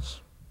hearts.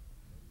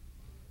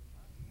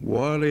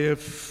 What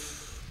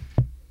if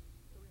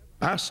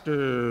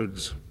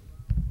bastards?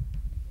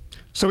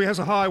 So he has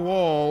a high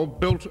wall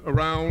built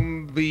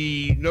around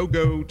the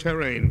no-go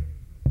terrain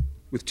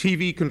with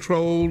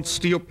TV-controlled,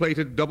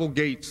 steel-plated double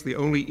gates, the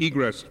only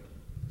egress.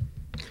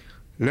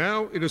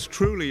 Now it is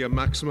truly a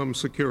maximum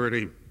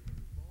security.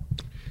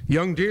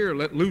 Young deer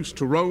let loose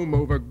to roam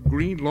over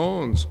green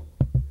lawns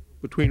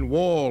between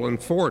wall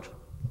and fort.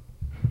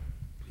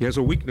 He has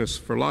a weakness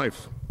for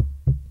life.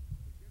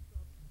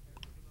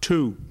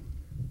 2,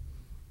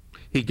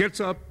 he gets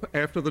up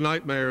after the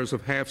nightmares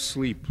of half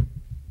sleep.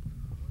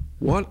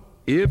 What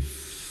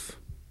if?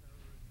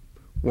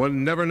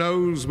 One never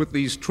knows with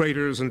these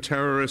traitors and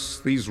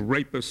terrorists, these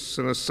rapists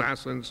and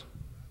assassins.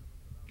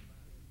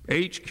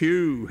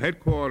 HQ,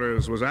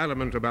 headquarters, was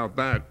adamant about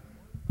that.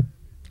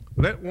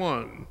 Let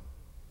one,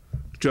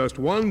 just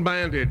one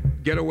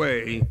bandit get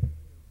away,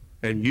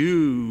 and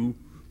you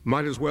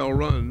might as well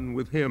run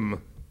with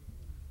him.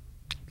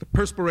 The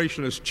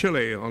perspiration is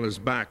chilly on his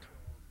back.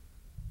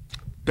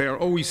 They are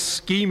always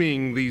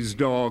scheming, these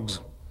dogs.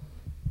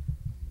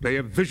 They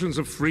have visions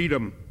of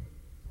freedom.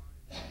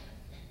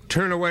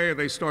 Turn away,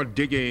 they start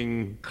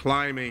digging,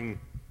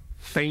 climbing,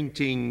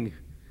 fainting,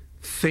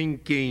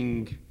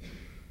 thinking,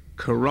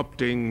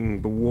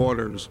 corrupting the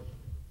waters.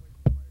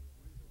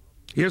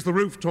 He has the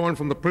roof torn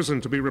from the prison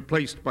to be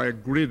replaced by a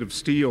grid of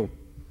steel,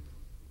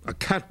 a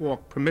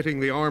catwalk permitting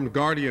the armed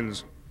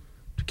guardians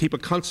to keep a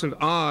constant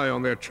eye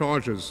on their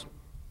charges.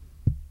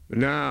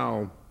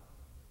 Now,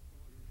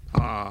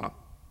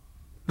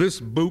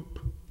 this boop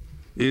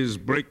is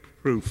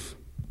break-proof.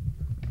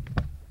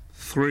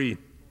 3,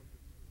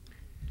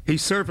 he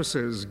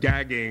surfaces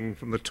gagging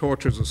from the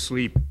tortures of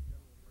sleep,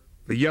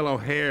 the yellow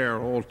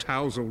hair all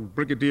tousled,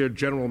 Brigadier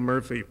General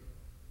Murphy.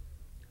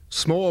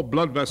 Small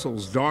blood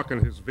vessels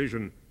darken his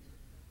vision,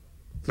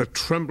 the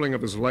trembling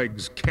of his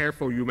legs.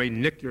 Careful, you may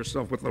nick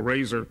yourself with the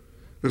razor.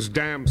 This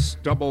damn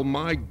stubble,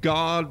 my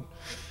God,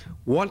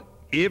 what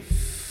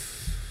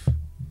if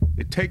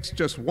it takes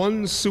just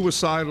one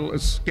suicidal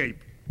escape?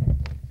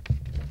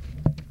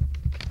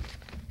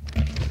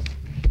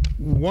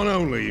 One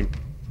only,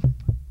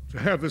 to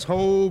have this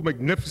whole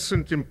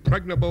magnificent,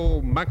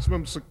 impregnable,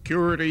 maximum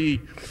security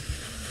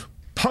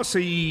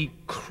pussy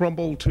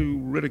crumble to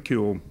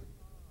ridicule.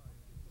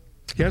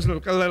 He has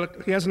an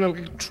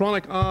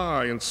electronic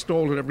eye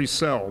installed in every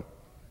cell.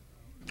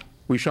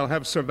 We shall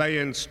have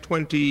surveillance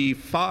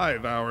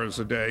 25 hours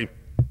a day.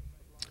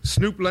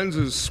 Snoop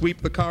lenses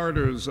sweep the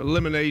corridors,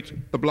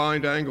 eliminate the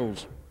blind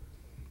angles.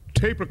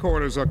 Tape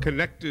recorders are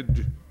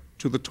connected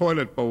to the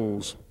toilet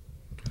bowls.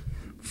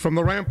 From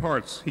the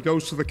ramparts, he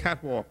goes to the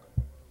catwalk,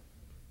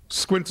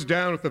 squints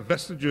down at the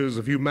vestiges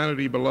of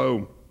humanity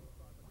below.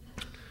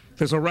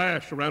 There's a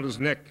rash around his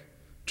neck,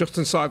 just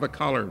inside the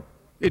collar,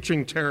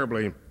 itching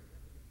terribly.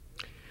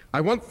 I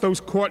want those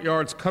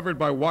courtyards covered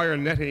by wire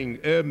netting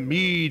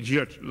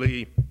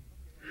immediately.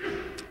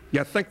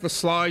 You think the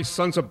sly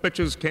sons of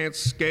bitches can't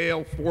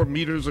scale 4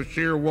 meters of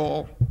sheer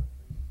wall?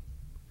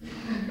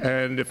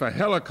 And if a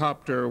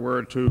helicopter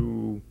were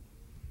to,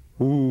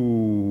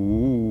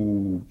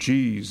 ooh,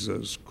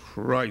 Jesus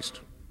Christ.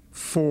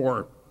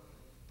 4,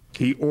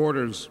 he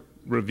orders,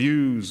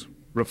 reviews,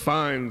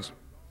 refines.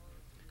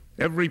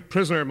 Every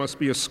prisoner must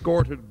be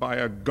escorted by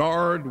a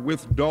guard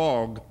with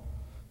dog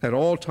at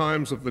all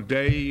times of the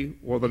day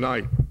or the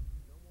night.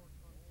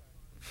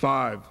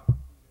 5,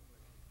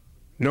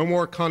 no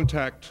more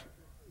contact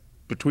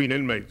between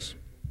inmates.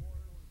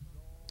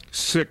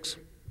 6,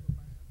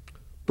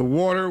 the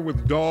water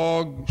with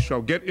dog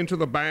shall get into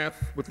the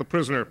bath with the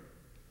prisoner.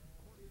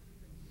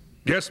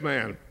 Yes,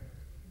 ma'am.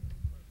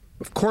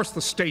 Of course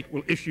the state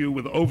will issue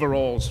with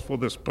overalls for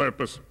this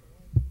purpose.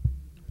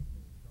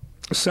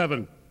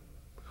 7,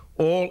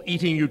 all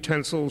eating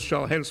utensils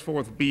shall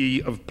henceforth be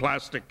of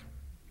plastic.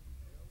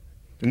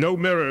 No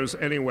mirrors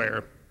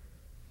anywhere.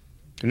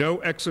 No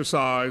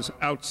exercise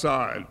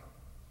outside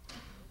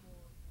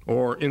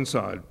or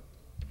inside.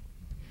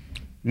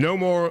 No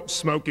more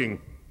smoking.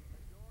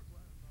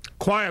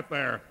 Quiet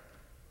there.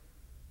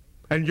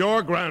 And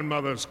your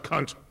grandmother's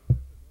cunt.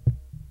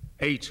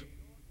 8,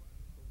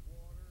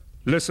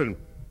 listen.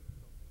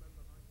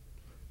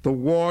 The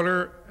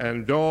warder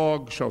and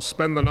dog shall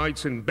spend the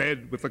nights in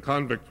bed with the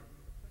convict,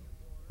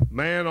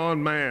 man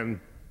on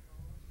man.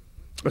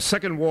 A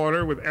second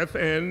warder with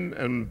FN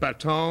and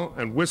baton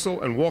and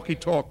whistle and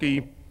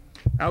walkie-talkie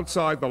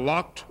outside the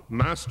locked,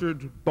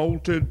 mastered,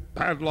 bolted,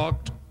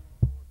 padlocked,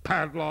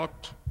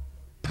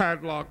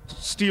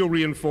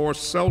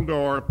 steel-reinforced cell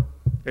door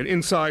an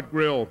inside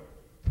grill,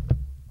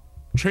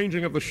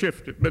 changing of the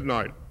shift at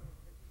midnight.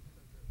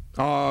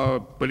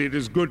 But it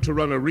is good to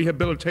run a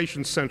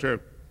rehabilitation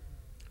center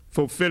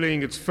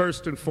fulfilling its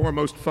first and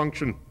foremost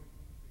function,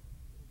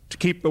 to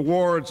keep the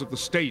wards of the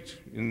state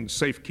in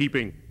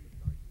safekeeping.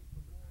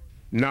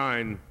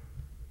 9,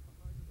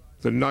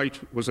 the night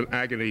was an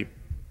agony.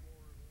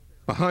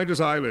 Behind his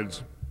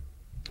eyelids,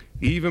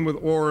 even with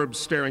orbs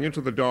staring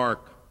into the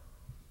dark,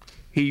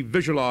 he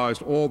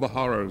visualized all the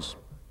horrors,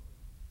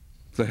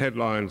 the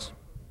headlines,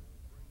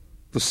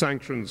 the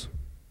sanctions,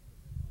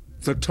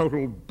 the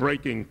total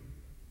breaking.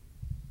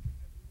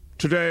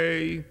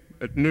 Today,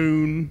 at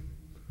noon,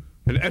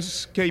 an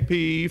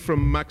escapee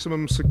from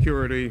maximum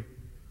security.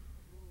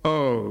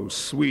 Oh,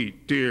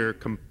 sweet, dear,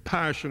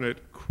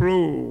 compassionate,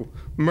 cruel,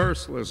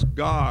 merciless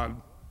God.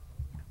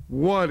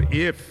 What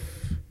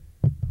if?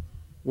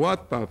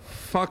 What the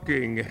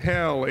fucking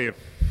hell if?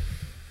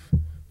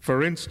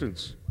 For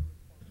instance,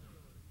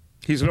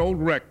 he's an old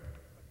wreck,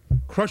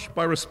 crushed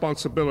by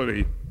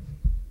responsibility,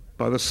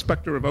 by the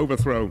specter of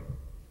overthrow.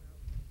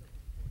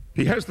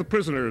 He has the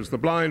prisoners, the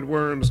blind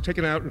worms,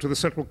 taken out into the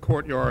central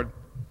courtyard,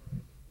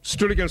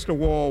 stood against a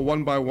wall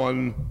one by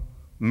one,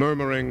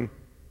 murmuring,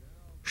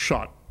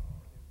 shot.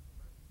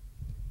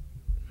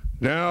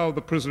 Now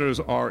the prisoners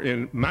are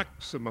in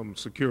maximum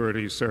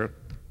security, sir.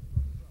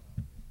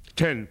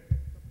 10,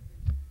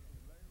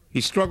 he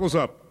struggles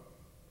up,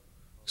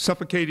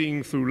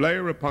 suffocating through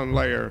layer upon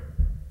layer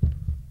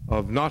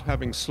of not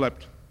having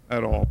slept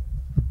at all.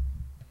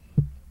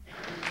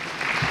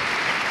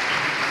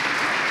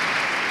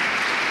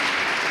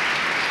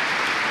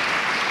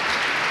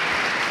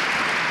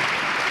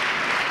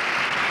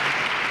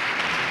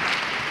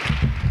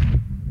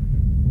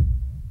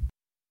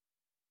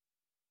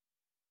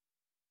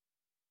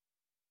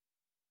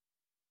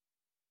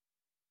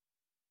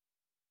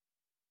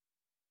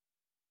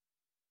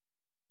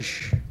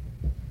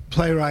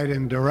 Playwright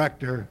and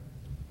director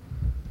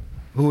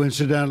who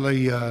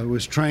incidentally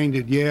was trained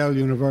at Yale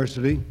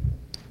University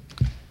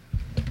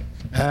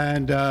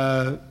and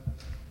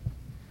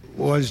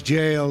was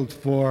jailed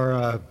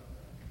for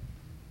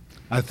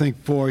I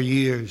think 4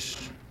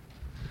 years.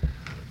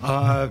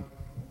 I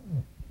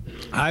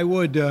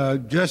would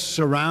just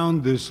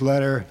surround this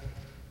letter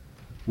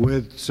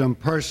with some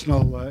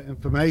personal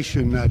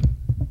information that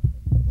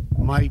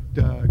might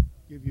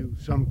give you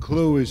some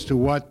clue as to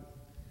what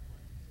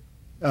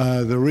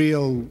the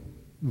real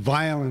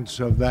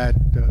violence of that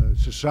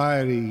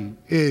society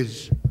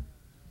is.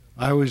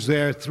 I was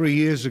there 3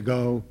 years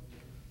ago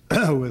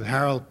with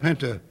Harold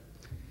Pinter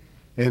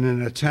in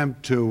an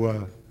attempt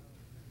to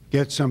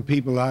get some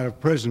people out of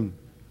prison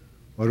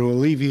or to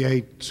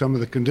alleviate some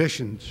of the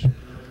conditions,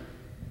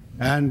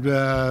 and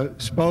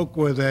spoke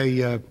with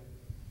a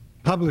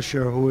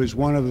publisher who is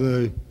one of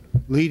the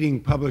leading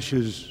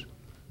publishers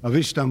of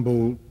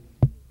Istanbul,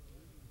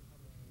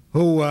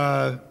 who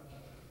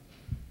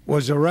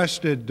was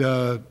arrested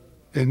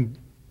in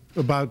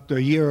about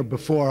a year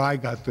before I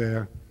got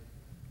there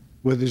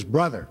with his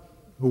brother,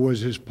 who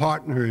was his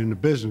partner in the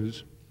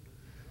business,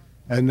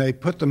 and they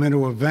put them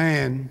into a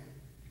van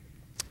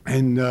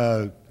and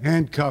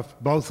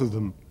handcuffed both of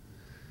them.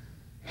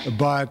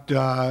 But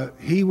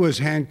he was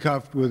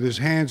handcuffed with his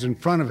hands in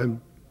front of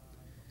him,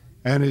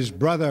 and his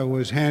brother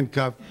was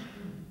handcuffed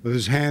with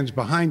his hands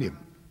behind him.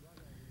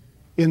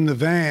 In the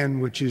van,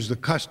 which is the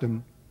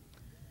custom,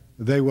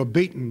 they were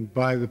beaten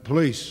by the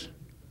police,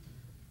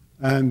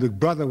 and the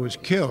brother was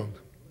killed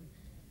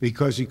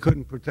because he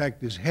couldn't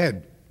protect his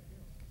head.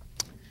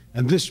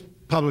 And this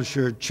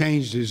publisher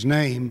changed his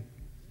name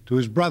to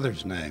his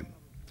brother's name.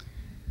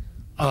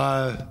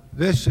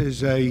 This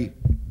is a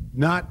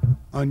not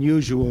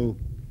unusual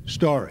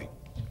story.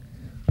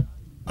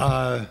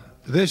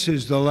 This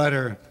is the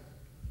letter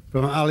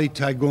from Ali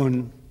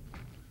Taygun,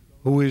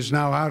 who is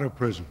now out of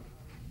prison.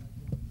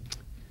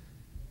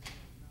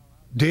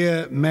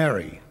 Dear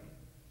Mary,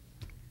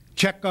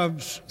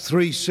 Chekhov's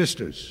Three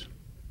Sisters,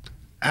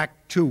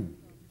 Act 2.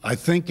 I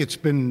think it's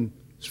been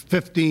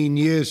 15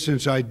 years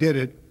since I did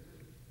it,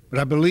 but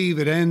I believe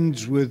it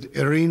ends with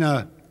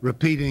Irina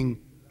repeating,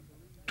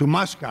 to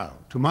Moscow,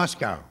 to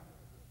Moscow.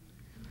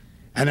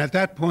 And at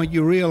that point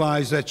you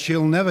realize that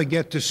she'll never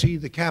get to see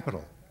the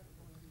capital.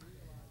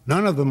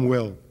 None of them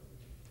will,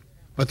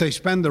 but they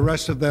spend the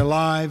rest of their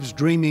lives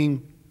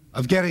dreaming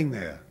of getting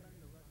there,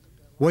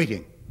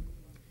 waiting.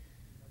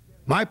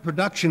 My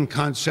production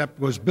concept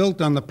was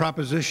built on the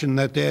proposition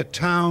that their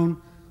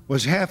town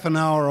was half an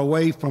hour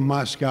away from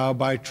Moscow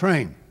by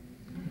train.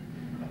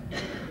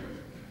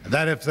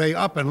 That if they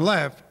up and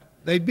left,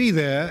 they'd be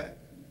there,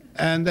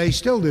 and they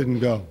still didn't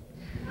go.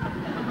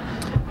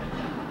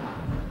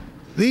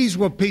 These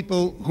were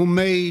people who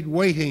made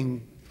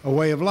waiting a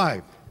way of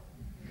life.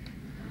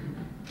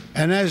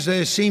 And as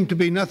there seemed to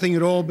be nothing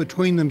at all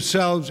between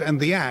themselves and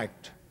the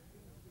act,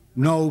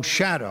 no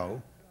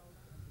shadow,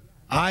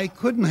 I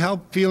couldn't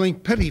help feeling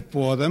pity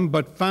for them,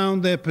 but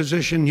found their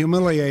position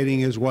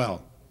humiliating as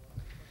well.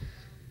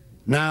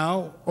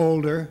 Now,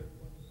 older,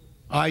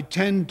 I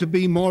tend to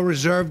be more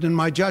reserved in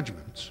my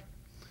judgments.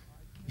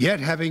 Yet,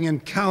 having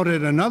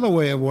encountered another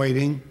way of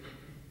waiting,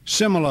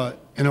 similar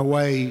in a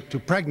way to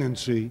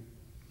pregnancy,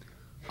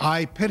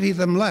 I pity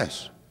them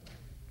less.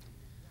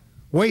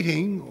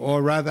 Waiting,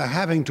 or rather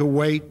having to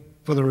wait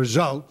for the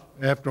result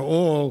after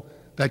all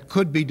that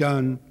could be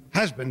done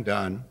has been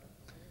done,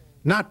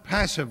 not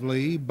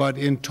passively but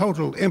in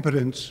total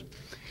impotence,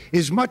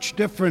 is much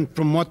different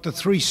from what the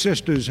three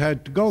sisters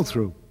had to go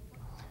through.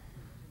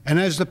 And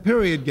as the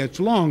period gets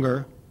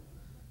longer,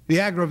 the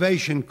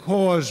aggravation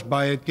caused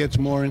by it gets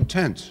more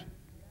intense.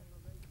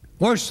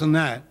 Worse than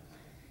that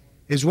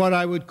is what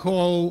I would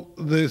call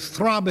the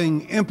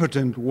throbbing,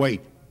 impotent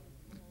wait.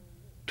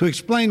 To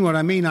explain what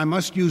I mean, I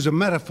must use a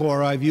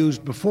metaphor I've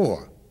used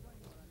before.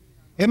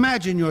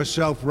 Imagine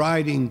yourself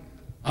riding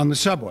on the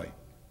subway,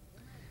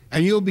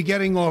 and you'll be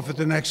getting off at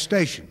the next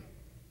station.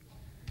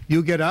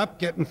 You get up,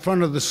 get in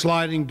front of the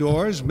sliding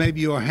doors, maybe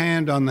your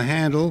hand on the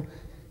handle,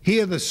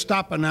 hear the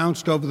stop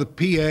announced over the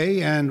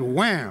PA, and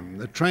wham,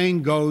 the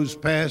train goes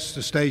past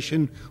the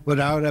station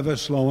without ever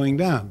slowing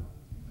down.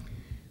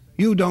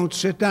 You don't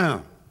sit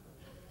down.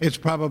 It's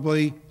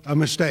probably a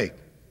mistake.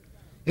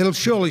 It'll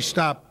surely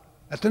stop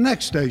at the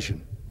next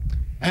station.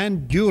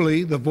 And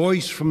duly, the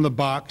voice from the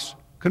box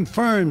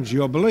confirms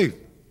your belief.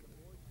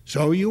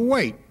 So you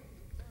wait,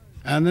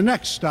 and the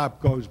next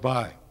stop goes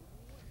by.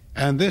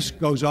 And this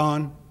goes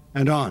on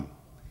and on.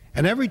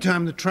 And every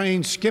time the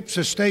train skips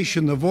a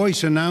station, the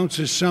voice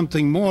announces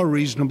something more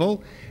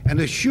reasonable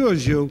and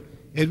assures you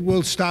it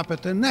will stop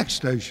at the next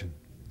station.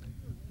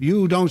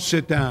 You don't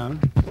sit down.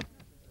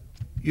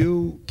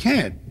 You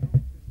can't.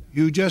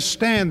 You just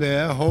stand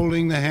there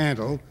holding the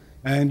handle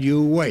and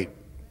you wait.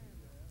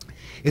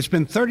 It's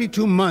been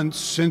 32 months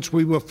since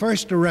we were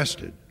first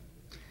arrested,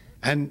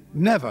 and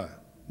never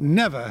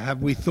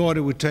have we thought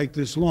it would take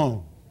this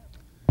long.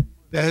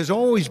 There has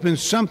always been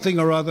something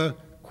or other,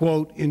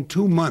 quote, in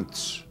 2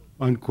 months,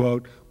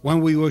 unquote, when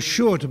we were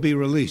sure to be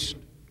released.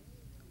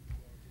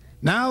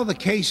 Now the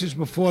case is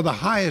before the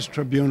highest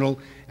tribunal,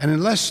 and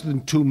in less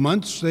than 2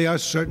 months they are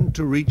certain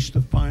to reach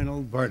the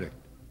final verdict.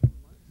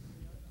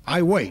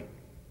 I wait.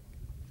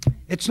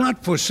 It's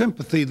not for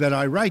sympathy that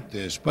I write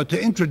this, but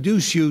to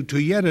introduce you to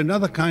yet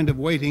another kind of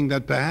waiting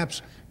that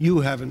perhaps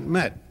you haven't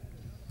met.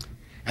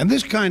 And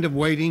this kind of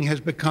waiting has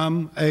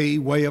become a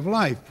way of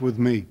life with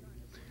me.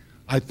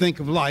 I think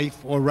of life,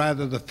 or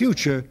rather the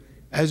future,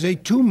 as a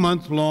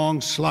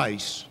 2-month-long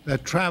slice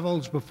that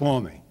travels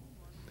before me.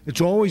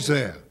 It's always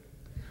there,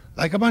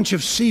 like a bunch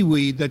of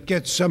seaweed that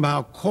gets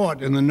somehow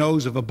caught in the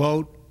nose of a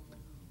boat,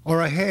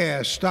 or a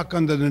hair stuck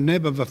under the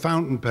nib of a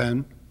fountain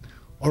pen,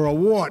 or a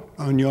wart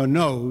on your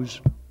nose.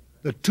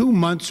 The 2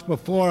 months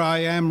before I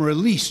am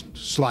released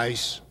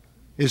slice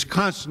is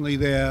constantly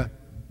there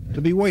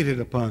to be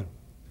waited upon.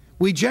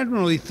 We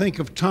generally think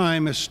of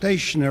time as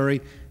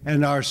stationary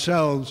and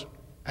ourselves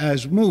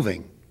as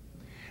moving.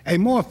 A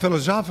more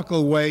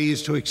philosophical way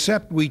is to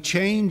accept we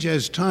change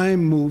as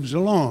time moves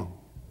along.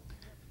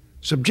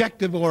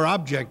 Subjective or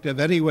objective,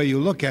 any way you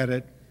look at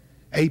it,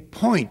 a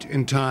point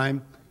in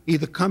time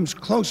either comes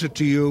closer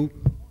to you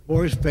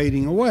or is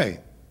fading away.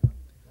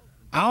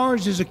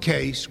 Ours is a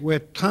case where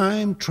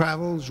time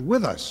travels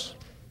with us.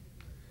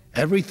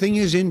 Everything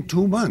is in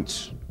 2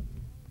 months.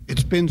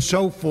 It's been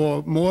so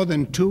for more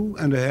than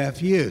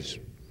 2.5 years.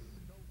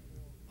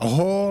 A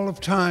hall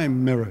of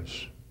time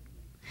mirrors.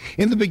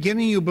 In the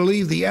beginning, you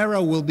believe the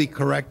error will be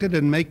corrected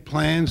and make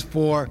plans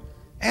for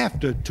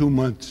after 2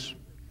 months.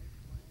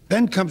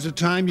 Then comes a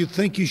time you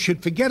think you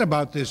should forget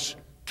about this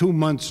 2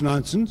 months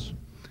nonsense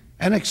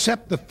and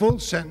accept the full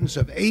sentence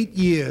of 8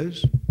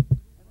 years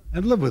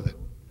and live with it.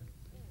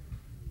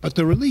 But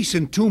the release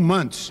in 2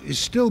 months is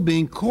still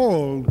being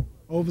called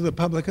over the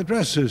public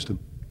address system.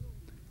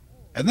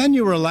 And then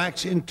you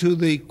relax into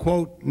the,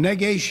 quote,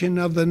 negation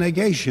of the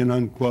negation,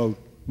 unquote,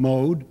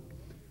 mode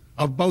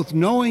of both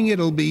knowing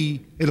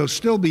it'll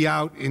still be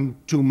out in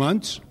 2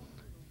 months,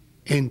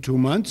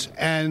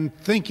 and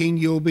thinking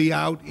you'll be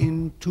out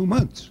in 2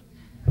 months.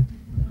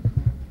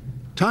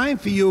 Time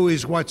for you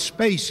is what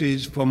space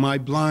is for my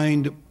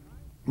blind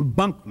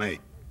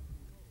bunkmate.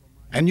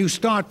 And you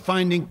start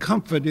finding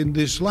comfort in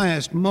this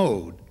last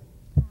mode.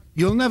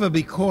 You'll never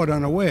be caught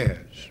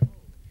unawares.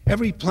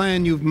 Every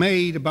plan you've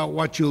made about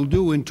what you'll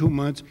do in 2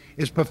 months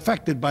is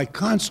perfected by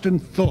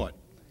constant thought,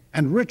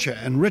 and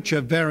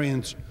richer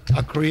variants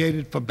are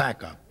created for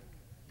backup.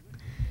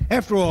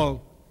 After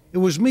all, it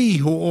was me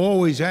who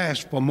always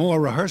asked for more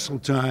rehearsal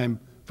time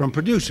from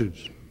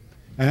producers.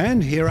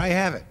 And here I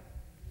have it.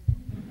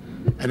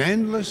 An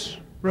endless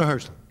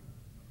rehearsal.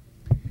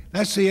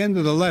 That's the end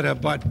of the letter,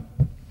 but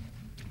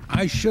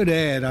I should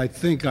add, I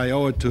think I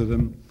owe it to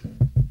them,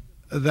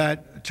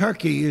 that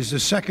Turkey is the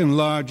second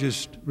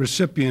largest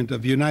recipient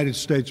of United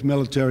States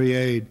military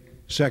aid,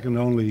 second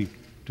only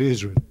to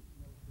Israel.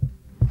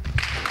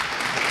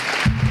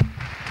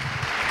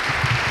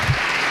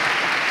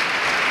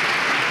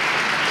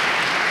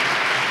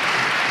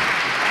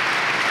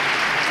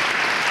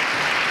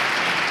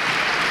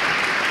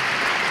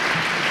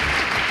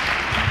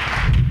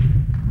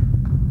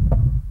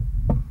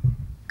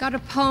 Got a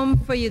poem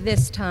for you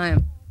this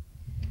time.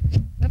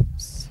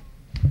 Oops.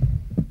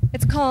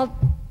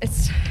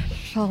 It's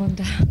fallen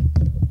down.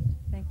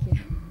 Thank you.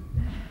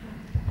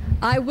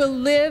 I Will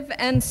Live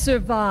and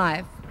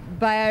Survive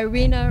by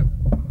Irina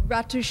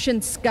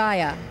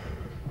Ratushinskaya.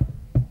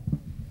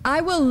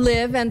 I will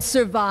live and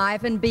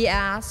survive and be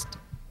asked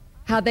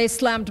how they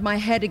slammed my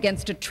head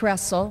against a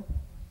trestle,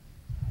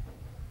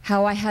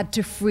 how I had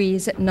to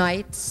freeze at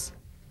nights,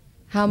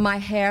 how my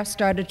hair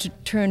started to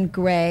turn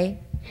gray.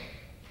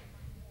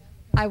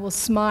 I will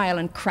smile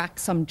and crack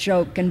some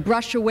joke and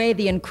brush away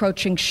the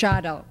encroaching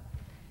shadow.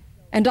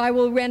 And I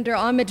will render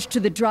homage to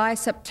the dry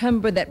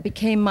September that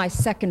became my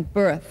second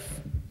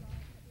birth.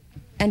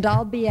 And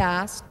I'll be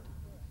asked,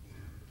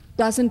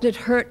 doesn't it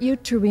hurt you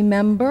to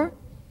remember?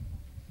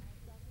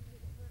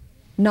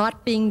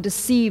 Not being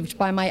deceived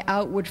by my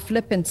outward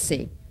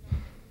flippancy,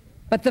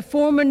 but the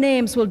former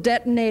names will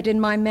detonate in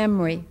my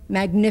memory,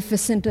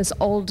 magnificent as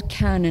old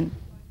cannon.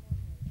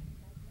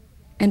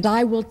 And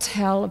I will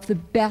tell of the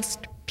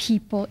best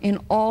people in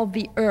all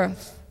the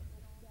earth,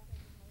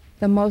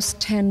 the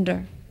most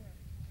tender,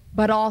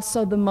 but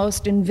also the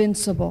most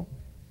invincible,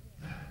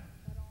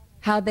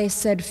 how they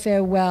said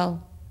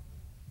farewell,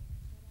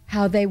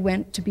 how they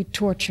went to be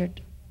tortured,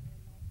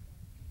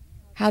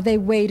 how they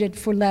waited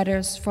for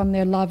letters from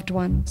their loved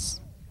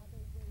ones.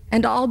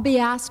 And I'll be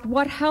asked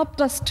what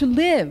helped us to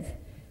live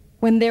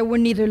when there were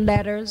neither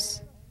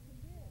letters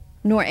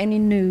nor any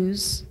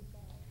news,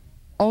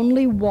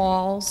 only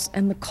walls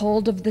and the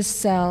cold of the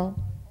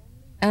cell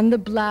and the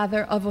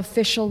blather of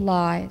official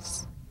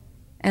lies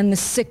and the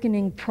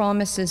sickening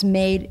promises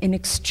made in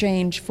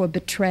exchange for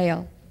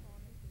betrayal.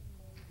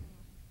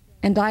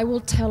 And I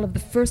will tell of the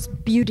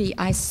first beauty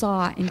I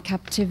saw in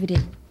captivity.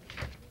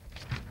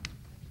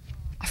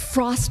 A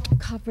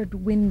frost-covered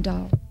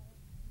window.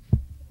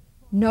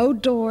 No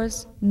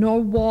doors,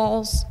 nor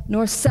walls,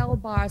 nor cell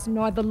bars,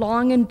 nor the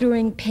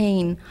long-enduring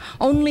pain.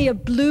 Only a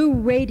blue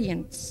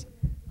radiance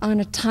on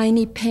a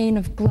tiny pane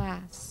of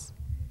glass.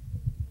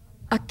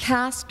 A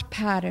cast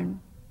pattern.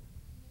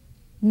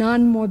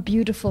 None more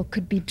beautiful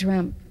could be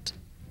dreamt.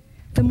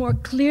 The more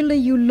clearly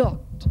you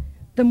looked,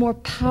 the more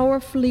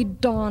powerfully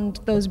dawned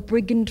those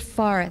brigand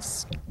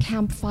forests,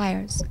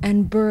 campfires,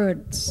 and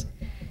birds.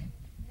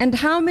 And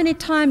how many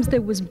times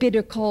there was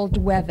bitter cold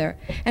weather,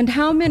 and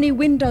how many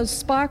windows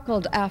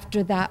sparkled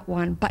after that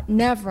one, but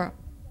never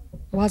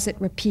was it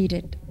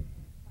repeated,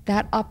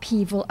 that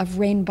upheaval of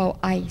rainbow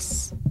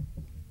ice.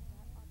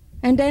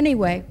 And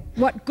anyway,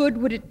 what good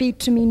would it be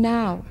to me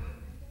now?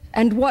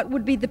 And what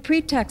would be the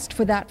pretext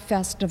for that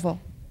festival?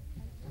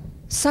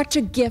 Such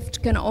a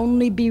gift can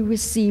only be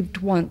received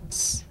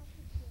once,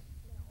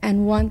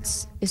 and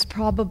once is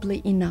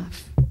probably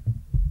enough.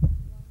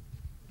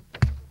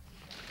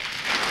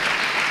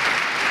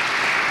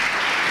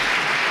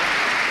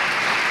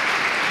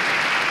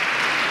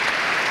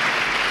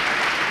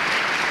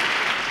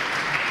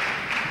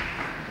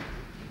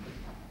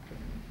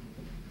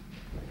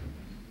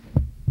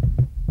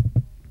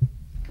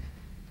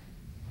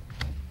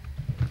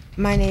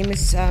 My name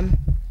is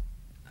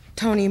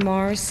Toni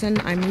Morrison.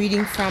 I'm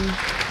reading from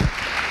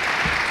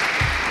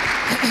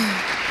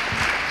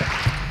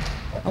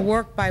a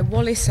work by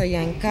Wole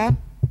Soyinka,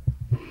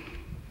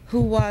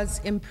 who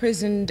was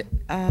imprisoned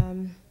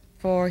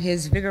for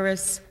his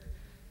vigorous,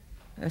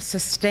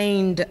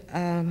 sustained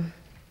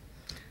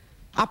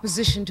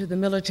opposition to the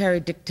military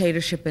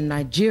dictatorship in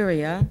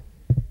Nigeria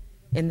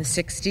in the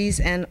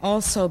 60s, and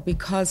also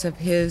because of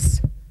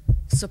his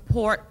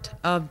support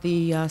of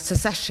the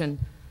secession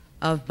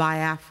of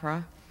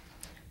Biafra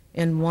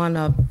in one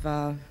of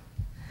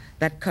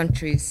that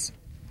country's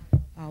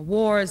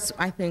wars,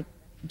 I think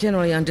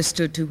generally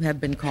understood to have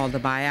been called the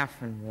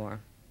Biafran War.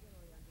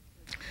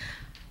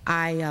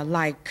 I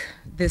like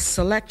this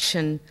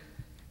selection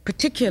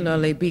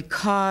particularly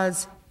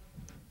because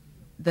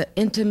the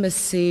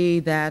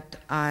intimacy that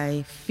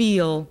I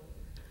feel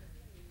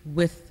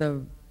with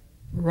the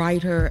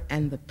writer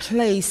and the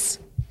place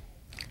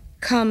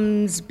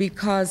comes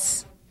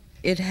because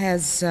it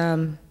has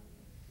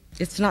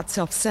it's not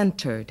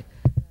self-centered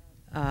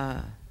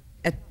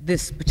at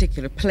this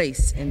particular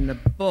place in the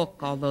book,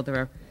 although there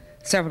are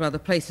several other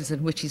places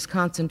in which he's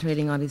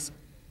concentrating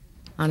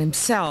on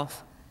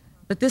himself.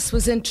 But this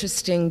was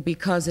interesting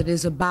because it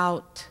is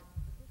about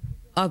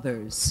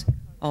others,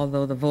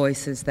 although the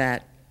voice is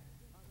that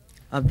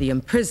of the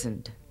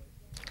imprisoned.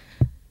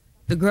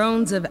 The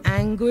groans of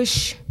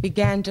anguish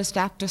began just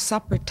after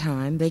supper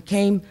time. They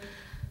came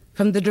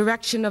from the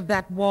direction of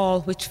that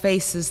wall which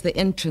faces the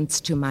entrance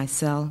to my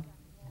cell.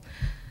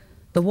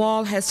 The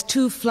wall has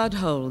 2 flood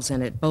holes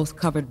in it, both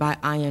covered by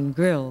iron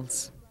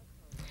grills.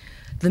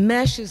 The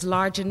mesh is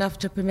large enough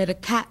to permit a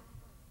cat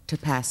to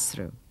pass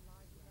through.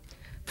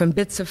 From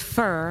bits of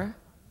fur,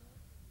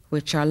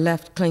 which are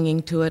left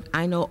clinging to it,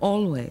 I know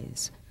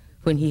always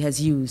when he has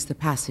used the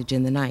passage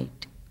in the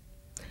night.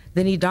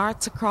 Then he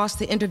darts across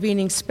the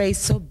intervening space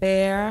so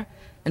bare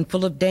and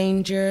full of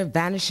danger,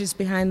 vanishes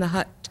behind the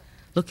hut,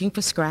 looking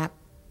for scrap.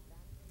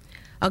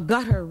 A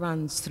gutter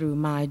runs through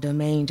my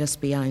domain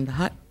just behind the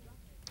hut.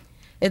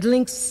 It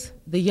links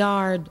the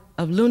yard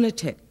of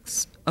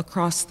lunatics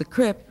across the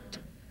crypt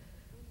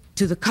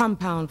to the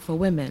compound for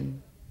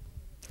women.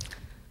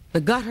 The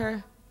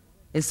gutter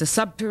is the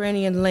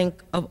subterranean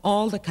link of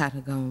all the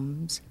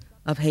catacombs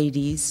of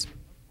Hades.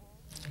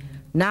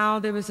 Now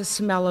there is a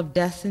smell of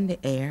death in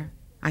the air.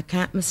 I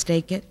can't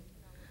mistake it.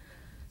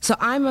 So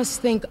I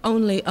must think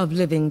only of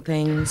living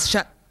things,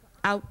 shut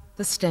out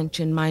the stench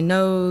in my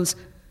nose,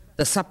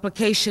 the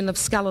supplication of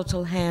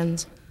skeletal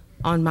hands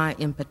on my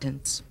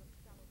impotence.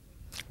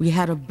 We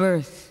had a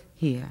birth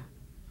here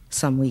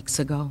some weeks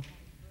ago.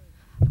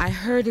 I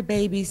heard a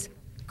baby's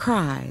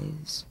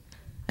cries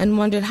and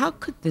wondered, how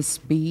could this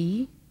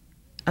be,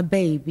 a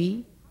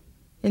baby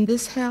in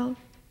this hell?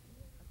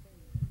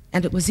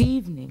 And it was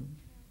evening,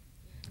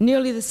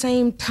 nearly the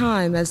same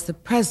time as the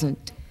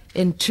present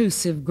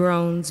intrusive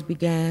groans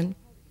began.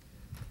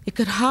 It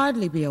could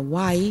hardly be a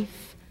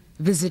wife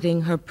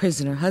visiting her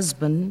prisoner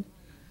husband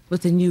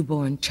with a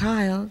newborn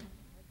child.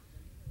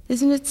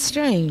 Isn't it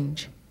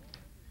strange?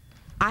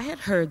 I had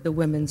heard the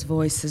women's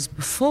voices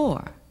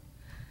before,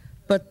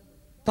 but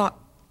thought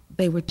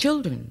they were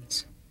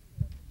children's.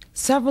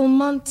 Several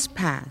months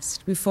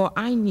passed before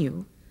I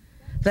knew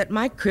that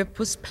my crypt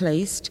was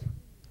placed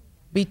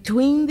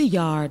between the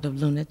yard of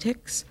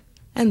lunatics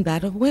and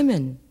that of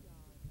women.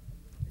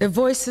 Their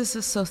voices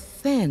are so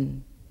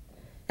thin,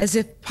 as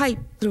if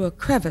piped through a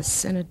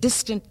crevice in a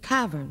distant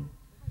cavern.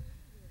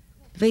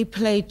 They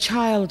play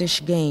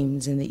childish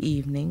games in the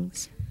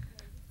evenings.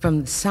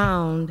 From the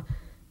sound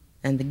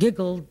and the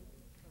giggle,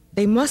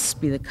 they must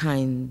be the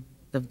kind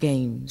of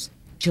games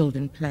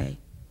children play.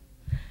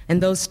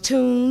 And those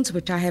tunes,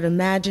 which I had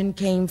imagined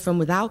came from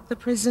without the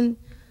prison,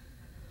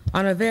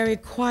 on a very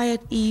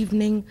quiet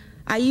evening,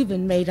 I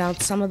even made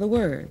out some of the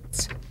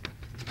words.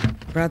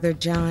 Brother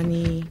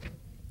Johnny,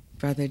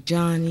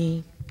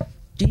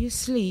 do you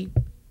sleep?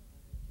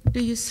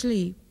 Do you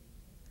sleep?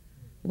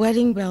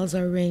 Wedding bells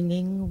are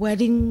ringing,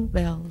 wedding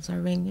bells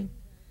are ringing.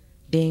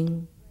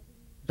 Ding,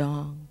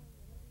 dong,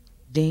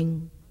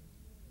 ding.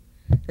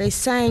 They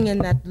sang in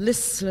that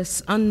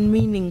listless,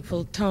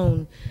 unmeaningful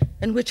tone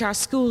in which our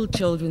school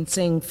children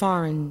sing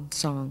foreign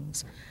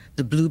songs.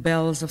 The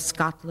bluebells of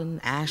Scotland,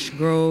 Ash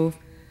Grove,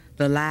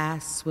 the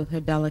lass with her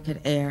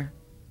delicate air,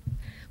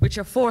 which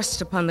are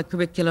forced upon the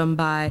curriculum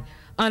by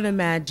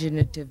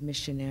unimaginative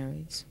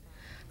missionaries.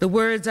 The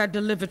words are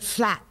delivered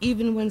flat,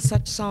 even when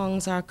such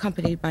songs are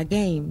accompanied by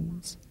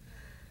games.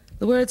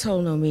 The words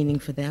hold no meaning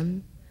for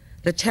them.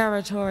 The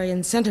territory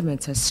and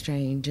sentiments are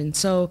strange, and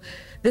so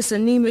this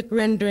anemic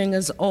rendering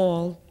is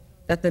all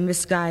that the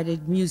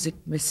misguided music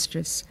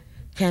mistress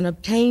can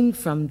obtain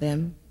from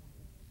them.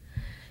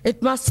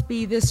 It must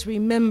be this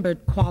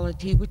remembered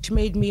quality which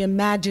made me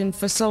imagine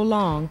for so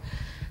long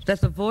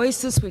that the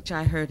voices which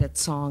I heard at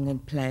song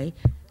and play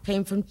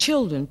came from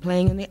children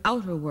playing in the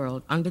outer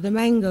world under the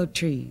mango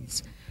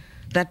trees.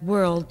 That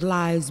world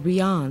lies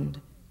beyond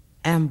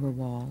Amber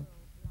Wall.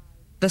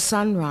 The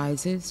sun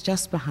rises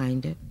just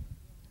behind it.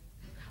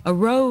 A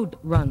road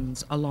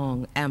runs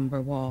along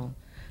Amber Wall,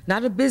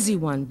 not a busy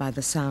one by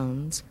the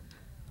sounds,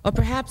 or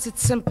perhaps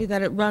it's simply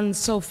that it runs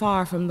so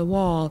far from the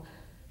wall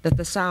that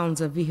the sounds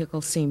of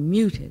vehicles seem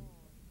muted.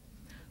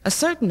 A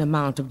certain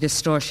amount of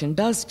distortion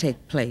does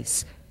take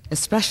place,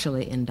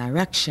 especially in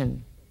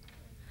direction.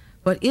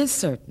 What is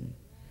certain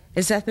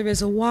is that there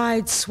is a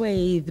wide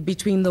swathe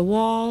between the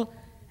wall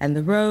and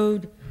the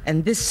road,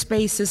 and this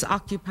space is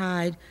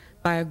occupied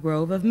by a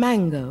grove of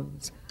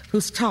mangoes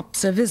whose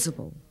tops are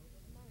visible.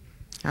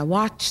 I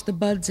watch the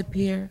buds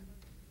appear,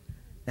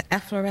 the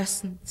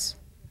efflorescence,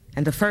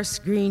 and the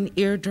first green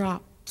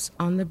eardrops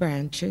on the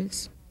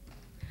branches.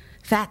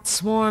 Fat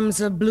swarms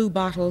of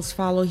bluebottles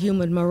follow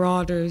human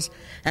marauders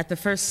at the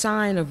first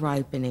sign of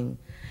ripening,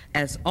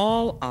 as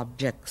all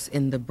objects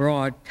in the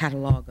broad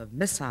catalog of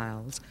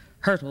missiles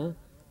hurtle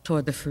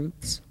toward the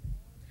fruits.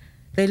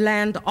 They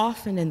land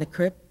often in the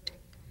crypt,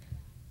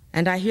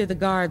 and I hear the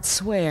guards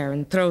swear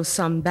and throw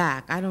some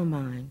back. I don't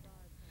mind.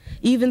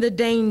 Even the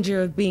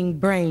danger of being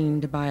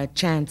brained by a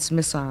chance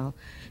missile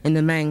in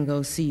the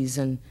mango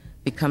season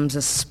becomes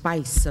a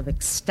spice of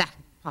ecstatic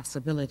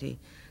possibility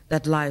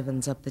that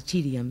livens up the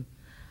tedium.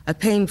 A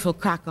painful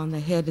crack on the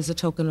head is a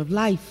token of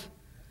life,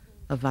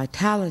 of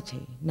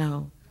vitality.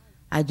 No,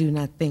 I do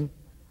not think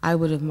I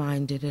would have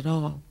minded at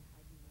all.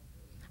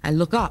 I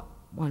look up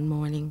one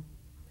morning,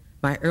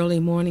 my early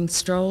morning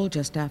stroll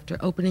just after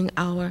opening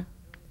hour,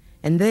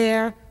 and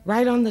there,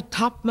 right on the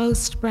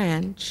topmost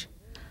branch,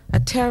 a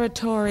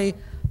territory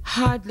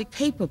hardly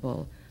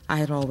capable, I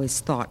had always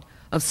thought,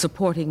 of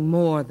supporting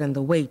more than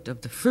the weight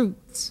of the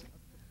fruits,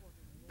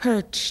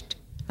 perched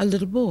a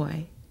little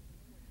boy,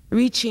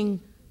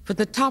 reaching for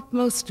the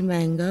topmost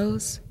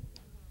mangoes.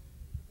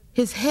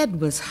 His head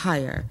was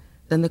higher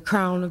than the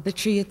crown of the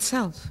tree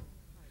itself.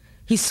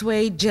 He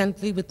swayed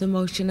gently with the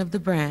motion of the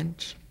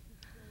branch.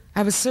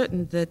 I was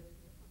certain that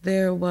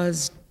there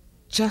was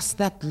just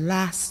that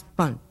last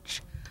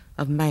bunch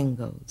of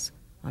mangoes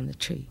on the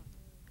tree.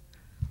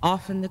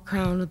 Often the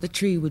crown of the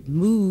tree would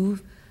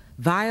move,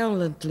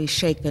 violently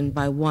shaken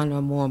by one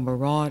or more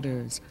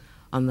marauders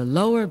on the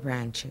lower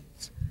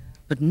branches,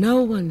 but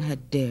no one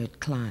had dared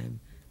climb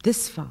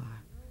this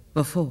far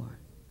before.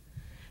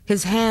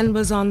 His hand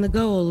was on the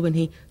goal when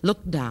he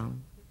looked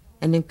down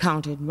and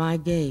encountered my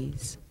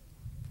gaze.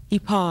 He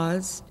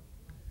paused.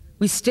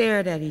 We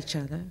stared at each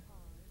other.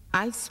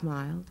 I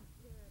smiled,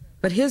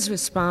 but his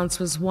response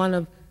was one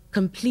of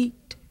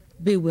complete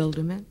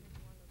bewilderment.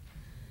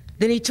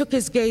 Then he took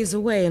his gaze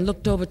away and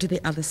looked over to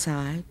the other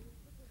side.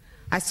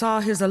 I saw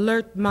his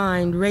alert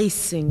mind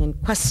racing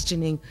and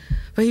questioning,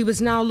 for he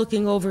was now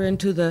looking over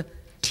into the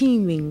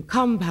teeming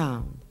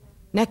compound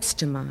next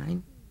to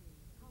mine.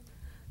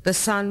 The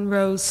sun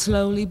rose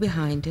slowly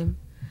behind him,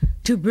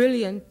 too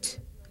brilliant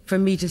for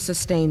me to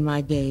sustain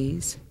my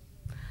gaze.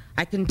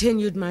 I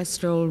continued my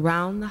stroll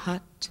round the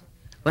hut.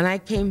 When I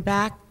came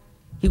back,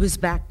 he was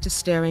back to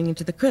staring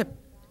into the crypt.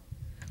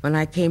 When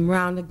I came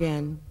round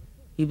again,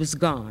 he was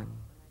gone,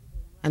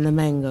 and the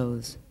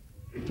mangoes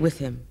with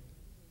him.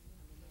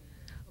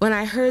 When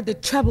I heard the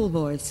treble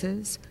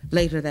voices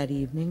later that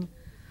evening,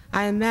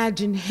 I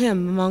imagined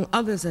him, among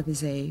others of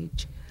his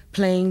age,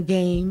 playing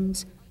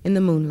games in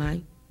the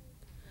moonlight.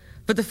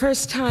 For the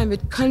first time,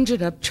 it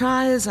conjured up,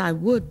 try as I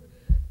would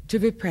to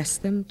repress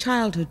them,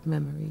 childhood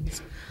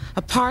memories,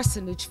 a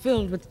parsonage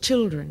filled with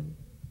children.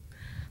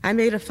 I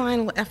made a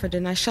final effort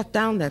and I shut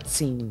down that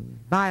scene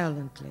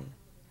violently.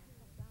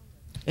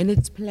 In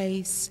its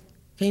place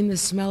came the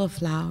smell of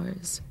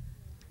flowers,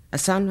 a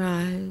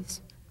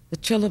sunrise, the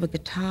trill of a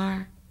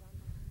guitar,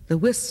 the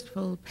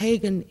wistful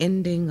pagan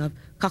ending of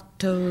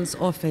Cocteau's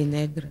Orphée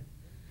Nègre,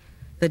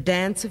 the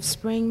dance of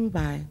spring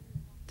by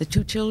the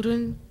two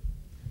children,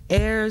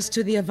 heirs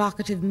to the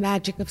evocative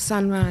magic of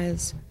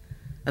sunrise,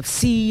 of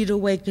seed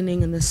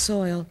awakening in the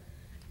soil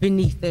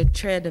beneath their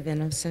tread of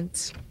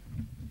innocence.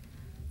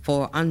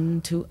 For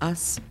unto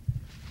us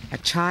a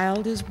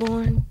child is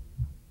born.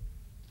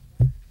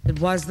 It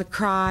was the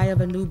cry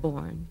of a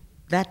newborn,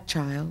 that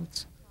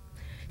child's.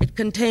 It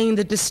contained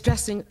the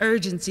distressing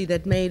urgency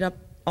that made up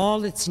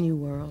all its new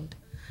world,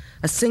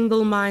 a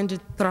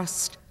single-minded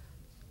thrust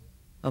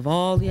of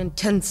all the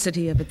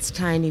intensity of its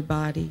tiny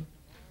body.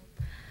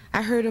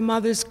 I heard a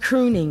mother's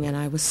crooning, and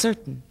I was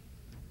certain.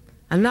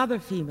 Another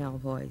female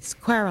voice,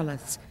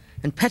 querulous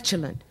and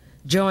petulant,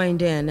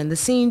 joined in, and the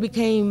scene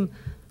became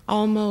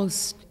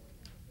almost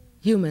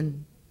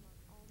human.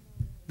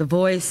 The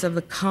voice of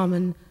the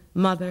common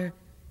mother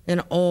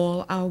in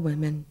all our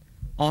women,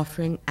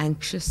 offering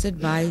anxious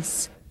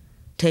advice,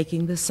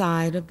 taking the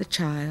side of the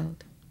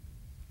child.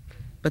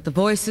 But the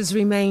voices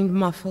remained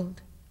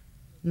muffled,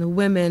 and the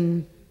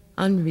women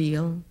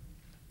unreal.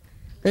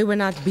 They were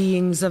not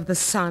beings of the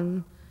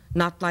sun,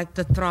 not like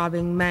the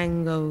throbbing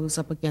mangoes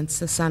up against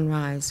the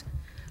sunrise.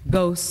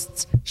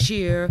 Ghosts,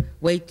 sheer,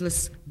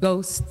 weightless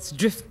ghosts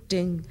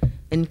drifting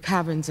in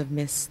caverns of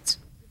mists.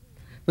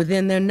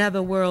 Within their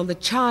netherworld, the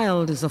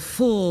child is a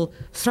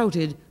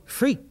full-throated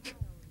freak,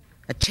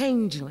 a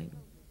changeling.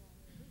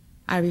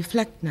 I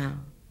reflect now,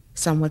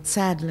 somewhat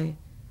sadly,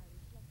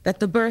 that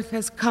the birth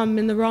has come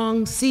in the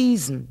wrong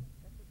season.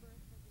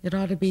 It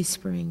ought to be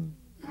spring.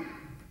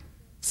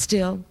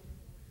 Still,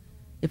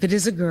 if it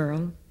is a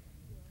girl,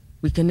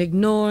 we can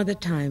ignore the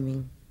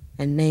timing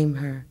and name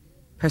her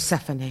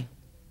Persephone.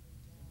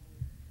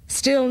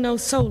 Still no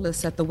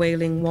solace at the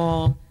Wailing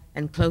Wall,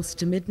 and close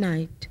to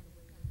midnight,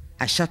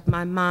 I shut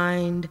my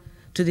mind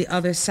to the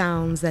other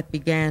sounds that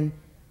began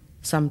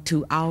some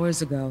 2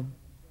 hours ago,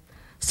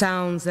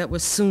 sounds that were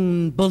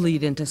soon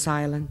bullied into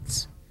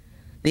silence.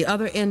 The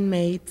other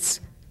inmates,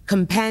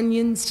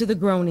 companions to the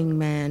groaning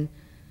man,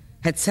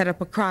 had set up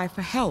a cry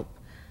for help.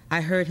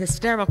 I heard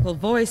hysterical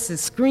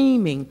voices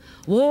screaming,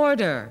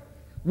 "Warder!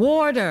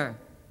 Warder!"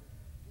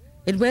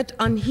 It went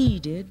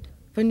unheeded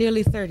for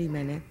nearly 30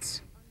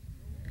 minutes.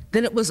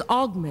 Then it was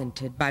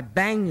augmented by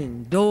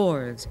banging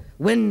doors,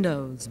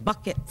 windows,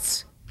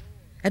 buckets.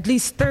 At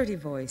least 30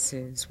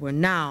 voices were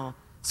now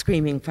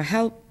screaming for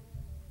help.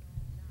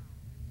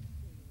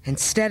 And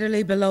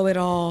steadily below it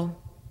all,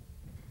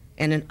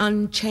 in an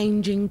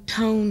unchanging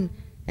tone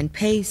and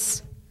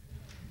pace,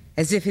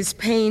 as if his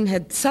pain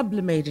had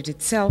sublimated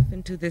itself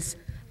into this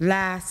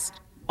last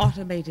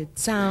automated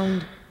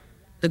sound,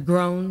 the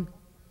groan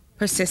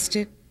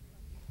persisted.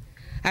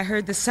 I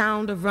heard the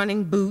sound of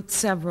running boots,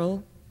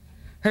 several,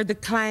 heard the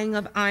clang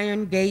of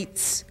iron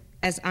gates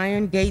as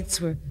iron gates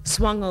were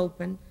swung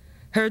open,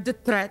 heard the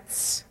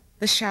threats,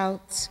 the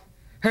shouts,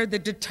 heard the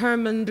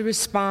determined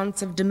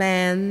response of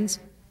demands,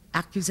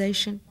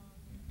 accusation,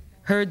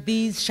 heard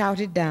these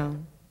shouted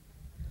down,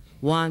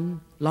 one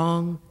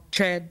long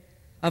tread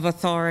of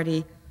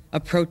authority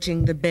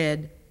approaching the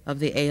bed of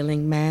the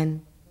ailing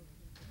man.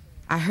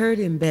 I heard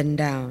him bend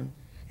down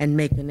and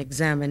make an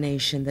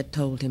examination that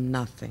told him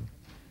nothing.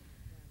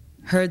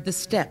 Heard the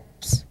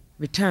steps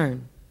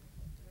return.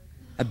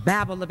 A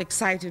babble of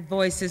excited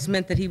voices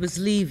meant that he was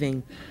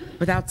leaving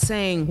without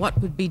saying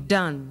what would be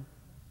done,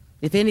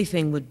 if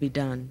anything would be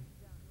done.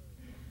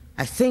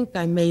 I think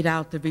I made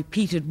out the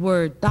repeated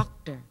word,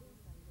 "Doctor."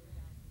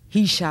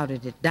 He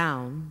shouted it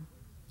down,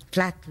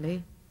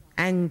 flatly,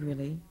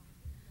 angrily.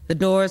 The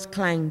doors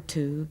clanged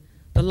to,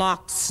 the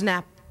locks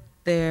snapped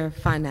their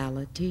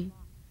finality,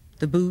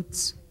 the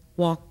boots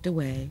walked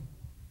away.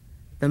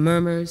 The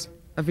murmurs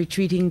of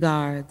retreating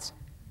guards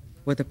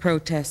were the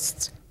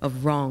protests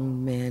of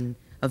wronged men,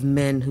 of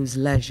men whose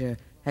leisure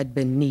had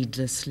been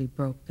needlessly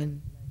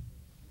broken.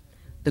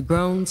 The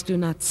groans do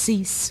not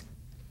cease,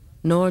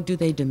 nor do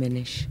they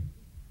diminish.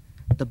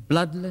 The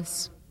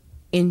bloodless,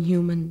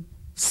 inhuman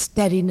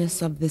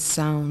steadiness of this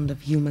sound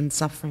of human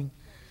suffering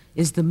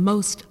is the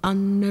most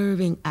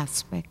unnerving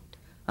aspect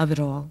of it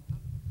all.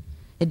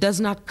 It does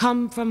not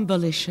come from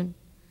volition,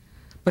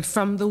 but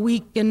from the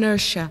weak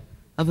inertia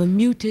of a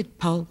muted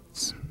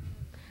pulse,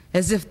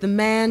 as if the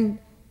man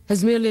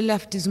has merely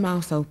left his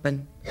mouth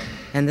open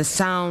and the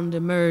sound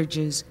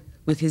emerges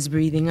with his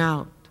breathing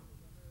out.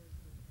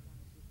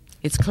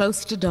 It's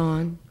close to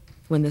dawn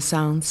when the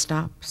sound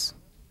stops.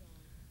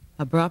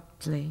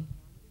 Abruptly,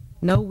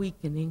 no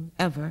weakening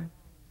ever,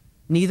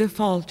 neither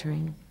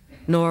faltering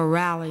nor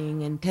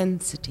rallying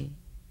intensity.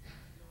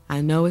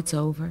 I know it's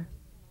over.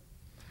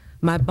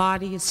 My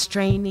body is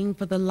straining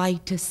for the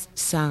lightest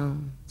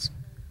sounds.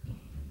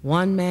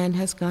 One man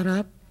has got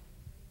up.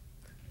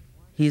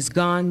 He's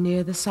gone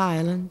near the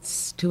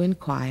silence to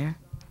inquire.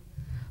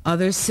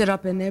 Others sit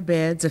up in their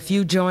beds. A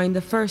few join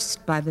the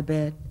first by the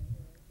bed.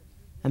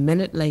 A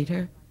minute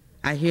later,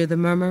 I hear the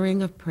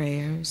murmuring of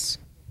prayers.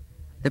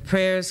 The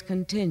prayers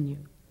continue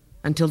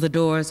until the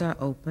doors are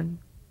open.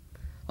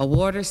 A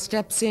warder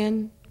steps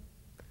in,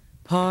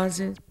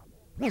 pauses.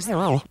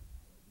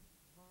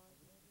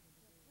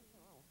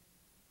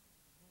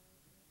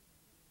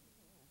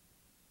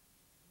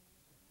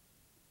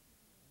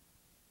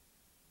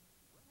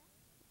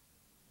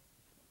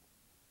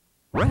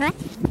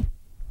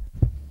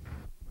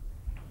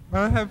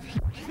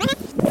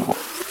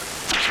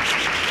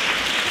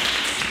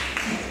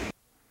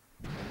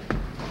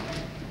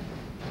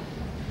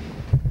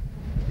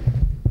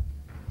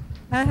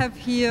 I have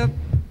here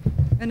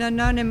an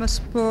anonymous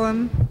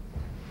poem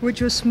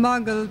which was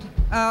smuggled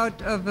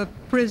out of a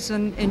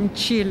prison in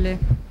Chile.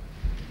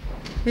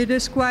 It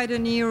is quite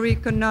an eerie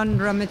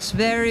conundrum. It's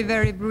very,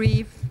 very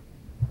brief.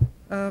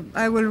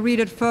 I will read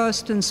it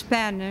first in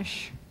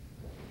Spanish.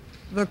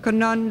 The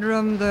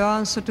conundrum, the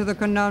answer to the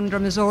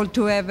conundrum is all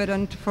too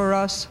evident for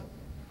us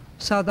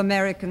South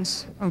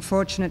Americans,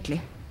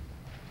 unfortunately.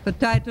 The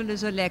title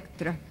is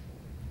Electra.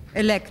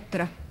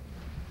 Electra.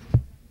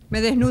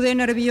 Me desnudé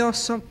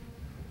nervioso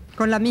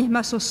con la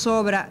misma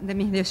zozobra de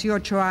mis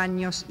 18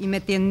 años y me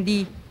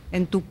tendí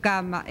en tu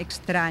cama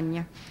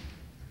extraña.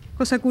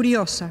 Cosa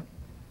curiosa,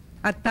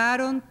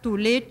 ataron tu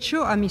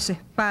lecho a mis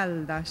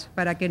espaldas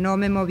para que no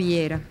me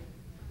moviera.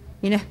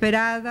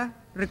 Inesperada,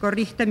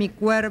 recorriste mi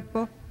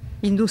cuerpo,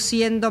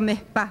 induciéndome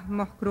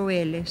espasmos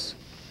crueles.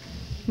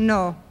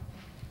 No,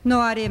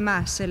 no haré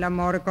más el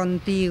amor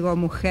contigo,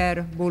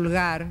 mujer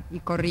vulgar y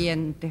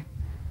corriente.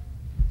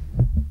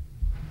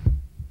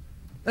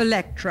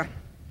 Electra.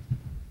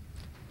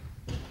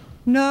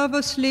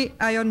 Nervously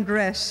I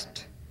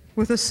undressed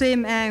with the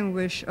same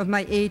anguish of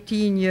my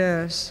 18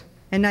 years,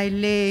 and I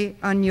lay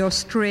on your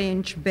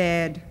strange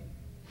bed.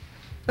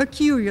 A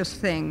curious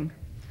thing.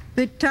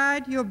 They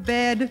tied your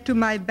bed to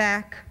my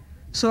back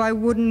so I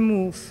wouldn't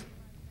move.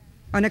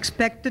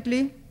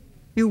 Unexpectedly,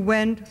 you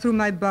went through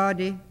my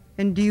body,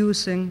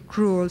 inducing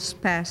cruel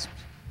spasms.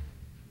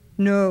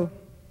 No,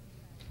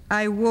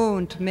 I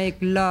won't make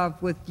love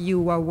with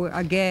you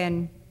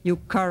again, you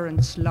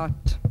current slut.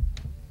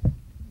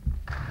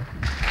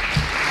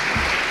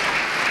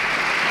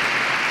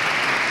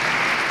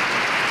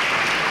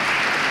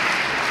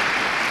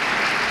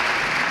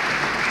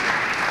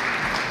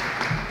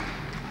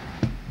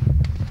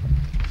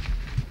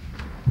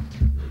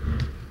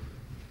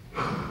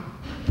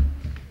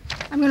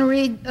 I'm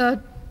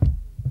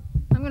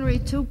going to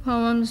read two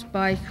poems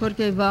by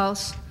Jorge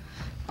Valls,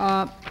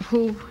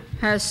 who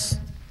has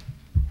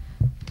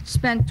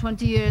spent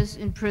 20 years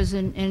in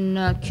prison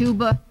in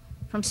Cuba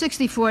from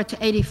 64 to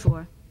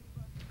 84.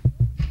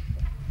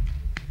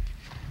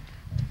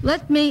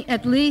 Let me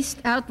at least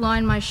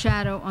outline my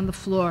shadow on the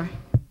floor.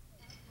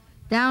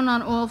 Down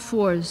on all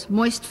fours,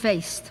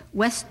 moist-faced,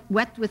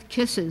 wet with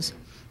kisses,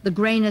 the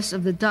grayness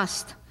of the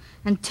dust,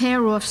 and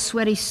tear off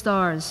sweaty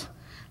stars,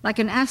 like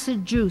an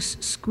acid juice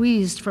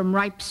squeezed from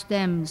ripe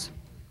stems.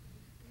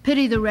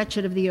 Pity the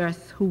wretched of the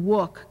earth who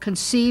walk,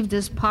 conceived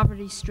as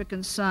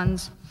poverty-stricken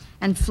sons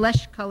and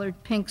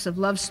flesh-colored pinks of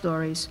love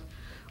stories,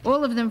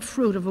 all of them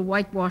fruit of a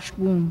whitewashed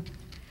womb,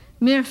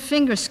 mere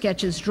finger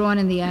sketches drawn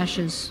in the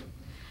ashes.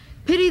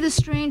 Pity the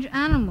strange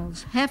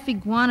animals, half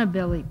iguana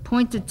belly,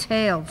 pointed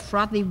tail,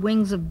 frothy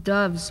wings of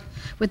doves,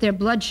 with their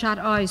bloodshot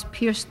eyes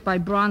pierced by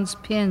bronze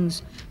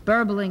pins,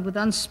 burbling with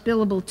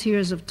unspillable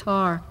tears of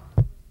tar.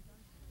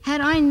 Had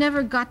I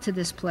never got to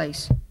this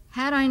place,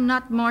 had I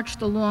not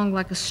marched along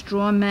like a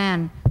straw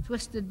man,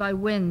 twisted by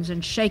winds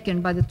and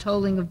shaken by the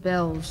tolling of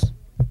bells.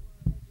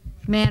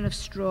 Man of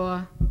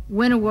straw,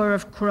 winnower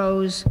of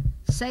crows,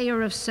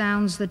 sayer of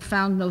sounds that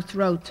found no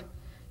throat,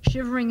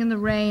 shivering in the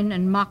rain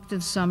and mocked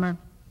in summer,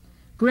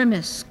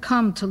 grimace,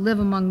 come to live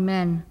among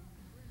men.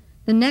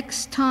 The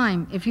next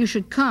time, if you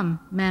should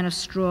come, man of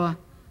straw,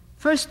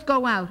 first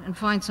go out and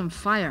find some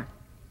fire.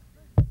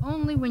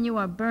 Only when you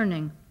are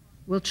burning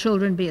will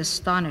children be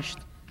astonished,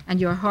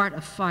 and your heart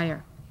of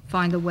fire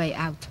find a way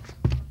out.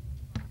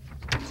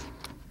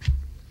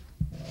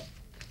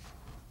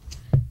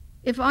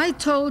 If I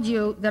told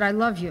you that I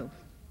love you,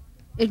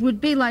 it would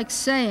be like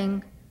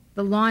saying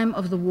the lime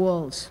of the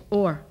walls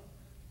or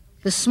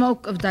the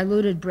smoke of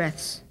diluted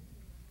breaths.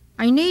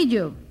 I need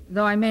you,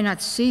 though I may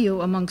not see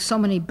you among so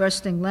many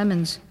bursting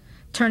lemons,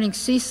 turning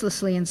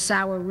ceaselessly in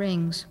sour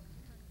rings.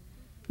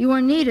 You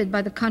are needed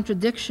by the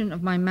contradiction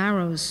of my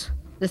marrows,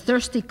 the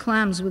thirsty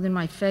clams within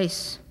my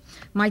face,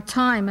 my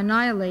time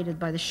annihilated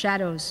by the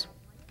shadows.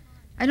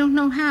 I don't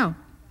know how.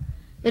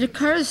 It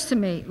occurs to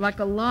me like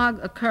a log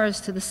occurs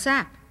to the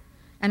sap,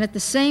 and at the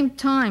same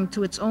time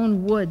to its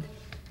own wood,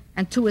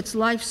 and to its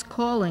life's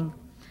calling,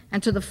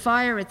 and to the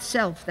fire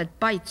itself that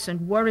bites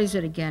and worries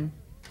it again.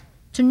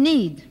 To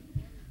need,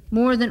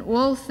 more than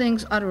all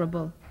things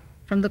utterable,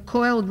 from the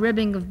coiled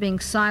ribbing of being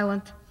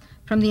silent,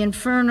 from the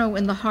inferno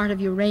in the heart of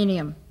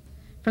uranium,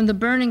 from the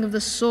burning of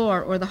the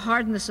sore or the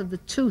hardness of the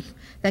tooth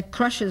that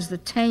crushes the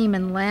tame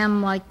and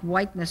lamb-like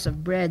whiteness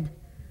of bread,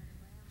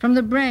 from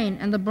the brain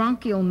and the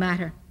bronchial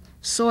matter,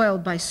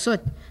 soiled by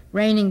soot,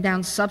 raining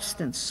down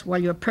substance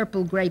while your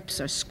purple grapes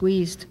are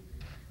squeezed.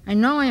 I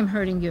know I am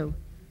hurting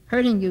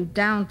you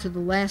down to the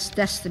last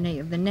destiny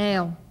of the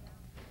nail.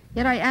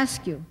 Yet I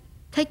ask you,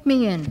 take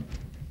me in,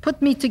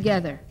 put me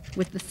together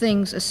with the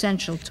things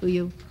essential to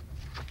you.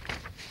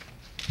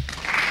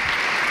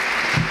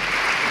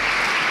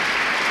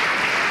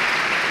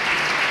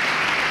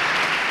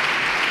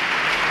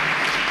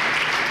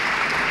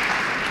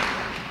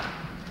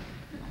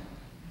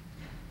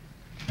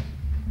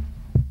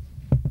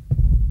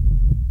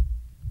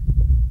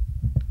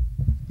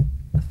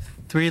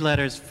 Three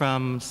letters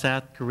from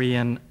South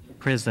Korean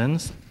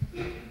prisons.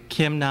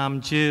 Kim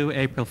Nam-ju,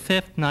 April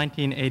 5th,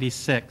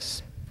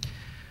 1986.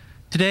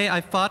 Today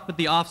I fought with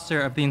the officer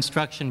of the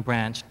instruction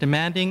branch,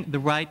 demanding the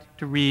right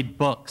to read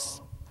books.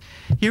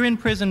 Here in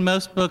prison,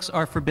 most books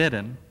are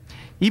forbidden.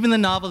 Even the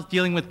novels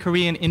dealing with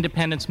Korean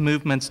independence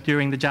movements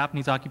during the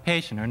Japanese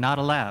occupation are not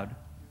allowed.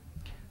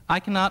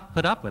 I cannot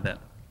put up with it.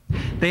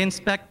 They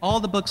inspect all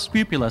the books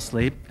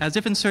scrupulously, as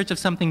if in search of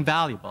something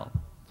valuable.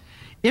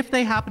 If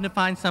they happen to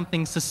find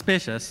something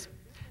suspicious,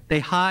 they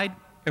hide,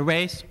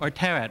 erase, or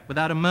tear it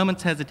without a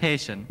moment's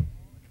hesitation.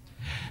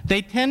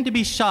 They tend to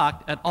be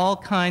shocked at all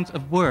kinds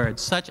of words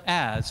such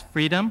as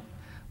freedom,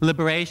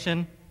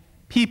 liberation,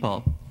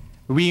 people,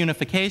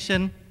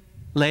 reunification,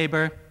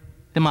 labor,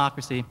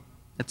 democracy,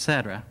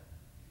 etc.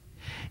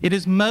 It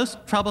is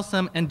most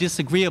troublesome and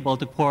disagreeable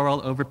to quarrel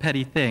over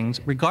petty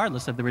things,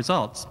 regardless of the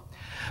results.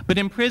 But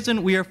in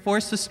prison, we are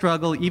forced to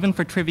struggle even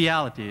for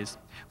trivialities,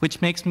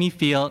 which makes me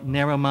feel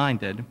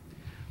narrow-minded.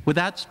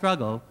 Without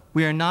struggle,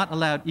 we are not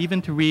allowed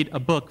even to read a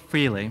book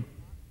freely.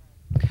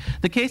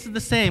 The case is the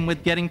same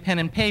with getting pen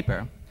and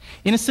paper.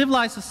 In a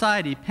civilized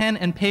society, pen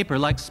and paper,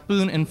 like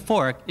spoon and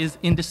fork, is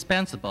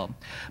indispensable.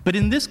 But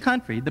in this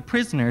country, the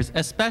prisoners,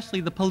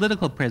 especially the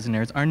political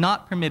prisoners, are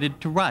not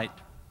permitted to write.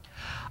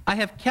 I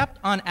have kept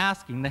on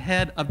asking the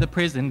head of the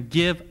prison,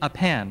 give a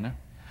pen.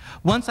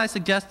 Once I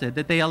suggested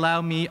that they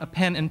allow me a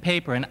pen and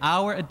paper an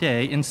hour a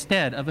day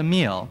instead of a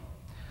meal.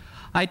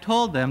 I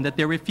told them that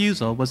their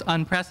refusal was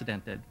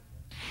unprecedented.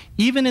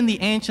 Even in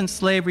the ancient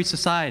slavery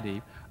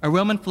society, a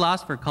Roman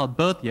philosopher called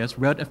Boethius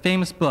wrote a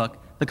famous book,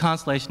 The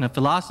Consolation of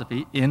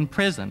Philosophy, in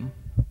prison.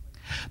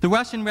 The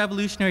Russian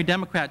revolutionary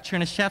democrat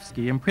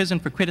Chernyshevsky,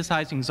 imprisoned for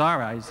criticizing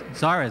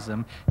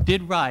Tsarism,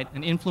 did write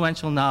an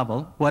influential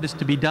novel, What is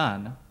to be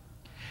Done?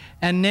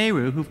 And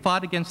Nehru, who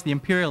fought against the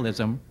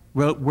imperialism,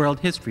 wrote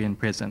world history in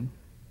prison.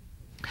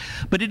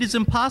 But it is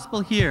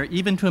impossible here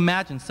even to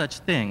imagine such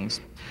things.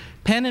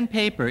 Pen and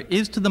paper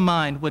is to the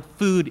mind what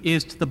food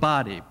is to the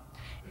body.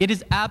 It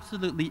is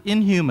absolutely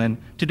inhuman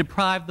to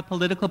deprive the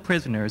political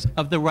prisoners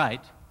of the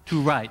right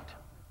to write.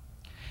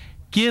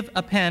 Give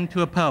a pen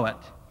to a poet.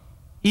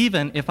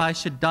 Even if I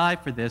should die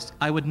for this,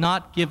 I would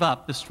not give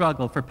up the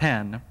struggle for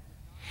pen.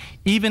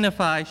 Even if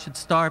I should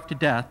starve to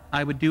death,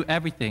 I would do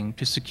everything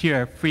to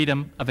secure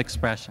freedom of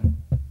expression.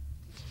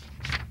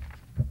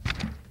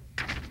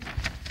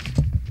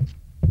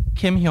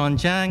 Kim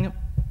Hyun-jang,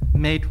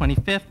 May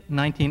 25th,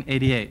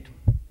 1988.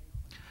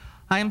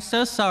 I am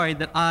so sorry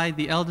that I,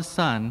 the eldest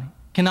son,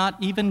 cannot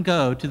even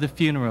go to the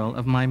funeral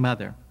of my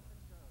mother.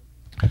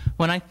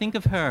 When I think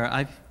of her,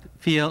 I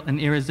feel an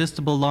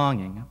irresistible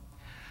longing.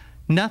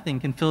 Nothing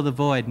can fill the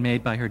void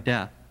made by her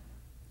death.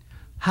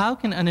 How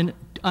can an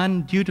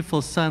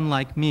undutiful son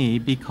like me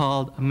be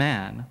called a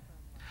man?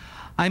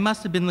 I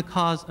must have been the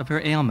cause of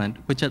her ailment,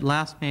 which at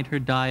last made her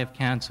die of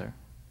cancer.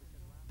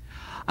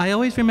 I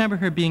always remember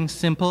her being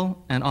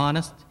simple and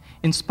honest,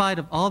 in spite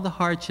of all the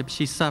hardships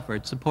she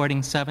suffered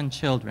supporting 7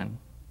 children.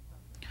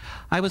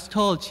 I was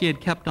told she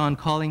had kept on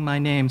calling my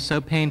name so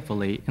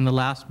painfully in the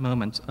last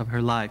moments of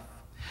her life,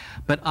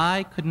 but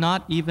I could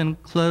not even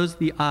close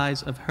the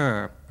eyes of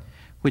her,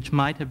 which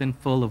might have been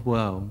full of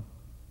woe.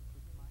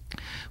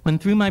 When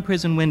through my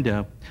prison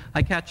window,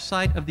 I catch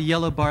sight of the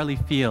yellow barley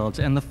fields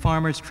and the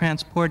farmers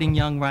transporting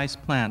young rice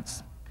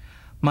plants,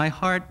 my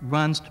heart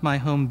runs to my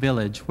home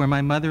village, where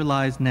my mother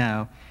lies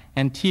now,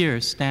 and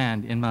tears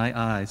stand in my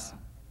eyes.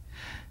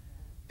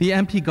 The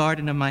empty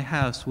garden of my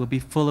house will be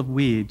full of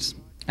weeds,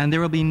 and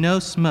there will be no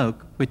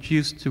smoke which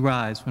used to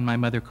rise when my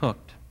mother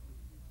cooked.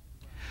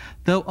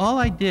 Though all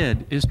I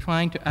did is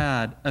trying to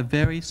add a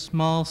very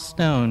small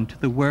stone to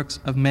the works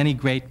of many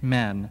great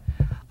men,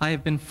 I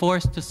have been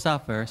forced to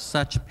suffer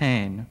such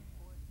pain.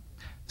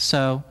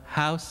 So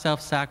how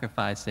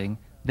self-sacrificing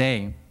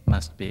they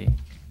must be.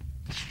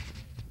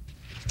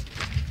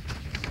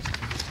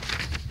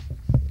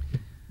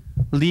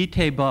 Lee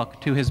Tae-bok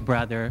to his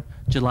brother,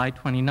 July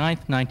 29,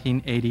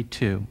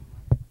 1982.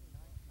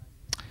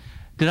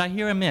 Did I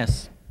hear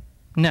amiss?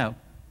 No,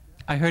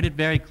 I heard it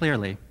very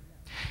clearly.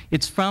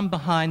 It's from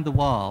behind the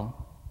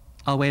wall.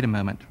 I'll wait a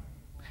moment.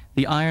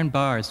 The iron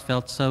bars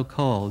felt so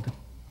cold.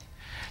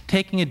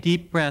 Taking a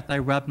deep breath, I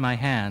rubbed my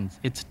hands.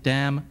 It's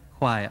damn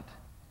quiet.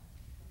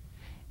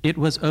 It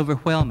was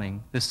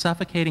overwhelming, the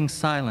suffocating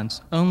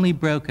silence only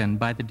broken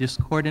by the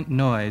discordant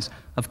noise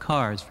of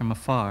cars from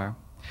afar.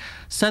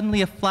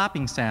 Suddenly a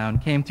flapping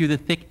sound came through the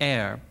thick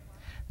air.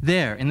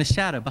 There, in the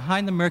shadow,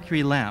 behind the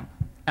mercury lamp,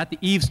 at the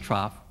eaves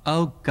trough,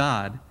 oh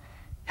God,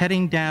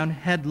 heading down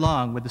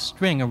headlong with a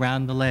string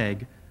around the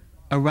leg,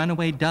 a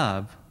runaway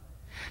dove.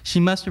 She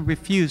must have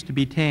refused to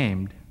be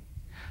tamed.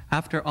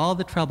 After all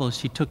the trouble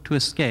she took to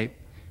escape,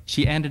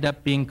 she ended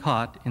up being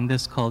caught in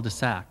this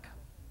cul-de-sac.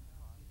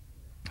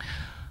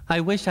 I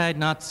wish I had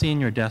not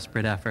seen your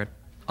desperate effort.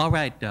 All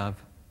right,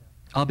 dove,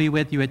 I'll be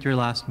with you at your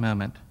last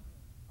moment.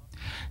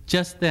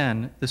 Just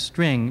then, the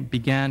string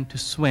began to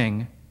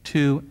swing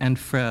to and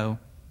fro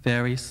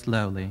very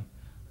slowly.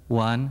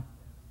 1,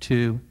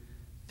 2,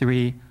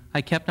 3.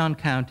 I kept on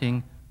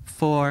counting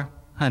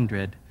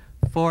 400.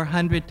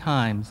 400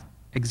 times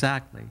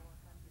exactly.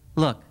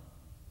 Look,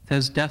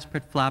 those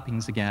desperate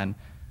flappings again,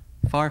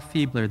 far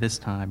feebler this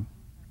time.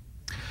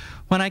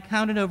 When I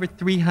counted over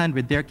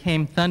 300, there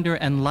came thunder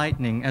and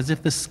lightning as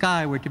if the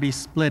sky were to be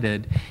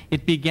splitted.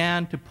 It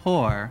began to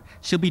pour.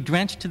 She'll be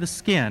drenched to the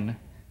skin.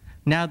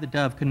 Now the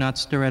dove could not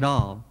stir at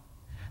all.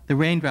 The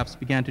raindrops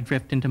began to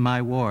drift into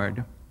my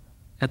ward.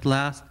 At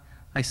last,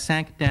 I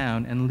sank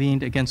down and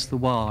leaned against the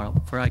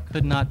wall, for I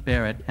could not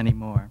bear it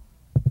anymore.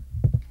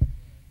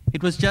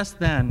 It was just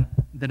then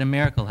that a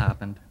miracle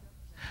happened.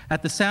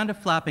 At the sound of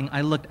flapping,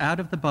 I looked out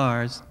of the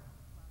bars,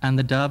 and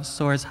the dove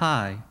soars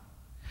high.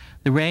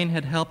 The rain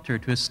had helped her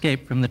to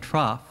escape from the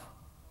trough.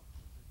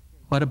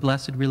 What a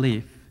blessed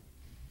relief.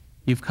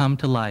 You've come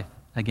to life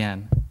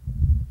again.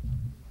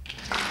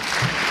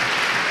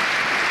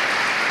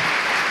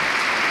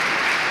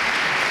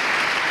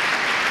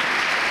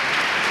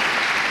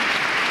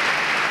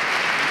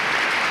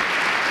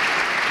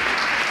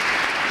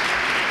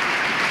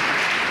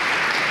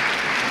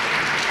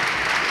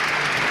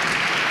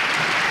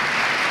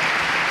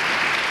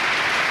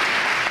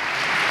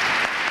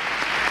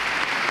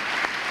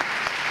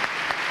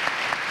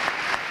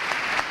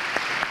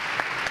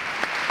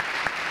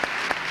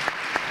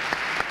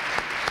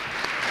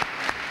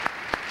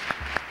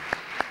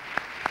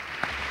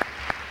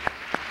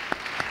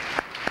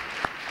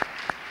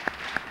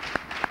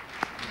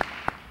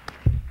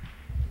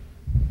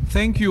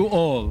 Thank you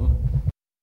all